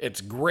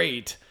 it's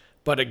great.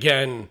 But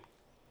again,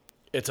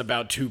 it's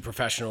about two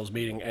professionals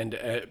meeting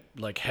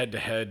like head to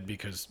head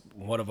because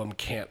one of them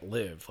can't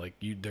live. Like,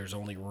 there's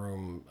only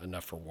room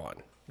enough for one.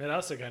 It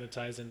also kind of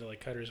ties into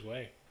like Cutter's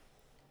Way.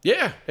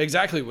 Yeah,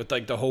 exactly. With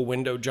like the whole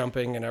window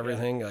jumping and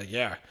everything.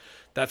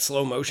 That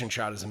slow motion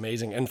shot is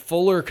amazing. And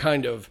Fuller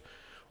kind of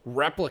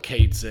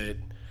replicates it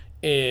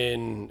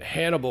in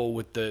Hannibal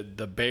with the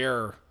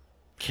bear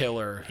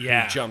killer who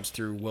jumps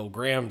through Will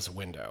Graham's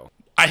window.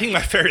 I think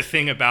my favorite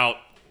thing about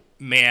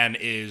Mann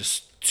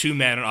is two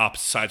men on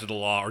opposite sides of the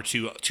law, or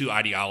two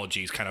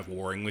ideologies kind of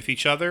warring with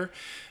each other.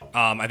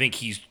 I think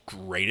he's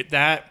great at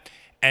that.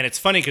 And it's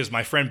funny because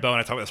my friend Bo and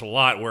I talk about this a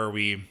lot, where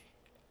we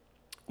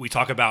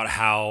talk about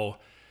how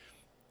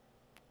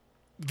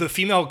the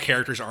female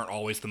characters aren't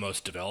always the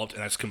most developed,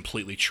 and that's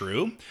completely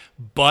true.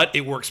 But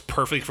it works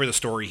perfectly for the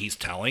story he's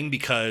telling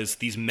because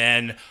these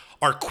men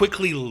are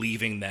quickly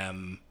leaving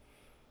them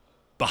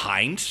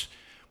behind.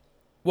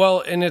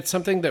 Well, and it's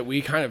something that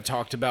we kind of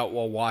talked about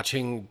while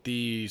watching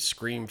the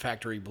Scream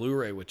Factory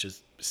Blu-ray, which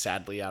is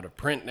sadly out of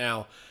print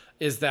now,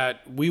 is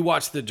that we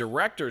watched the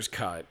director's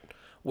cut,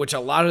 which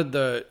a lot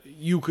of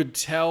you could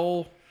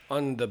tell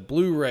on the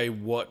Blu-ray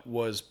what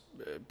was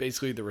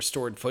basically the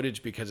restored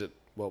footage because it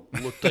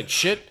looked like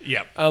shit.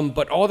 Yep.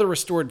 But all the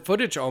restored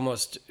footage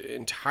almost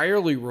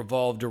entirely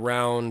revolved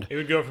around... It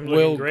would go from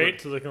looking great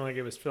to looking like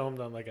it was filmed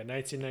on like a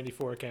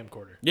 1994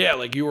 camcorder. Yeah,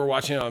 like you were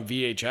watching it on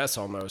VHS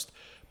almost.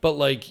 But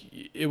like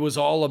it was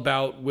all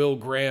about Will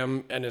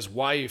Graham and his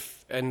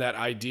wife and that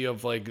idea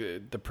of like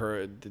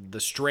the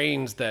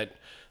strains that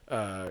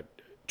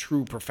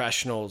true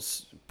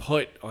professionals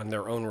put on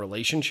their own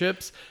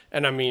relationships.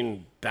 And I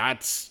mean,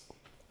 that's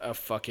a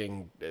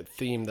fucking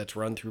theme that's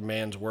run through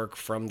Mann's work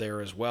from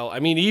there as well. I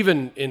mean,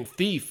 even in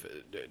Thief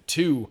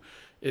 2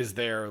 is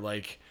there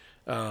like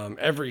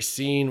every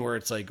scene where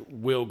it's like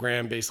Will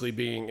Graham basically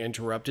being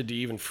interrupted to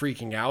even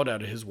freaking out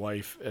at his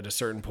wife at a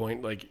certain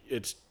point. Like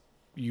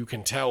you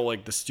can tell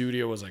like the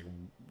studio was like,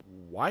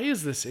 why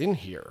is this in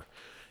here?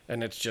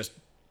 And it's just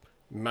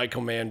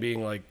Michael Mann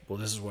being like, well,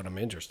 this is what I'm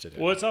interested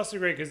in. Well, it's also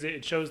great because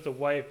it shows the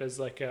wife as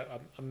like a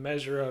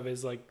measure of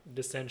his like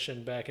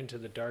descension back into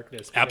the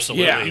darkness.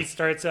 Absolutely. Yeah. He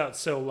starts out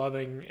so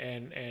loving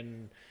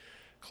and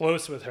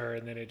close with her,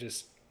 and then it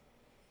just...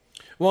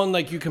 Well, and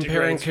like you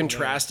compare and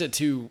contrast it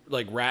to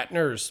like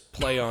Ratner's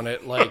play on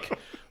it, like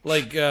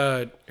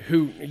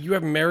who you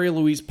have Mary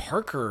Louise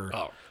Parker.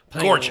 Oh,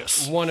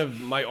 gorgeous. One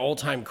of my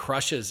all-time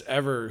crushes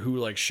ever, who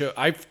like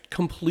I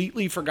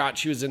completely forgot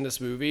she was in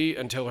this movie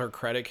until her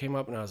credit came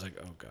up, and I was like,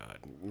 oh god,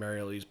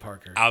 Mary Louise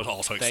Parker. I was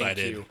also Thank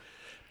excited. You.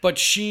 But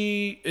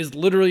she is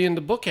literally in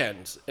the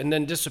bookends and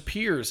then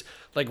disappears.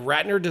 Like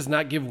Ratner does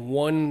not give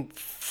one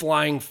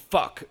flying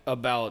fuck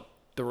about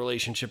the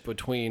relationship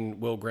between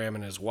Will Graham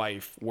and his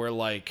wife, where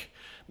like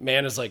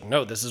Mann is like,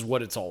 no, this is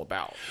what it's all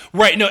about.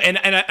 Right. No, and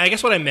I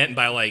guess what I meant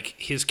by like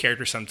his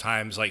character,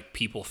 sometimes like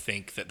people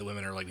think that the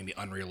women are like maybe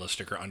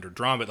unrealistic or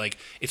underdrawn, but like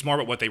it's more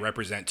about what they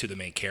represent to the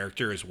main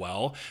character as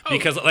well.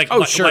 Because like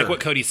sure. like what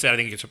Cody said, I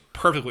think it's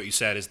perfect what you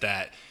said is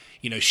that,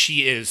 you know,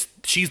 she's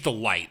the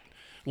light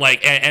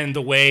Like, and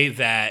the way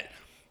that,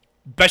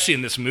 especially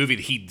in this movie,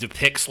 he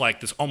depicts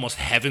like this almost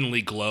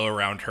heavenly glow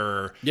around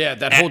her. Yeah,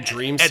 that whole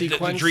dream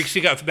sequence. The dream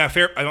sequence.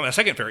 My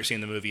second favorite scene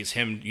in the movie is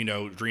him,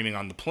 dreaming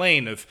on the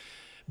plane of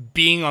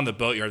being on the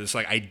boatyard. This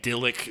like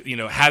idyllic,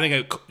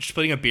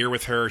 splitting a beer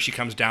with her. She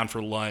comes down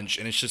for lunch,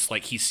 and it's just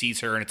like he sees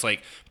her, and it's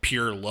like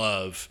pure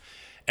love.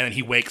 And then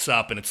he wakes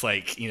up, and it's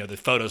like the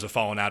photos have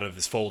fallen out of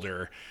his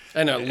folder,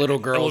 and a little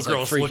girl's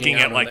looking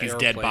at like these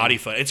dead body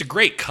foot. It's a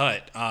great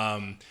cut.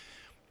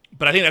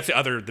 But I think that's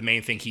the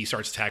main thing he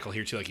starts to tackle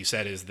here too, like you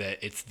said, is that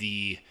it's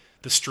the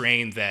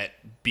strain that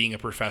being a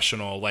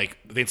professional, like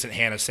Vincent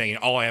Hanna saying,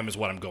 all I am is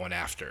what I'm going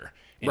after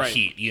in Right.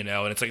 Heat,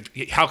 and it's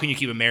like, how can you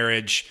keep a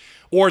marriage?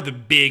 Or the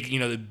big,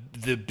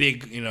 the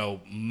big,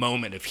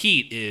 moment of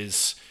Heat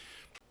is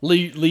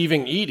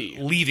Leaving Edie.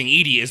 leaving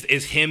Edie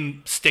is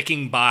him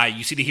sticking by.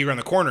 You see the hero in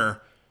the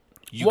corner,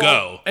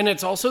 go. And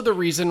it's also the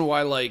reason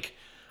why, like,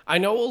 I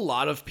know a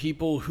lot of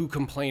people who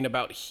complain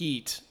about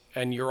Heat,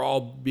 and you're all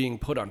being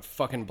put on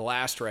fucking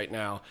blast right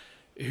now,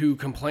 who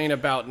complain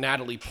about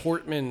Natalie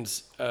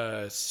Portman's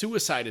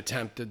suicide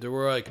attempt. That they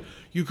were like,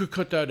 you could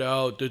cut that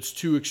out. That's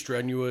too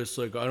extraneous.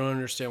 Like, I don't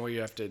understand why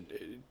you have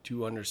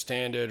to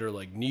understand it or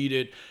like need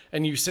it.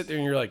 And you sit there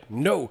and you're like,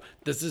 no,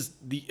 this is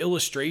the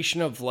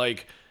illustration of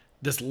like,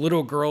 this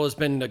little girl has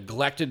been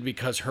neglected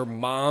because her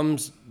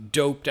mom's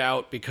doped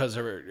out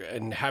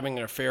and having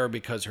an affair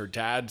because her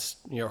dad's,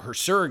 her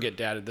surrogate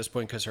dad at this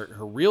point, because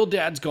her real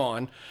dad's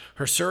gone.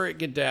 Her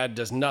surrogate dad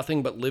does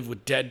nothing but live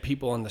with dead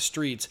people on the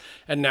streets.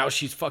 And now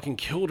she's fucking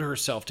killed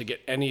herself to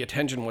get any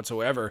attention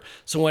whatsoever.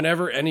 So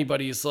whenever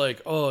anybody's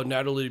like, oh,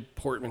 Natalie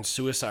Portman's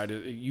suicide,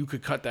 you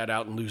could cut that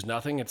out and lose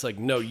nothing. It's like,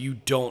 no, you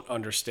don't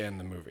understand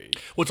the movie.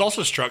 Well, it's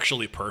also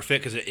structurally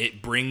perfect because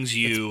it brings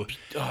you,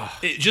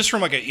 just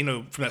from like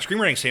from that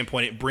screenwriting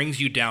standpoint, it brings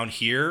you down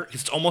here.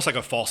 It's almost like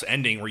a false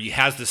ending where you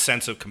has this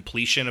sense of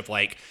completion of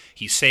like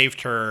he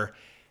saved her,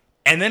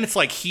 and then it's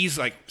like he's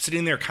like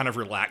sitting there kind of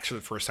relaxed for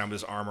the first time with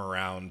his arm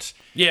around,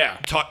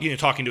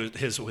 talking to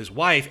his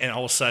wife, and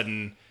all of a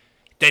sudden,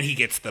 then he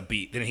gets the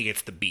beep.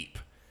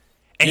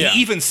 And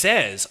he even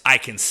says, "I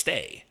can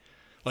stay."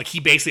 Like he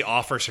basically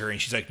offers her,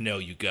 and she's like, "No,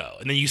 you go."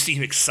 And then you see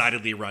him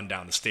excitedly run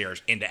down the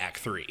stairs into Act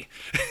 3.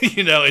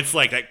 It's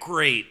like that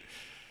great.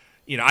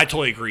 I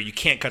totally agree. You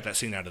can't cut that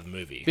scene out of the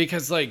movie.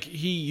 Because, like,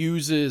 he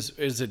uses,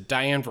 is it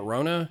Diane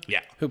Verona?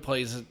 Yeah. Who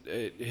plays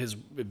his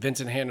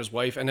Vincent Hanna's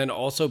wife, and then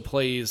also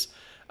plays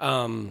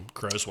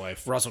Crowe's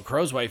wife. Russell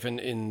Crowe's wife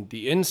in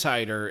The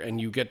Insider, and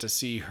you get to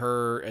see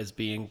her as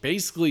being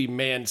basically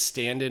man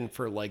stand-in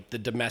for, like, the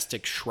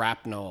domestic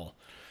shrapnel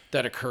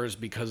that occurs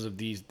because of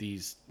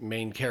these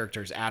main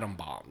characters' atom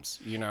bombs,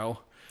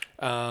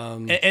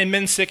 And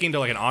men sticking to,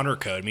 like, an honor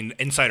code. I mean,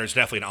 Insider is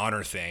definitely an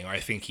honor thing.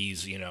 I think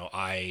he's,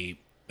 I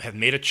have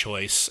made a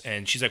choice,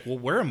 and she's like, well,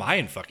 where am I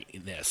in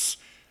fucking this?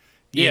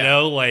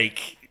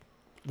 Like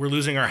we're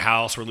losing our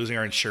house, we're losing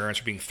our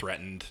insurance, we're being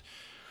threatened.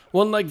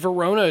 Well, and like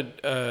Verona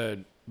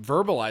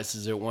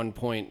verbalizes at one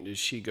point,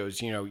 she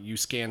goes, you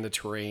scan the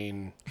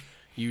terrain,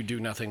 you do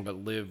nothing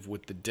but live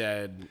with the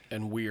dead,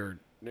 and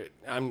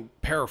I'm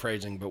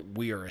paraphrasing, but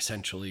we are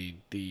essentially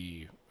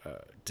the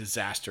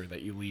disaster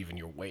that you leave in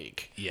your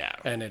wake. Yeah.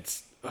 And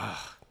it's,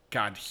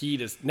 God,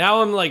 Heat is...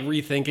 Now I'm, like,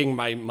 rethinking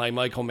my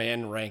Michael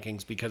Mann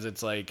rankings because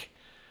it's, like,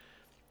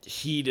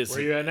 Heat is... Where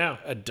are you at now?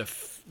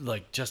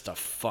 Just a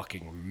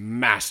fucking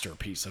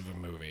masterpiece of a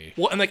movie.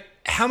 Well, and, like,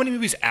 how many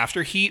movies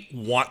after Heat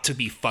want to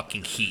be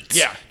fucking Heats?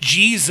 Yeah.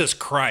 Jesus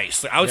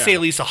Christ. Like, I would say at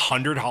least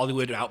 100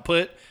 Hollywood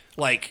output.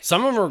 Like...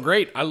 Some of them are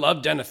great. I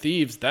love Den of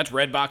Thieves. That's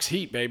Redbox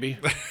Heat, baby.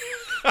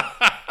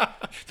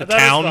 The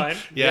Town.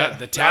 Yeah,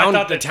 the town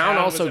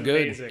also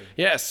good. Amazing.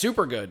 Yeah,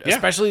 super good. Yeah.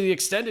 Especially the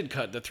extended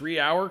cut. The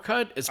 3-hour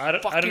cut is I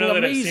don't fucking know that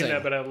amazing. I've seen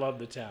that, but I love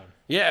The Town.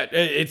 Yeah,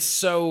 it's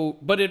so...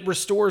 But it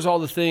restores all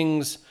the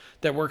things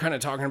that we're kind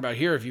of talking about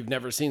here. If you've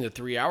never seen the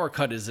 3-hour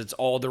cut, it's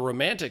all the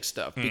romantic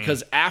stuff.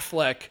 Because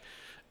Affleck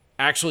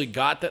actually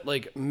got that,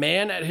 like,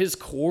 Mann at his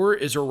core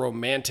is a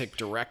romantic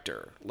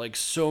director. Like,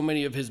 so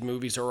many of his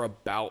movies are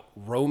about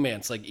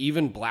romance. Like,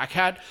 even Black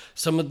Hat,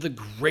 some of the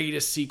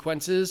greatest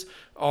sequences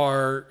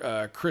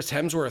are Chris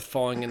Hemsworth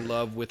falling in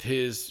love with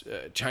his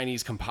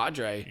Chinese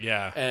compadre.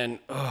 Yeah. And,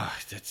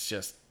 it's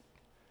just...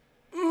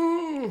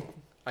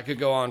 I could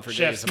go on for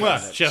days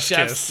about it.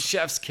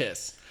 Chef's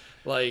kiss.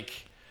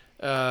 Like,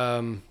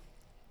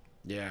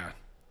 yeah.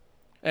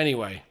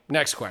 Anyway,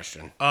 next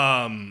question.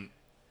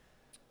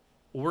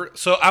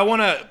 So I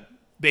want to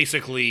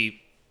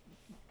basically,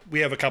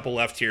 we have a couple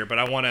left here, but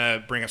I want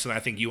to bring up something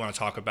I think you want to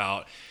talk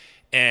about,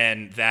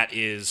 and that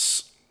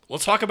is,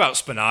 let's talk about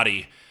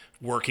Spinati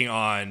working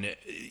on,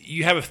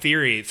 you have a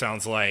theory, it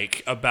sounds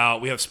like,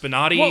 about, we have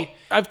Spinati. Well,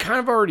 I've kind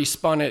of already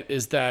spun it,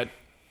 is that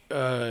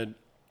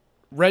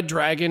Red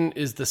Dragon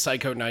is the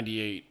Psycho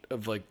 98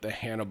 of, like, the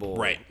Hannibal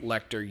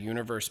Lecter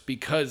universe,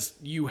 because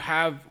you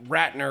have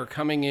Ratner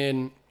coming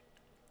in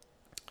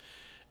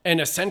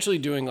and essentially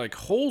doing, like,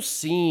 whole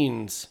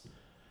scenes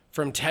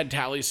from Ted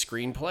Tally's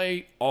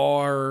screenplay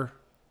are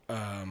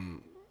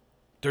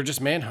they're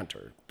just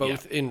Manhunter,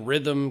 both in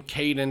rhythm,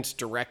 cadence,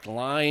 direct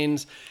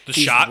lines. The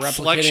He's shot replicating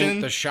selection.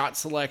 the shot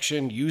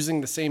selection,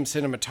 using the same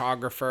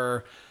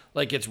cinematographer.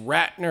 Like, it's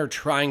Ratner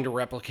trying to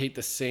replicate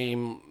the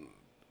same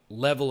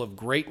level of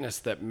greatness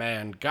that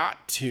Mann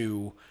got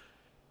to,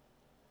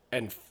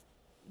 and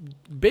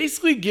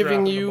basically giving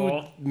Dropping the you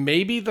ball.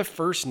 maybe the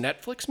first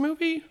Netflix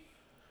movie,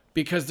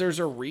 because there's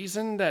a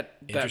reason that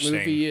Interesting.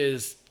 movie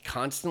is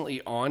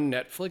constantly on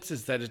Netflix,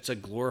 is that it's a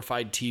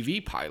glorified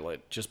TV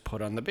pilot just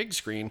put on the big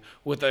screen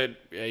with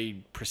a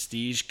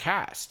prestige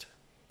cast.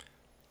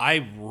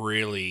 I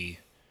really,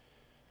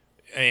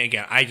 and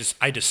again,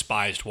 I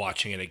despised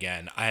watching it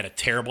again. I had a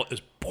terrible. It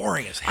was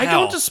boring as hell. I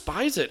don't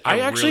despise it.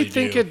 I actually really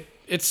think do.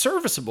 it's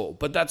serviceable,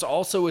 but that's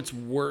also its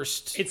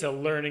worst It's a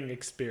learning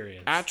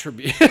experience.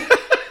 attribute.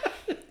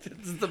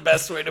 This is the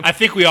best way to. I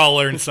think we all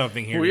learned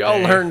something here. We all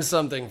today. learned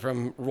something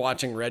from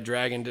watching Red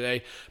Dragon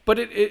today, but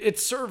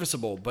it's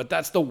serviceable. But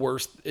that's the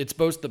worst. It's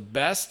both the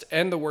best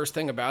and the worst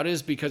thing about it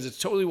is because it's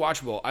totally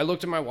watchable. I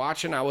looked at my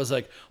watch and I was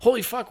like,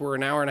 "Holy fuck, we're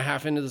an hour and a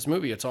half into this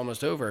movie. It's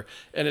almost over."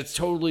 And it's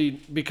totally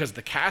because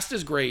the cast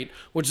is great,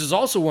 which is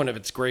also one of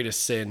its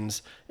greatest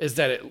sins, is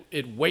that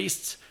it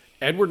wastes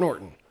Edward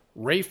Norton,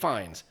 Ray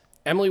Fiennes,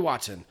 Emily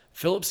Watson,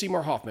 Philip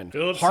Seymour Hoffman,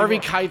 Philip Harvey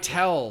Seymour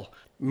Keitel,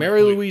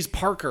 Mary Louise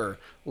Parker,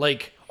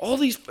 like all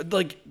these,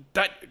 like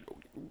that.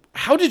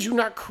 How did you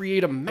not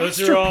create a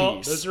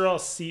masterpiece? Those are all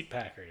seat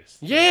packers.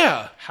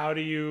 Yeah, How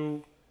do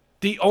you?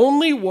 the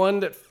only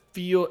one that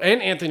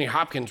and Anthony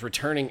Hopkins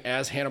returning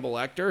as Hannibal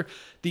Lecter,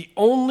 the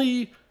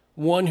only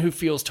one who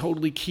feels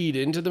totally keyed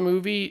into the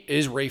movie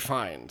is Ray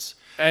Fiennes,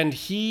 and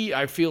he,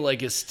 I feel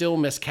like, is still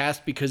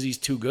miscast because he's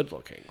too good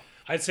looking.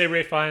 I'd say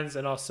Ray Fiennes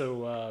and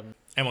also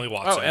Emily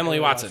Watson. Oh, Emily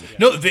Watson.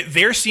 No,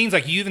 their scenes,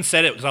 like you even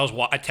said it because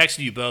I texted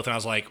you both and I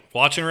was like,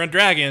 watching Red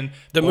Dragon.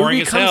 The boring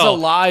movie as comes hell.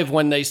 alive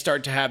when they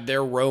start to have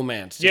their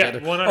romance Yeah,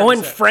 together. 100%. Oh,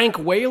 and Frank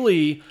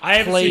Whaley I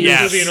haven't plays. seen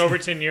Yes. this movie in over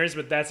 10 years,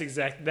 but that's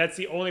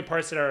the only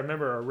parts that I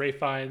remember are Ray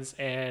Fiennes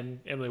and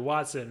Emily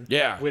Watson.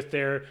 Yeah. With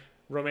their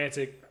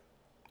romantic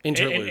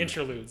Interlude.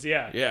 interludes.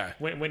 Yeah. Yeah.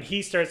 When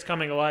he starts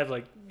coming alive,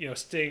 like,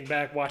 staying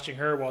back watching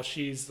her while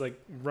she's like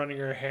running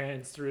her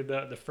hands through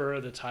the fur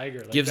of the tiger.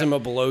 Like Gives that, him a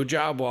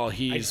blowjob while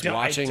he's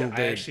watching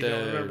I actually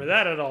don't remember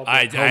that at all.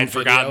 I but- had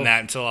forgotten video. that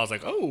until I was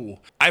like, oh.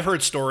 I've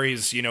heard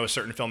stories,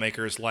 certain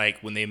filmmakers, like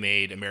when they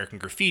made American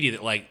Graffiti,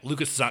 that like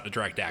Lucas is not to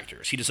direct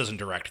actors. He just doesn't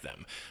direct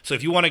them. So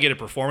if you want to get a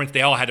performance,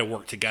 they all had to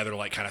work together to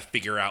like kind of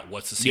figure out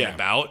what's the scene Yeah.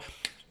 about.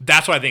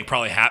 That's what I think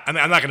probably happened.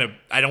 I mean,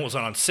 I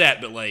wasn't on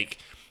set, but like,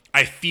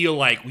 I feel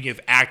like we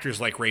have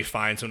actors like Ray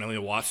Fiennes and Emily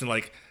Watson,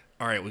 like,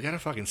 all right, we got to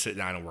fucking sit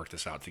down and work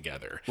this out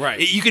together. Right.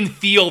 You can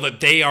feel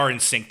that they are in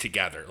sync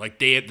together. Like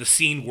the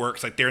scene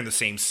works, like they're in the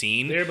same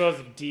scene. They're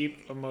both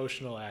deep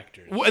emotional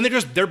actors. Well, and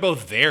they're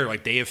both there.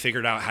 Like they have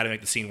figured out how to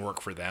make the scene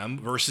work for them.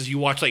 Versus you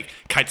watch like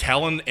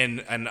Keitel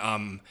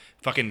and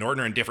fucking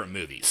Norton are in different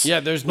movies. Yeah,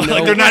 there's no.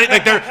 like they're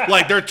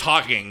not they're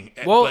talking.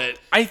 Well, but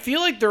I feel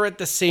like they're at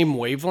the same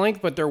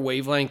wavelength, but their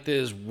wavelength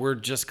is we're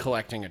just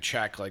collecting a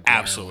check. Like, why are we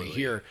Absolutely.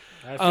 here.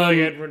 I feel like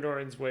Edward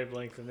Norton's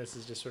wavelength, and this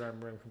is just what I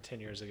remember from 10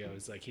 years ago,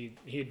 is like he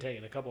had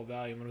taken a couple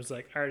Valium and was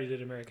like, I already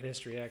did American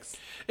History X.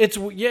 It's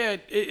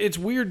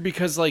weird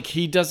because like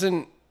he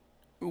doesn't.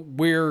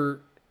 Where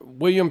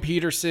William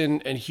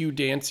Peterson and Hugh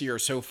Dancy are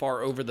so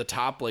far over the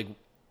top, like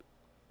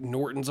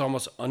Norton's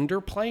almost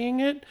underplaying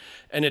it,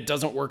 and it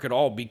doesn't work at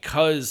all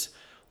because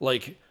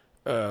like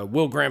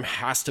Will Graham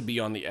has to be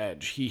on the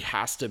edge. He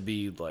has to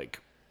be like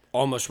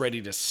almost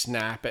ready to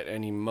snap at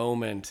any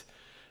moment.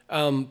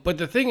 But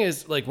the thing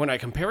is, like, when I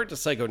compare it to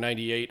Psycho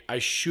 98, I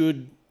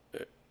should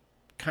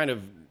kind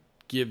of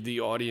give the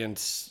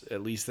audience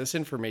at least this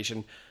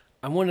information.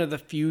 I'm one of the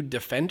few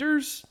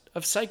defenders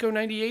of Psycho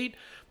 98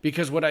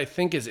 because what I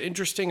think is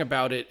interesting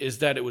about it is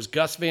that it was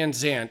Gus Van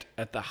Sant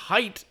at the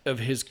height of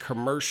his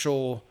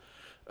commercial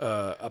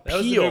appeal. That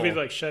was the movie that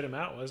like shut him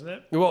out, wasn't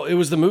it? Well, it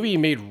was the movie he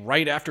made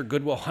right after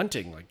Good Will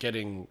Hunting, like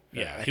getting he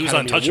was Academy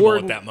untouchable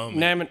Award at that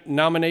moment.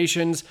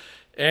 Nominations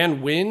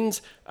and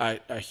wins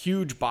a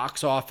huge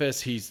box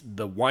office. He's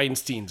the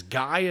Weinstein's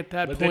guy at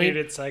that But then he point.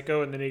 did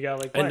Psycho, and then he got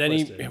like And then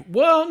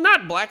blacklisted.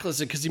 not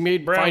blacklisted because he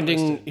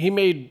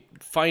made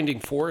Finding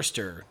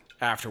Forrester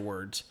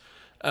afterwards.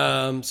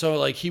 So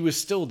like he was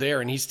still there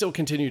and he still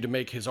continued to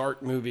make his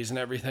art movies and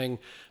everything.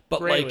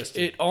 But like Graylisted.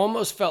 it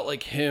almost felt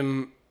like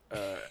him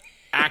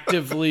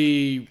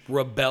actively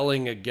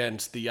rebelling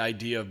against the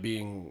idea of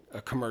being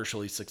a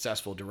commercially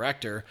successful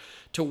director,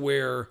 to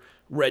where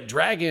Red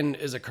Dragon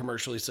is a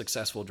commercially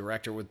successful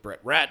director with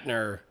Brett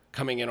Ratner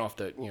coming in off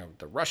the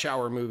Rush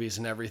Hour movies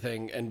and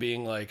everything and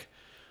being like,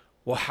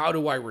 well, how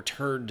do I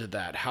return to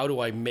that? How do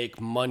I make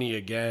money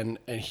again?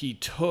 And he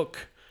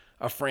took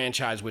a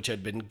franchise which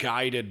had been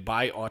guided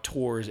by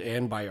auteurs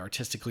and by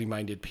artistically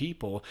minded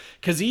people.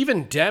 Because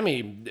even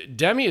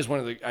Demi is one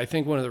of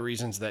the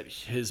reasons that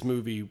his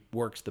movie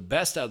works the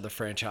best out of the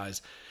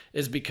franchise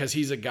is because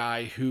he's a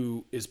guy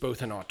who is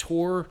both an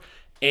auteur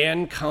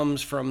and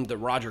comes from the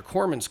Roger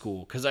Corman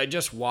school. Because I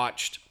just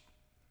watched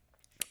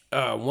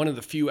one of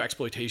the few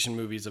exploitation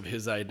movies of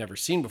his I had never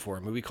seen before,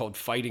 a movie called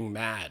Fighting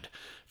Mad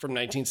from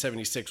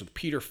 1976 with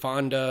Peter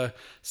Fonda,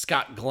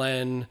 Scott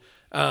Glenn.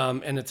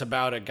 And it's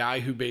about a guy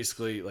who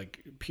basically,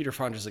 like, Peter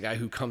Fonda's a guy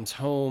who comes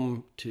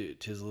home to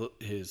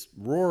his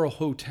rural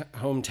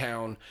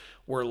hometown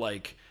where,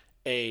 like,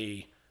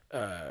 a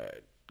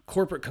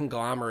corporate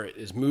conglomerate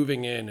is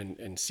moving in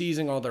and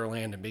seizing all their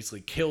land and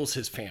basically kills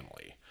his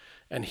family.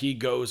 And he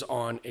goes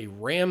on a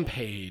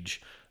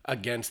rampage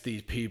against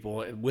these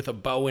people with a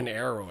bow and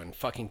arrow and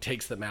fucking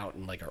takes them out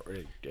in like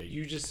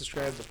You just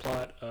described the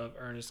plot of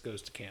Ernest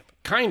Goes to Camp.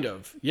 Kind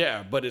of,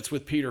 yeah, but it's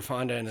with Peter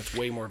Fonda and it's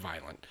way more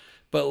violent.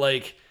 But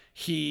like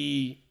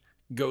he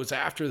goes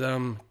after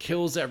them,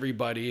 kills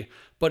everybody,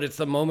 but it's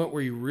the moment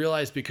where you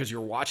realize, because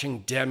you're watching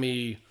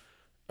Demi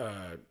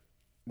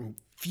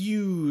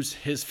fuse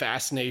his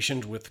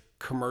fascinations with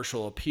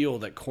commercial appeal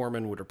that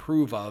Corman would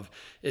approve of,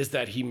 is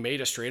that he made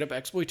a straight up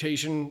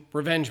exploitation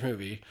revenge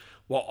movie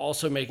while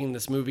also making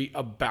this movie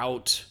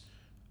about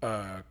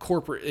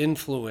corporate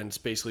influence,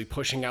 basically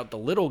pushing out the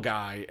little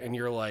guy. And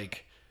you're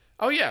like,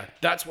 oh yeah,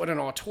 that's what an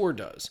auteur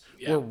does.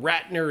 Yeah. Where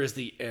Ratner is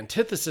the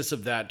antithesis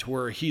of that, to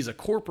where he's a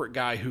corporate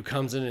guy who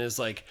comes in and is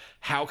like,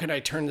 how can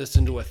I turn this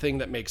into a thing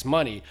that makes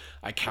money?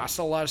 I cast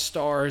a lot of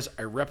stars.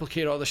 I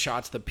replicate all the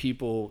shots that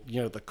people, you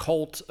know, the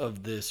cult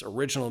of this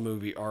original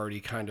movie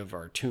already kind of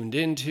are tuned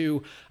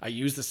into. I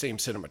use the same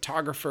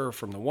cinematographer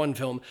from the one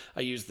film.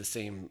 I use the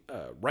same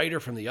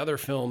writer from the other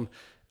film.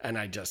 And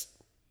I just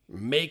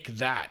make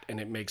that, and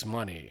it makes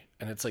money.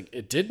 And it's like,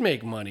 it did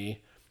make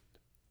money.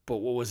 But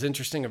what was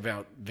interesting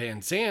about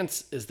Van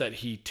Zant's is that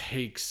he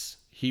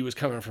was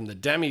coming from the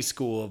Demi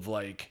school of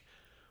like,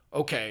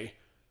 okay,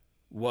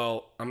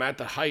 well, I'm at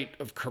the height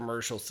of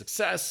commercial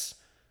success.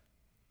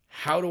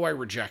 How do I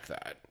reject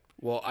that?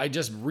 Well, I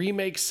just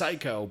remake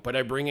Psycho, but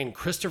I bring in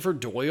Christopher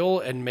Doyle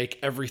and make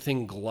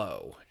everything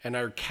glow. And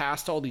I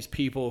cast all these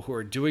people who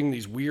are doing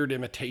these weird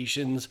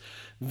imitations.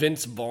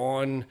 Vince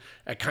Vaughn,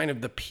 at kind of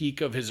the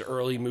peak of his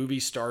early movie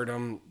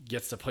stardom,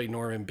 gets to play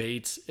Norman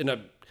Bates in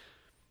a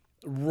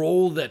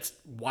role that's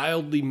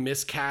wildly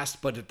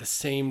miscast, but at the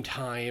same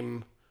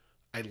time,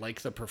 I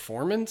like the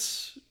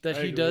performance that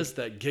he does,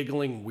 that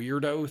giggling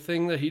weirdo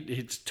thing that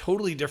it's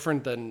totally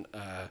different than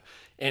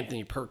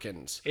Anthony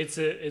Perkins. It's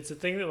a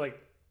thing that like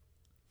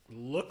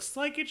looks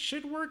like it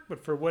should work,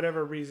 but for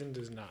whatever reason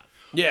does not.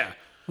 Yeah.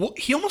 Well,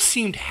 he almost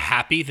seemed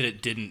happy that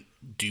it didn't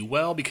do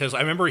well, because I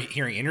remember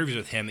hearing interviews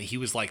with him and he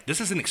was like, this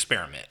is an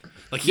experiment.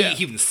 Like he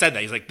even said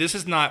that. He's like, this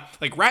is not,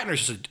 like,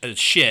 Ratner's just a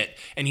shit,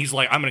 and he's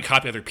like, I'm going to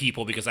copy other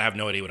people because I have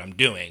no idea what I'm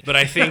doing. But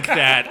I think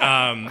that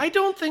I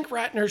don't think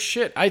Ratner's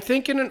shit. I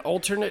think in an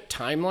alternate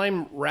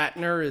timeline,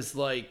 Ratner is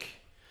like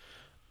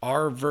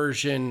our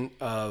version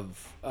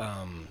of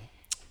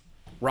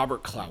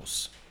Robert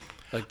Klaus.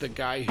 Like the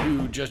guy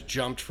who just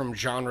jumped from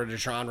genre to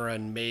genre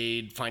and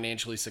made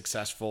financially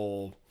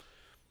successful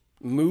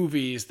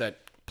movies that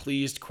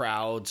pleased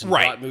crowds and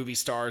brought movie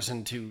stars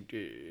into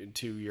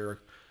your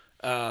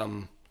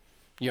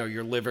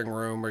your living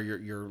room or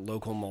your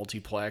local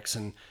multiplex.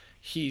 And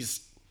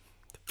he's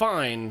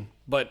fine,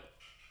 but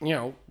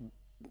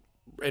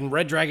and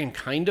Red Dragon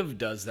kind of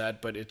does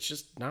that, but it's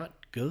just not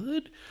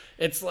good.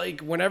 It's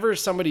like whenever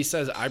somebody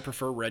says I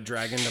prefer Red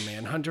Dragon to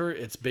Manhunter,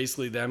 it's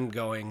basically them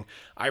going,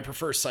 I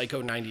prefer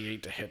Psycho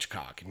 98 to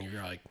Hitchcock. And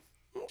you're like,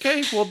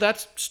 okay, well,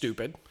 that's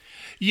stupid.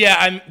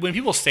 Yeah, when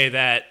people say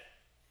that,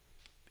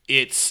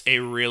 it's a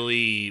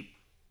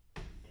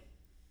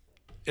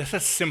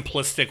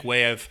simplistic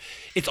way of,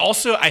 it's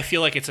also, I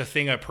feel like it's a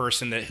thing a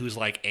person who's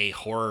like a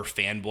horror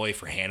fanboy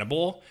for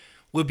Hannibal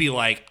would be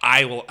like,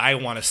 I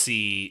want to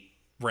see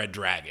Red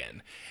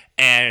Dragon.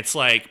 And it's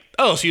like,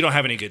 oh, so you don't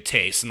have any good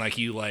taste, and like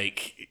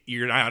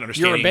you're not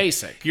understanding.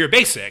 You're a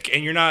basic,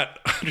 and you're not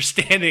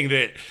understanding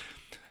that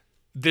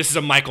this is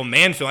a Michael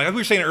Mann film. Like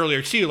we were saying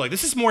earlier too, like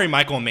this is more a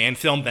Michael Mann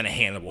film than a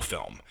Hannibal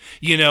film.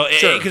 Sure.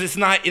 Because it's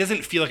not. It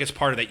doesn't feel like it's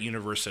part of that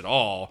universe at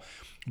all.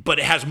 But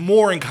it has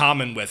more in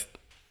common with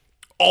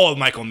all of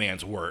Michael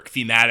Mann's work,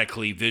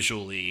 thematically,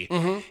 visually.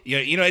 Mm-hmm.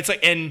 It's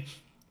like, and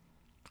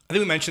I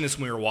think we mentioned this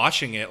when we were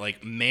watching it.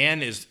 Like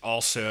Mann is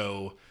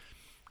also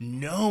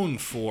known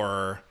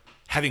for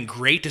having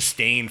great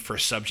disdain for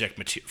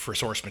for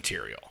source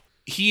material.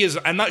 He is.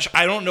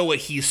 I don't know what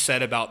he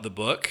said about the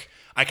book.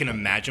 I can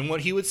imagine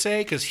what he would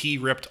say, because he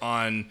ripped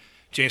on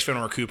James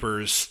Fenimore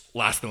Cooper's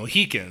Last of the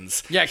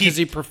Mohicans. Yeah, because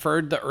he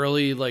preferred the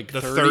early 30s.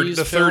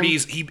 The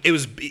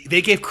 30s.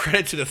 They gave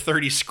credit to the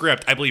 30s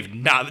script, I believe,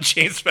 not the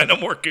James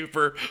Fenimore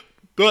Cooper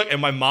book.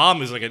 And my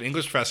mom is like an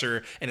English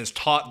professor and has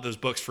taught those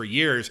books for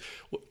years.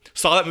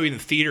 Saw that movie in the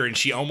theater and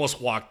she almost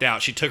walked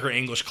out. She took her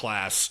English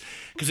class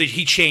because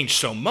he changed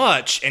so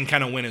much and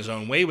kind of went his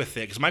own way with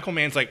it. Because Michael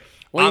Mann's like,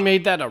 well, he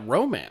made that a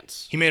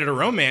romance. He made it a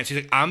romance. He's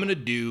like, I'm going to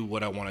do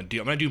what I want to do.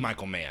 I'm going to do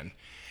Michael Mann.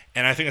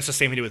 And I think that's the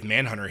same thing with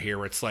Manhunter here,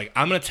 where it's like,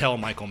 I'm going to tell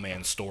Michael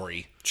Mann's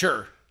story.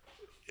 Sure.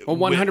 Well,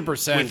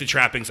 100%. With the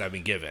trappings I've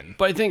been given.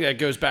 But I think that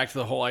goes back to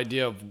the whole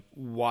idea of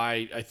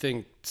why I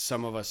think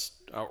some of us,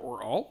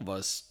 or all of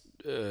us,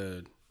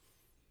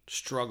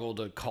 struggle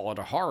to call it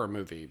a horror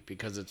movie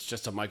because it's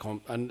just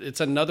it's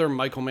another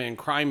Michael Mann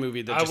crime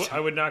movie that I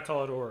would not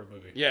call it a horror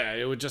movie. yeah,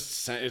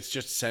 it's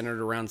just centered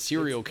around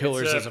serial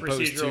killers it's a as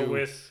opposed procedural to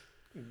with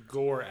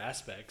gore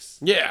aspects.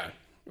 yeah.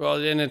 Well,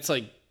 and it's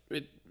like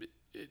it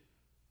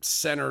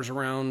centers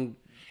around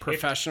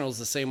professionals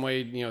the same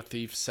way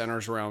Thief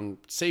centers around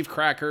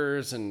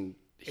safecrackers and.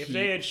 If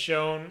they had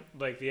shown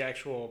like the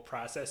actual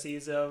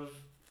processes of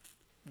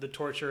the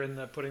torture and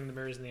the putting the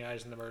mirrors in the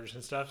eyes and the murders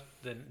and stuff,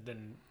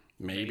 then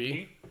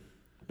Maybe.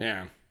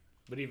 Yeah.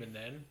 But even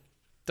then,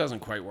 Doesn't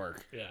quite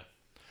work. yeah.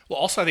 Well,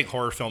 also, I think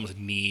horror films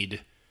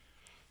need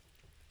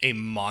a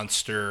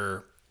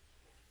monster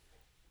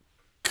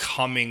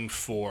coming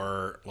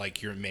for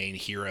like your main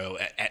hero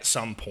at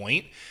some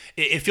point.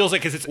 It feels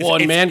like because Well,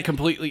 and man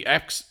completely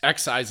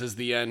excises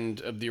the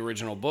end of the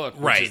original book,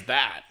 which Right. is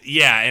that.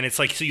 yeah, and it's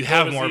like so you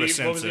have more of a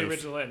sense What was the of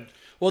original end?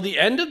 Well, the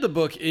end of the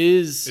book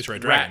is It's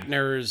Red Dragon.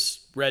 Ratner's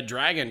Red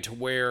Dragon, to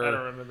where I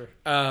don't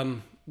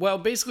remember. well,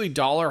 basically,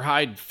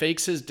 Dollarhide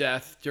fakes his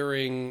death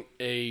during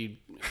a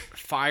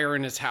fire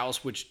in his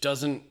house, which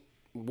doesn't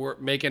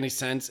make any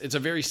sense. It's a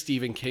very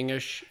Stephen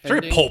King-ish very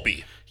ending.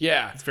 pulpy.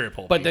 Yeah. It's very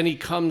pulpy. But then he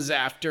comes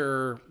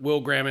after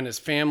Will Graham and his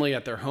family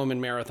at their home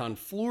in Marathon,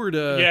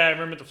 Florida. Yeah, I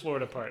remember the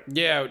Florida part.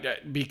 Yeah,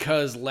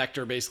 because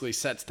Lecter basically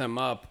sets them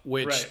up,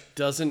 which Right.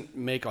 doesn't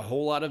make a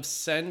whole lot of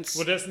sense.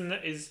 Well,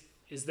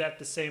 is that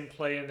the same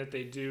play-in that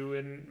they do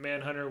in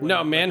Manhunter? when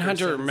No, Lecter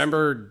Manhunter, sends-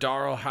 remember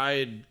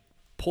Dollarhide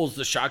pulls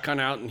the shotgun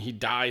out and he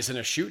dies in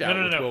a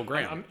shootout with Will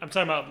Graham. I'm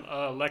talking about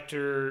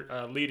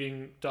Lecter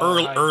leading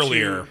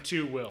Earlier.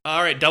 to Will.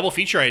 All right, double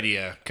feature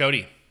idea,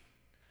 Cody.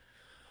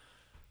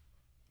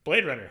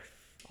 Blade Runner,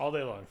 all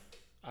day long.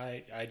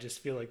 I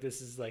just feel like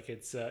this is like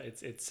its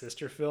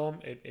sister film.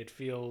 It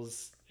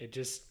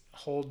just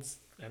holds,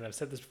 and I've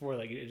said this before,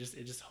 like it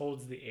just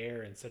holds the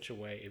air in such a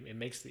way. It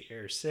makes the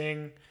air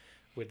sing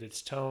with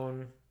its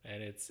tone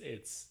and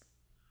its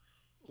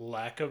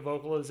lack of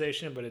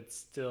vocalization, but it's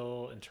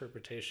still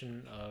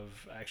interpretation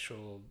of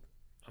actual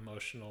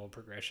emotional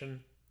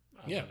progression.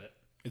 I love it.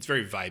 It's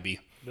very vibey.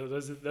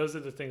 Those are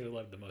the things I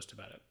love the most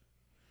about it.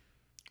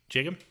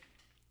 Jacob?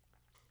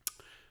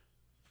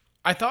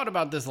 I thought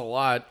about this a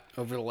lot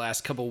over the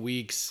last couple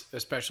weeks,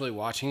 especially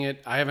watching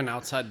it. I have an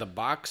outside the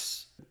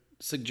box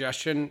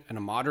suggestion in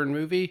a modern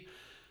movie,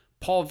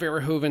 Paul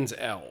Verhoeven's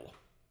Elle.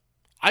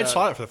 I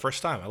saw it for the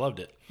first time. I loved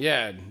it.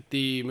 Yeah,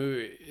 the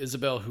movie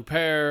Isabelle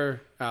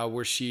Huppert,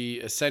 where she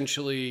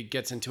essentially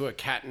gets into a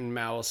cat and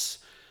mouse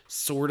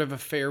sort of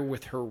affair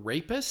with her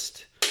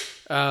rapist,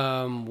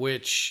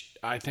 which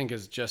I think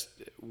is just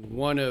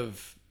one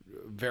of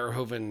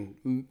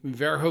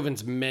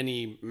Verhoeven's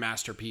many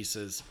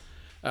masterpieces.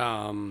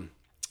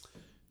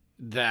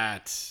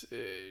 That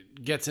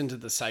gets into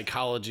the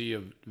psychology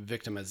of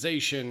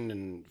victimization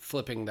and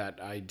flipping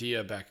that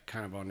idea back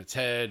kind of on its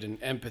head, and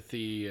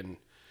empathy, and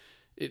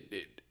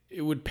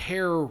it would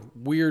pair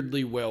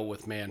weirdly well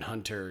with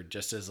Manhunter,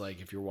 just as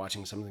like if you're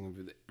watching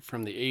something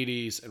from the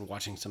 80s and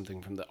watching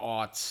something from the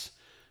aughts,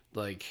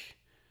 like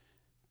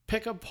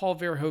pick up Paul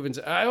Verhoeven's.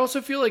 I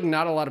also feel like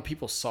not a lot of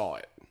people saw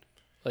it.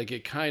 Like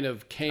it kind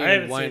of came I and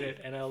haven't went, seen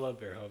it, and I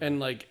love Verhoeven. and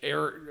like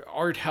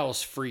art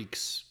house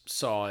freaks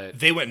saw it.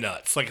 They went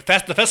nuts. Like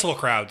the festival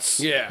crowds.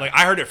 Yeah. Like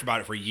I heard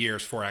about it for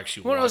years before I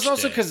actually Well, it watched was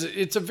also it. because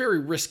it's a very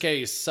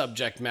risque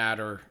subject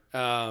matter,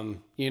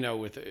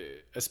 with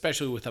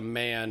especially with a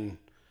man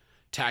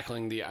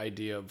tackling the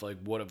idea of like,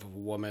 what if a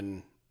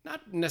woman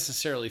not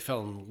necessarily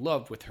fell in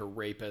love with her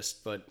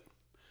rapist, but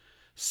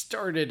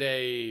started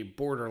a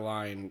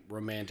borderline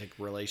romantic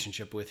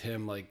relationship with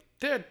him. Like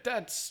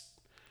that's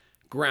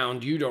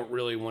ground you don't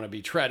really want to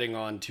be treading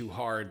on too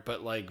hard.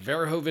 But like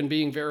Verhoeven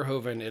being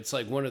Verhoeven, it's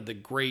like one of the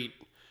great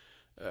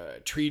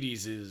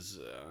treatises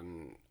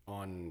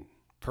on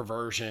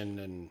perversion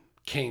and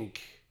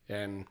kink,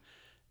 and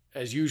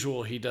as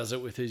usual he does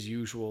it with his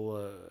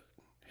usual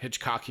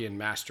Hitchcockian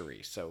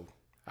mastery. So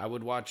I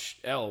would watch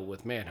Elle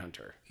with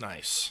Manhunter.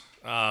 Nice.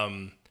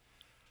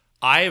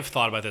 I have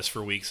thought about this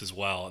for weeks as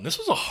well, and this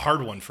was a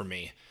hard one for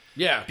me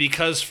Yeah,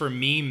 because for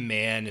me,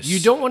 man, is you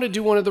don't want to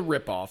do one of the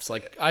ripoffs.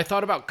 Like I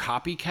thought about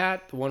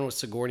Copycat, the one with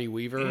Sigourney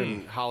Weaver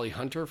and Holly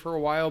Hunter for a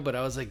while, but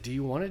I was like, do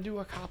you want to do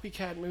a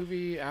Copycat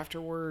movie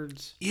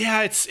afterwards?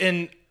 Yeah, it's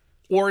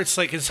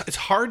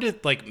hard to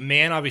like.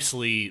 Man,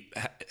 obviously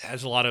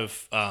has a lot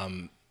of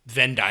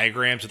Venn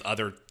diagrams with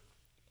other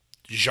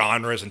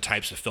genres and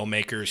types of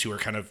filmmakers who are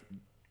kind of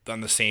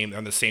on the same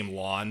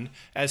lawn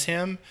as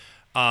him.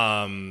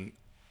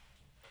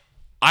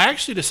 I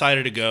actually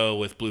decided to go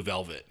with Blue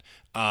Velvet.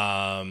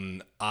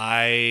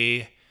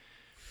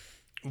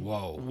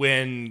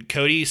 When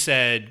Cody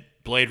said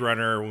Blade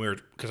Runner,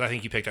 because I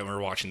think you picked up when we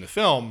were watching the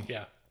film.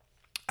 Yeah.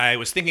 I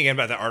was thinking again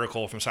about that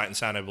article from Sight and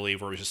Sound, I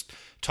believe, where it was just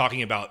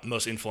talking about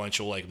most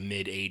influential, like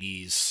mid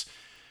 '80s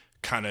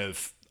kind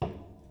of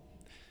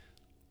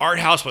art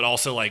house, but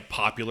also like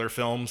popular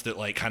films that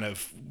like kind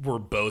of were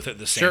both at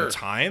the same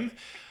time.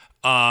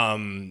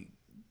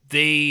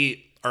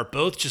 They are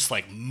both just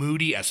like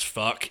moody as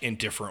fuck in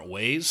different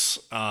ways.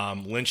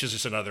 Lynch is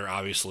just another,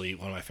 obviously,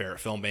 one of my favorite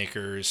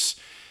filmmakers.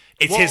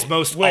 It's his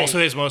most wait. also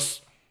his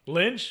most.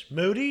 Lynch?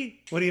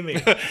 Moody? What do you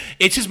mean?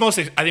 It's his most.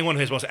 I think one of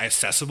his most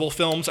accessible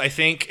films. I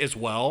think as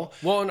well.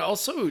 Well, and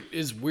also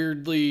is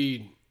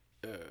weirdly,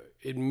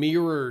 it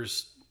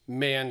mirrors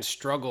man's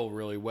struggle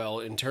really well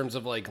in terms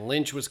of like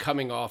Lynch was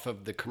coming off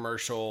of the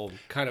commercial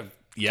kind of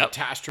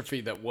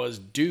catastrophe that was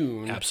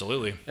Dune.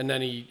 Absolutely. And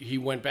then he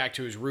went back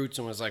to his roots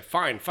and was like,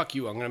 fine, fuck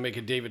you. I'm going to make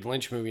a David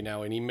Lynch movie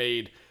now. And he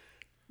made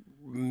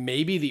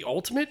maybe the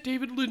ultimate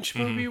David Lynch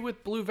movie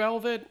with Blue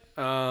Velvet.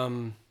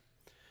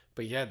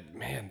 But yeah,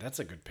 man, that's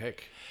a good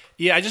pick.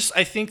 Yeah, I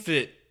think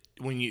that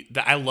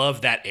I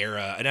love that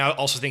era, and I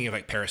also thinking of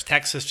like Paris,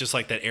 Texas, just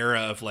like that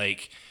era of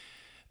like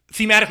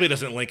thematically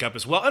doesn't link up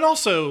as well, and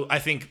also I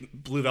think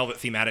Blue Velvet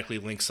thematically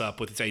links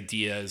up with its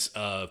ideas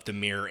of the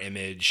mirror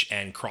image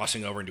and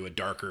crossing over into a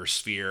darker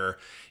sphere.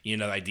 You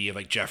know, the idea of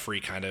like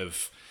Jeffrey kind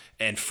of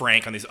and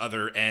Frank on these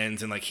other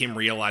ends, and like him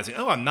realizing,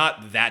 oh, I'm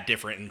not that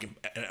different in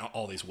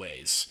all these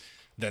ways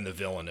than the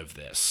villain of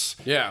this.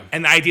 Yeah,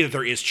 and the idea that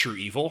there is true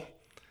evil.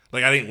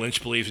 Like, I think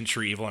Lynch believes in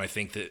true evil, and I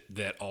think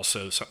that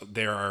also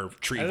there are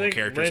true evil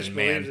characters Lynch in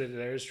man. believes that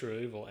there is true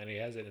evil, and he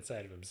has it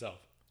inside of himself.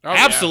 Oh,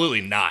 Absolutely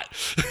not.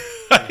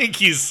 I think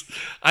he's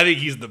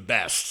the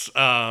best.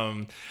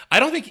 I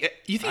don't think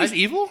you think he's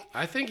evil.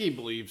 I think he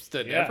believes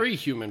that every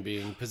human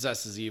being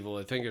possesses evil.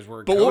 I think is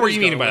where. But what were Cody's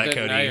you meaning going by with that,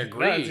 it, and Cody? I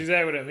agree. No, that's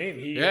exactly what I mean.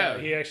 He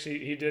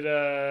did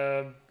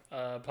a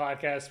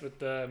podcast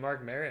with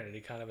Mark Maron, and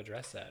he kind of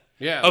addressed that.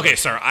 Yeah. Okay,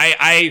 sorry.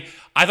 I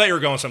thought you were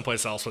going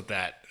someplace else with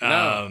that.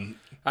 No.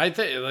 I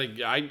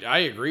think I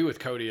agree with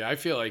Cody. I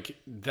feel like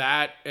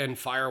that and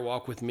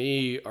Firewalk with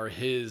Me are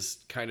his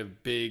kind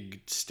of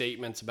big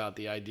statements about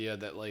the idea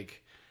that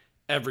like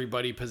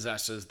everybody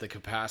possesses the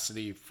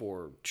capacity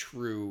for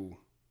true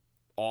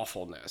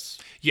awfulness.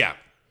 Yeah,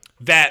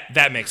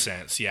 that makes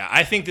sense. Yeah,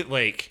 I think that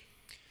like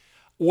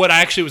what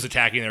I actually was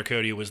attacking there,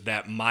 Cody, was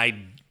that my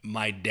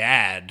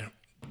dad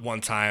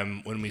one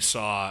time when we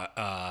saw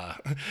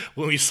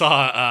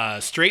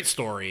Straight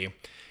Story,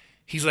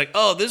 he's like,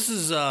 oh, this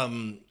is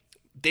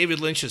David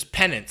Lynch's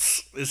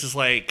penance. This is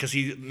like because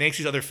he makes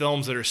these other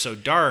films that are so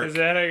dark. Is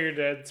that how your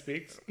dad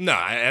speaks? No,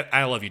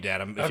 I love you,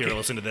 Dad. If you're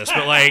listening to this,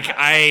 but like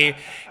that,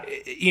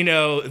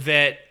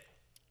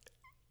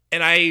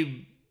 and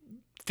I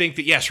think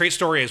that Straight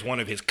Story is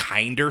one of his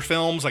kinder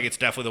films. Like it's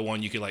definitely the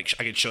one you could like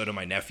I could show to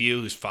my nephew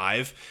who's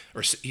 5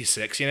 or he's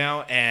 6,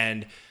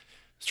 and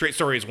Straight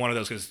Story is one of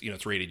those because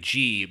it's rated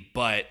G,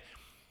 but.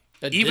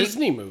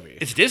 Disney movie.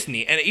 It's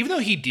Disney, and even though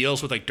he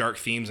deals with like dark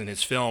themes in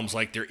his films,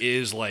 like there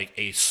is like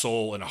a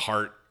soul and a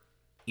heart.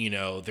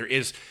 There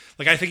is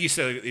like I think you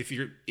said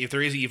if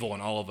there is evil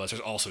in all of us, there's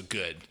also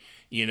good.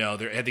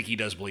 I think he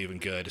does believe in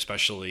good,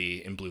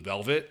 especially in Blue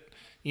Velvet.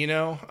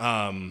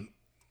 That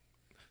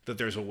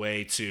there's a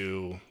way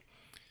to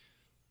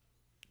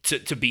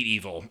beat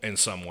evil in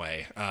some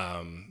way.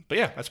 But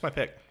yeah, that's my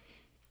pick.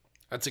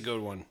 That's a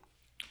good one.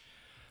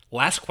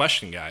 Last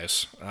question,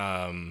 guys.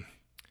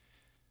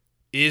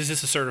 Is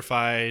this a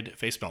certified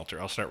face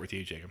melter? I'll start with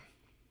you, Jacob.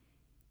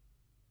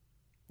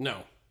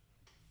 No.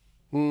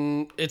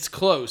 It's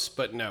close,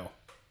 but no.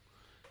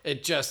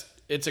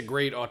 It's a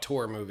great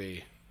auteur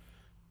movie.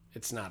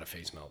 It's not a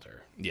face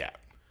melter. Yeah.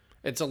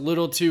 It's a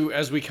little too,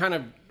 as we kind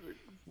of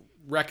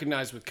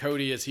recognized with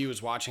Cody as he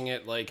was watching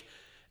it, like,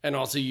 and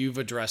also you've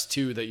addressed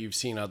too that you've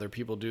seen other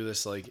people do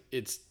this, like,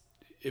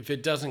 if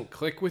it doesn't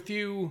click with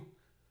you,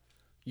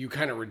 you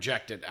kind of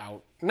reject it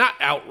out. Not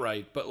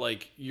outright, but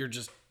like,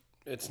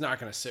 it's not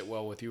going to sit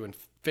well with you. And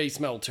face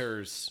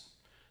melters,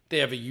 they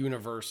have a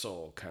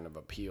universal kind of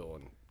appeal,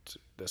 and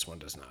this one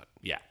does not.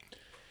 Yeah.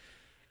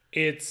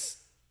 It's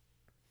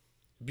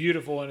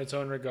beautiful in its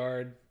own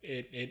regard.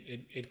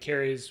 It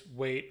carries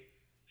weight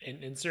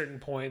in certain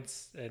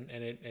points, and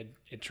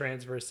it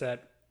transfers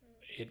that.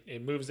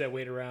 It moves that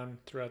weight around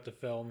throughout the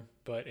film,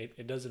 but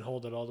it doesn't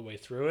hold it all the way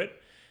through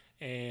it.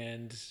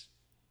 And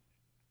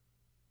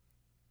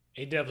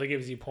it definitely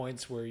gives you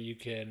points where you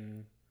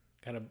can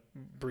kind of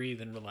breathe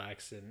and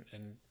relax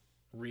and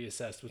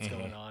reassess what's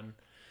going on.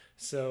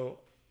 So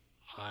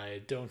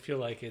I don't feel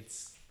like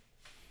it's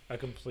a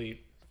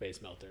complete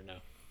face melter. No.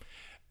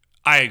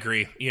 I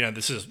agree.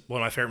 This is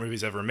one of my favorite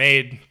movies ever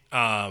made.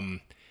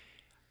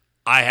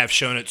 I have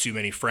shown it to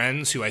many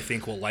friends who I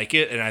think will like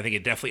it, and I think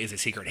it definitely is a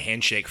secret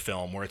handshake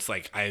film where it's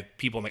like I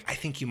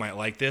think you might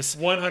like this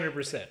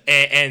 100%,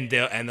 and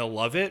they'll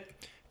love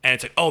it, and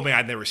it's like, oh man,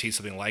 I've never seen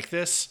something like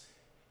this.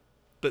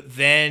 But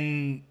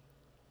then,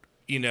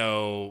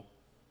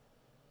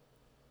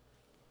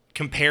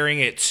 comparing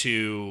it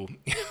to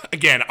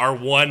again our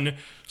one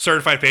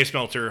certified face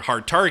melter,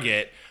 Hard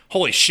Target.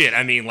 Holy shit!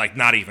 I mean, like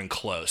not even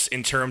close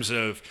in terms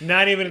of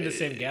not even in the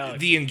same galaxy.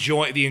 The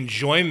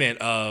enjoyment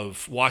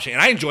of watching,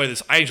 and I enjoy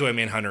this. I enjoy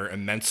Manhunter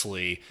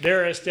immensely.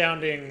 There are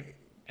astounding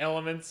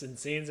elements and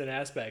scenes and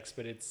aspects,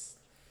 but it's.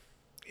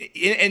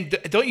 And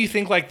don't you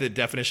think like the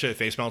definition of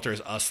face melter is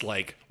us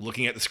like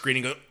looking at the screen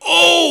and going,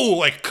 oh,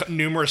 like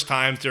numerous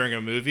times during a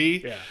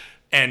movie? Yeah.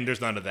 And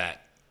there's none of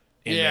that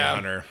in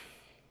Manhunter.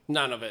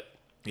 None of it.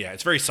 Yeah,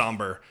 it's very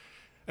somber,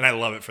 and I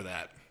love it for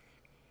that.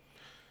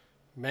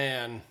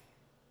 Man.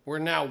 We're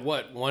now,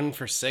 what, 1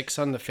 for 6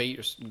 on the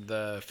face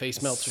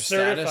melter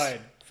Certified status?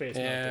 face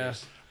Yeah.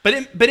 melters.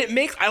 But it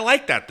makes I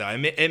like that though.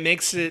 It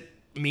makes it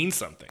mean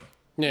something.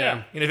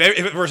 Yeah. You know,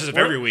 if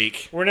every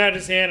week. We're not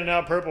just handing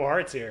out Purple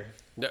Hearts here.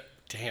 No,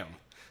 damn.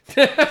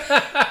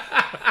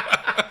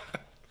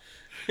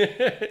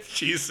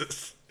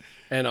 Jesus.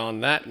 And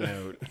on that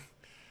note,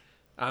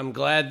 I'm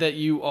glad that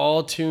you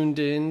all tuned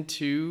in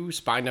to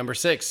Spy Number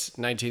 6,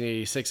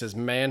 1986's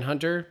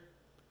Manhunter.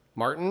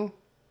 Martin,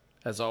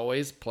 as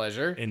always,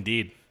 pleasure.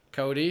 Indeed.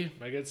 Cody,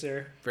 My good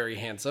sir. very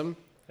handsome.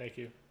 Thank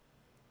you.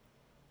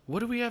 What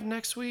do we have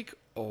next week?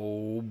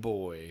 Oh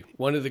boy.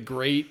 One of the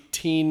great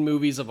teen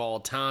movies of all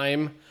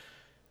time.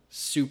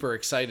 Super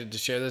excited to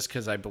share this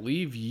because I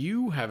believe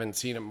you haven't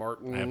seen it,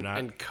 Martin. I have not.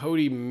 And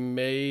Cody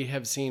may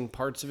have seen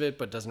parts of it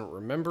but doesn't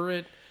remember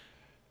it.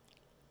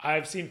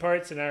 I've seen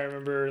parts, and I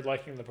remember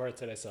liking the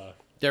parts that I saw.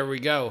 There we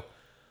go.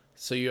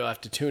 So you'll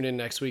have to tune in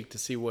next week to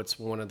see what's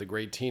one of the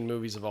great teen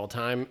movies of all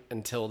time.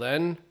 Until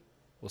then,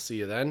 we'll see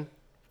you then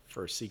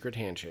for Secret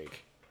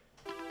Handshake.